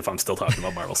shocked if I'm still talking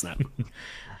about Marvel Snap.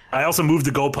 I also moved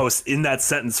the goalpost in that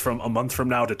sentence from a month from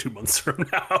now to 2 months from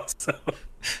now. So.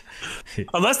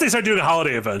 Unless they start doing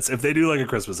holiday events, if they do like a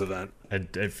Christmas event,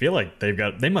 I feel like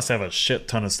they must have a shit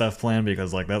ton of stuff planned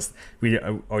because like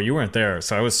you weren't there,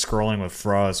 so I was scrolling with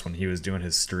Frost when he was doing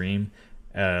his stream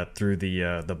through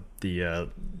the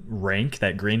rank,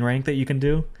 that green rank that you can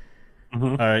do.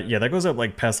 Yeah, that goes up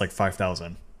like past like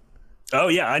 5,000. Oh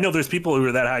yeah, I know there's people who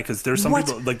are that high because there's some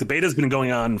people like the beta's been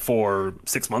going on for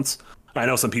 6 months. I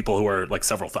know some people who are like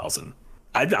several thousand.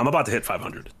 I'm about to hit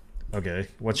 500. Okay,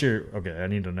 I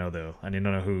need to know though. I need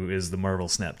to know who is the Marvel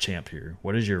Snap champ here.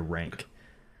 What is your rank?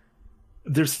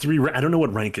 There's 3. I don't know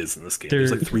what rank is in this game.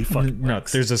 There's like 3 fucking. No,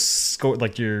 ranks. there's a score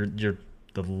like you're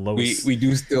the lowest. We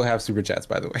do still have super chats,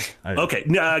 by the way. Okay,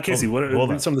 Casey, what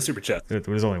are some of the super chats?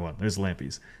 There's only one. There's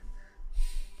Lampies.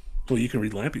 Well, you can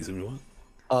read Lampies if you want.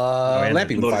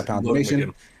 Lampy with £5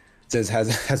 donation says,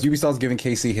 has Ubisoft given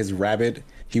Casey his rabbit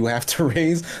he will have to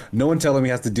raise? No one tell him he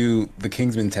has to do the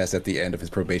Kingsman test at the end of his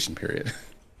probation period.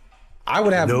 I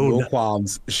would have no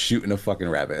qualms shooting a fucking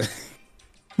rabbit.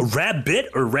 Rabbit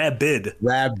or rabid?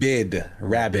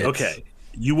 Rabbit. Okay,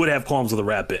 you would have qualms with a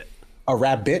rabbit. A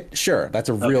rabbit? Sure, that's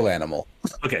a real animal.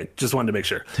 Okay, just wanted to make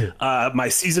sure. My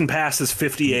season pass is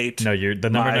 58. No, the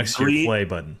number next to your play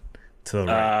button to the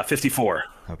right. 54.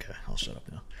 Okay, I'll shut up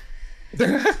now.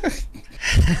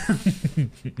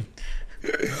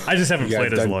 I just haven't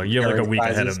played as long. You're like a week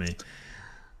ahead of me.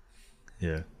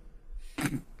 Yeah.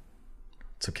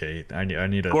 It's okay. I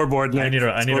need a scoreboard. I need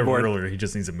a ruler. He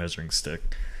just needs a measuring stick.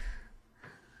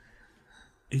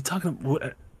 Are you talking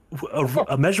about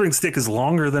a measuring stick is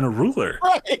longer than a ruler?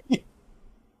 Right.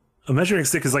 A measuring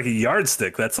stick is like a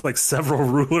yardstick. That's like several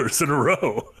rulers in a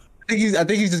row. I think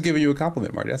he's just giving you a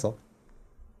compliment, Marty. That's all.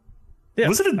 Yeah.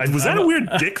 Was that a weird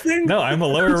dick thing? No, I'm a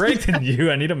lower rank than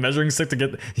you. I need a measuring stick to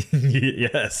get.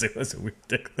 Yes, it was a weird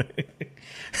dick thing.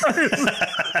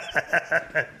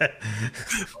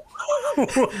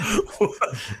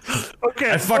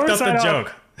 Okay, I fucked up the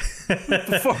joke.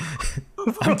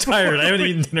 I'm tired. I haven't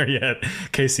eaten dinner yet.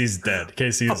 Casey's dead.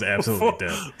 Casey is absolutely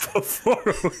dead.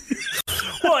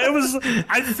 Well, it was.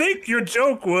 I think your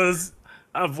joke was.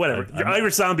 Whatever. You're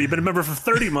Irish zombie, but remember for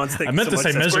 30 months. I meant to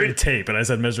say measuring tape, and I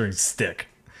said measuring stick.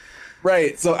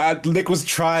 Right. So Nick was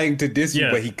trying to diss you,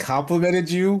 but he complimented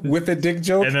you with a dick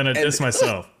joke. And then I dissed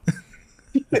myself.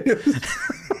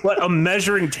 But a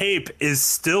measuring tape is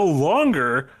still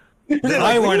longer than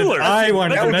I wanted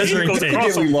the measuring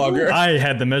tape. Longer. I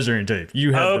had the measuring tape.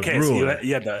 You had the ruler.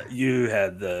 So you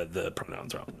had the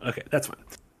pronouns wrong. Okay, that's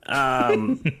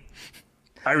fine.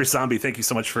 Irish Zombie, thank you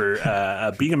so much for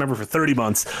being a member for 30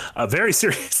 months. A very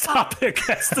serious topic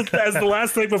as the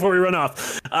last thing before we run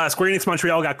off. Square Enix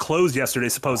Montreal got closed yesterday,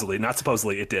 supposedly. Not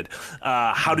supposedly, it did.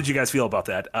 How did you guys feel about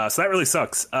that? So that really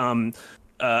sucks. The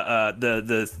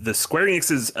Square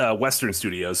Enix's Western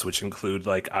studios, which include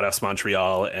like Eidos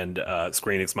Montreal and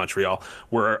Square Enix Montreal,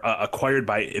 were acquired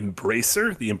by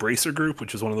Embracer, the Embracer Group,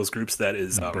 which is one of those groups that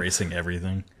is embracing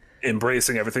everything.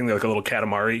 Embracing everything. They're like a little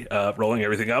Katamari, rolling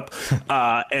everything up.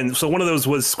 And so one of those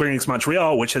was Square Enix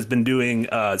Montreal, which has been doing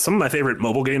some of my favorite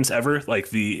mobile games ever, like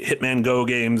the Hitman Go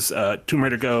games, Tomb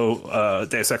Raider Go,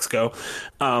 Deus Ex Go.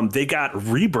 They got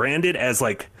rebranded as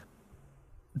like,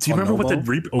 do you remember what the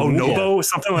Nobo,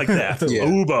 something like that? Yeah.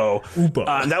 Ubo.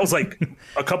 And that was like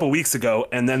a couple weeks ago,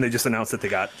 and then they just announced that they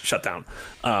got shut down.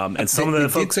 And some of the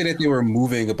folks did say that they were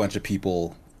moving a bunch of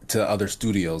people to other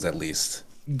studios, at least.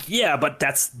 Yeah, but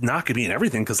that's not going to be in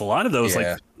everything because a lot of those,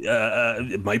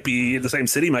 it might be in the same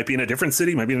city, might be in a different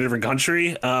city, might be in a different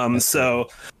country.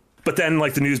 But then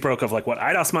like the news broke of like what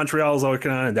Eidos Montreal is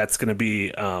working on, and that's going to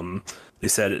be. They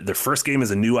said their first game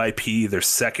is a new IP, their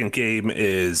second game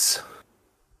is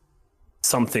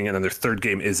something, and then their third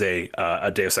game is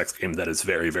a Deus Ex game that is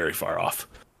very, very far off.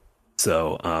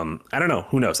 So I don't know.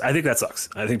 Who knows? I think that sucks.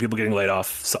 I think people getting laid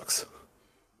off sucks.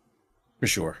 For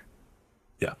sure.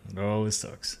 Yeah. Oh, it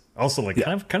sucks. Also, like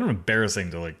kind of embarrassing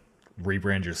to like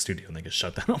rebrand your studio and then get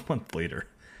shut down a month later.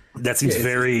 That seems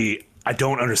very. I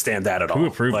don't understand that at all. Who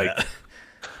approved that?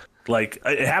 Like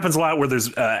it happens a lot where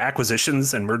there's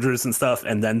acquisitions and mergers and stuff,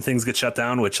 and then things get shut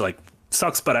down, which like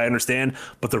sucks. But I understand.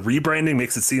 But the rebranding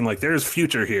makes it seem like there's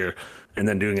future here, and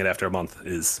then doing it after a month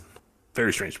is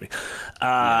very strange to me.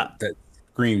 That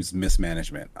screams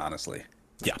mismanagement, honestly.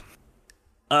 Yeah.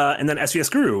 And then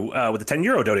SVS Guru with a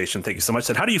 €10 donation. Thank you so much.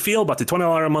 Said, how do you feel about the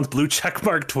 $20 a month blue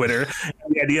checkmark Twitter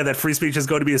and the idea that free speech is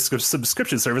going to be a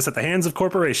subscription service at the hands of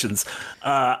corporations?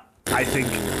 I think,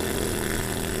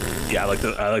 I like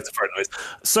the fart noise.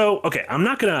 So, okay, I'm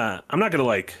not gonna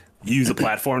like use a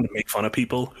platform to make fun of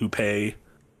people who pay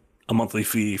a monthly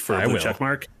fee for a blue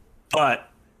checkmark, but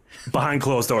behind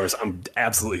closed doors, I'm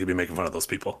absolutely gonna be making fun of those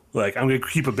people. Like, I'm gonna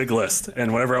keep a big list,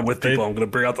 and whenever I'm with people, I'm gonna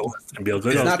bring out the list and be like,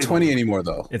 it's not 20 anymore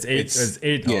though. It's eight. It's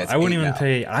 $8. Yeah, it's I wouldn't $8 even now.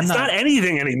 pay. it's not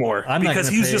anything anymore because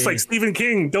he's just pay- like Stephen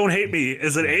King. Don't hate me.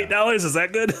 Is it $8? Is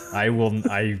that good?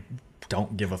 I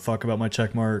don't give a fuck about my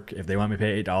check mark. If they want me to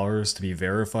pay $8 to be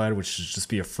verified, which should just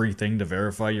be a free thing to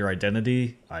verify your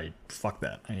identity, fuck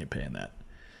that. I ain't paying that.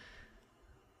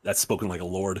 That's spoken like a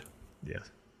lord. Yeah.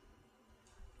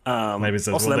 Maybe it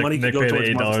says, also, well, that money Nick could go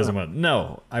paid towards $8 a month.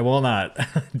 No, I will not.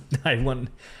 I want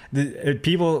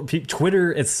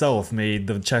Twitter itself made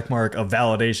the checkmark a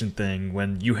validation thing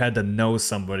when you had to know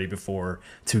somebody before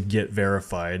to get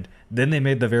verified. Then they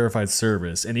made the verified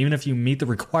service, and even if you meet the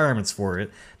requirements for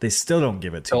it, they still don't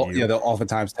give it to you. Yeah, they'll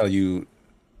oftentimes tell you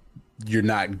you're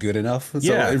not good enough. So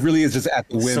Yeah. it really is just at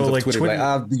the whims So, of like, Twitter.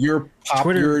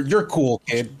 Twitter- Like, you're cool,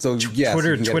 kid. So yes, you can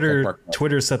get a check mark.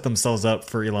 Twitter set themselves up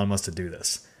for Elon Musk to do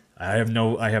this. I have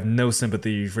no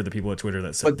sympathy for the people at Twitter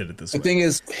that did it this way. The thing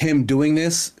is, him doing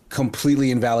this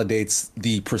completely invalidates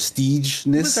the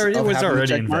prestigeness. It was already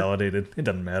check mark. invalidated. It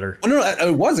doesn't matter. Oh, no,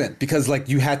 it wasn't, because like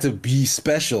you had to be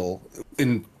special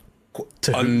in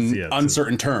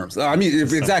uncertain terms. I mean,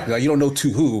 exactly. Like, you don't know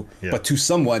to who, but to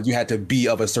someone you had to be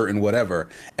of a certain whatever,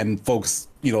 and folks,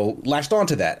 latched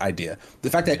onto that idea.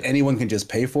 The fact that anyone can just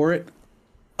pay for it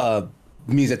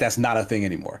means that that's not a thing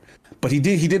anymore. But he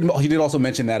did also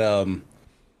mention that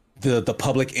the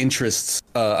public interests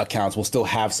accounts will still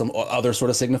have some other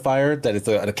sort of signifier, that it's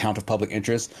an account of public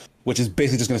interest, which is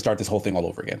basically just going to start this whole thing all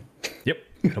over again. Yep,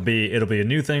 it'll be a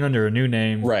new thing under a new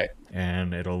name, Right?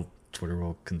 And Twitter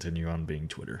will continue on being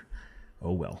Twitter.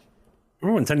 Oh well.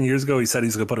 Remember when 10 years ago he said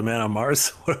he's going to put a man on Mars?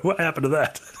 What happened to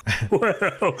that?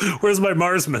 Where's my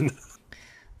Marsman?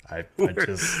 I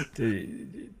just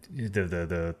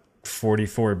the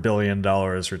 $44 billion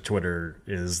for Twitter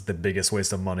is the biggest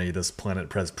waste of money this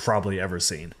planet has probably ever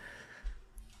seen.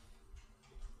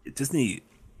 Disney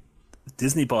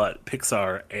bought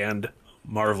Pixar and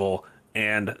Marvel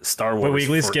and Star Wars. But we at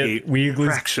least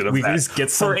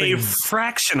get something. For a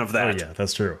fraction of that. Oh yeah,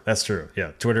 that's true.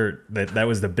 Yeah, Twitter. That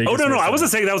was the biggest. Oh no, I wasn't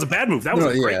saying that was a bad move. That was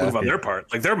a great move on their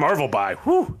part. Like, their Marvel buy.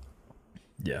 Whew.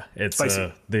 Yeah, it's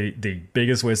the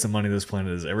biggest waste of money this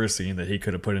planet has ever seen that he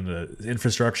could have put into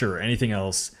infrastructure or anything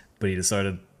else, but he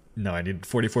decided, no, I need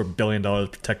 $44 billion to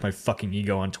protect my fucking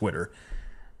ego on Twitter.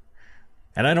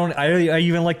 And I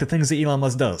even like the things that Elon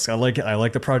Musk does. I like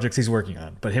the projects he's working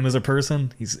on, but him as a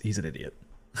person, he's an idiot.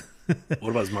 What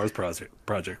about his Mars project?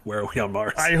 Where are we on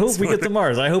Mars? I hope we get to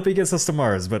Mars. I hope he gets us to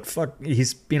Mars, but fuck,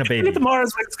 he's being a baby. Get to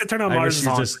Mars. It's gonna turn on Mars.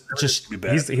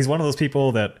 He's one of those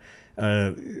people that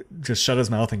just shut his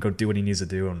mouth and go do what he needs to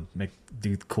do and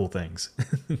do cool things.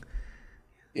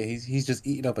 Yeah, he's just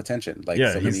eating up attention. Like,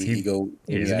 yeah, so many ego.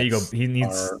 He's an ego. He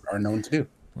needs are known to do.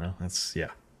 Well, that's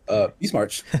Beast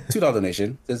March, $2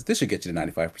 donation says this should get you to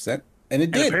 95%, and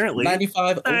it did. Apparently,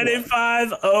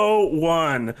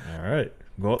 9501. All right.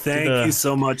 Well, thank you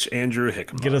so much, Andrew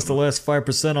Hickman. Get us the last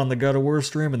 5% on the God of War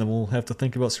stream, and then we'll have to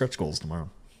think about stretch goals tomorrow.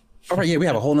 All right, yeah, we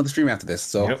have a whole nother stream after this,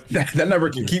 so that number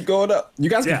can keep going up. You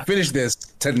guys can finish this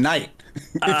tonight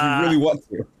if you really want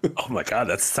to. Oh my God,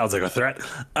 that sounds like a threat.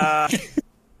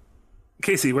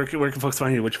 Casey, where can folks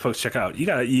find you? Which folks check out? You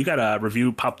got a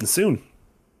review popping soon.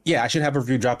 Yeah, I should have a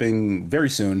review dropping very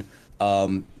soon.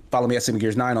 Follow me at Sigma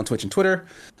Gears 9 on Twitch and Twitter.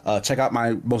 Check out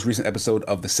my most recent episode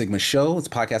of The Sigma Show. It's a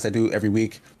podcast I do every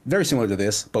week, very similar to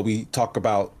this, but we talk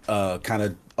about kind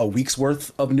of a week's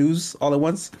worth of news all at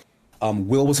once.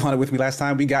 Will was on it with me last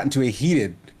time. We got into a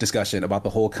heated discussion about the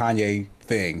whole Kanye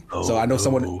thing. So I know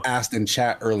someone asked in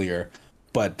chat earlier,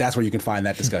 but that's where you can find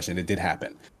that discussion. It did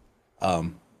happen.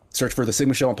 Search for The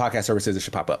Sigma Show on podcast services. It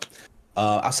should pop up.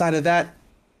 Outside of that,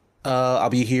 I'll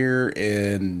be here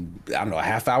in, a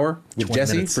half hour with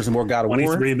Jesse for some more God of War.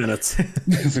 23 minutes.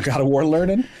 Some God of War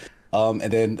learning. And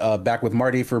then back with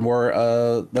Marty for more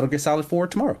Metal Gear Solid 4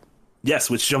 tomorrow.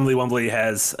 Yes, which Jumbly Wumbly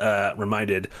has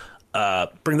reminded.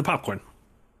 Bring the popcorn.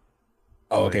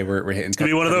 Oh, okay. We're hitting. It's gonna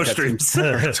be one of those streams. All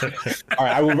right,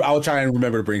 I will try and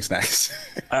remember to bring snacks.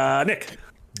 Nick.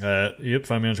 Yep.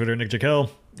 Find me on Twitter, Nick Jekyll,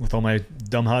 with all my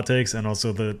dumb hot takes and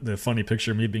also the funny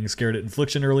picture of me being scared at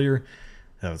Infliction earlier.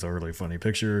 That was a really funny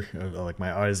picture, like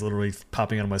my eyes literally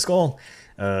popping out of my skull.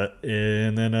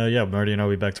 And then Marty and I'll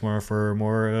be back tomorrow for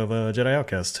more of a Jedi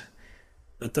Outcast.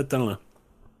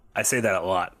 I say that a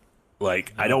lot.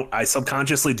 Like, I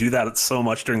subconsciously do that so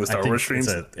much during the Star Wars streams.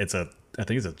 It's a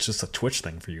just a Twitch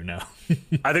thing for you now.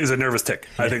 I think it's a nervous tick.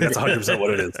 I think that's 100%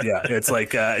 what it is. Yeah, it's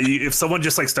like if someone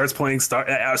just like starts playing Star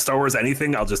Wars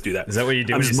anything, I'll just do that. Is that what you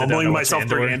do? I'm just mumbling myself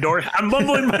during Andor. I'm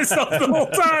mumbling myself the whole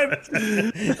time.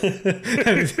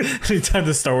 Anytime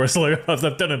the Star Wars logo pops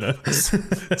up,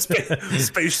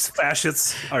 Space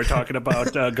fascists are talking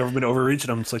about government overreach,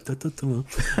 and I'm just like,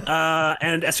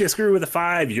 and SGS Guru with a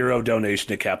 €5 donation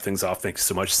to cap things off. Thanks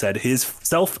so much. Said his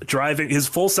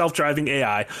full self-driving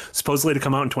AI, supposedly to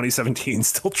come out in 2017,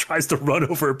 still tries to run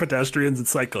over pedestrians and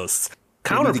cyclists.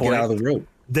 Counterpoint: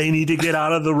 they need to get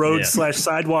out of the road /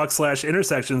 sidewalk /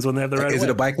 intersections when they have the right. Is it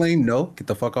a bike lane? No, get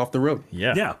the fuck off the road.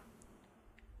 Yeah.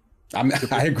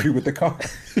 I agree with the car.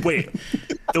 Wait,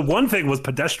 the one thing was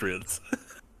pedestrians.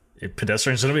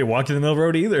 Pedestrians shouldn't be walking in the middle of the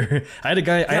road either. I had a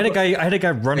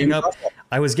guy running up.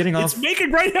 I was getting off. It's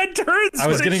making right-hand turns. I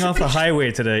was getting off the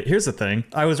highway today. Here's the thing.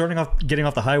 I was getting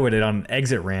off the highway today on an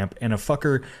exit ramp, and a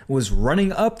fucker was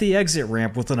running up the exit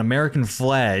ramp with an American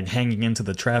flag hanging into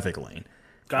the traffic lane.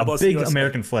 God bless big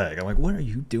American flag. I'm like, what are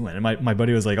you doing? And my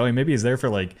buddy was like, oh, maybe he's there for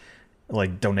like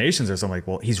donations or something. Like,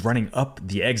 well, he's running up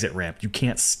the exit ramp. You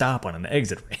can't stop on an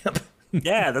exit ramp.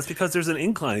 Yeah, that's because there's an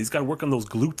incline. He's got to work on those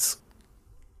glutes.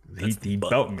 I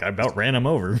about ran him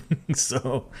over.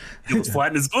 So he was flat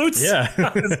in his glutes. Yeah.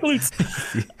 His glutes.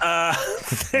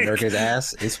 America's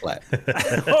ass is flat.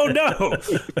 Oh no,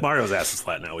 Mario's ass is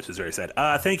flat now, which is very sad.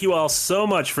 Thank you all so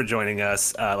much for joining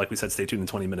us. Like we said, stay tuned in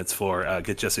 20 minutes for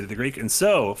Get Jesse to the Greek. And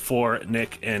so for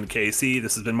Nick and Casey,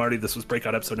 this has been Marty. This was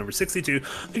Breakout episode number 62.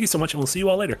 Thank you so much, and we'll see you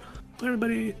all later. Bye,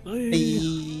 everybody.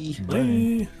 Bye.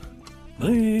 Bye.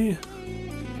 Bye. Bye.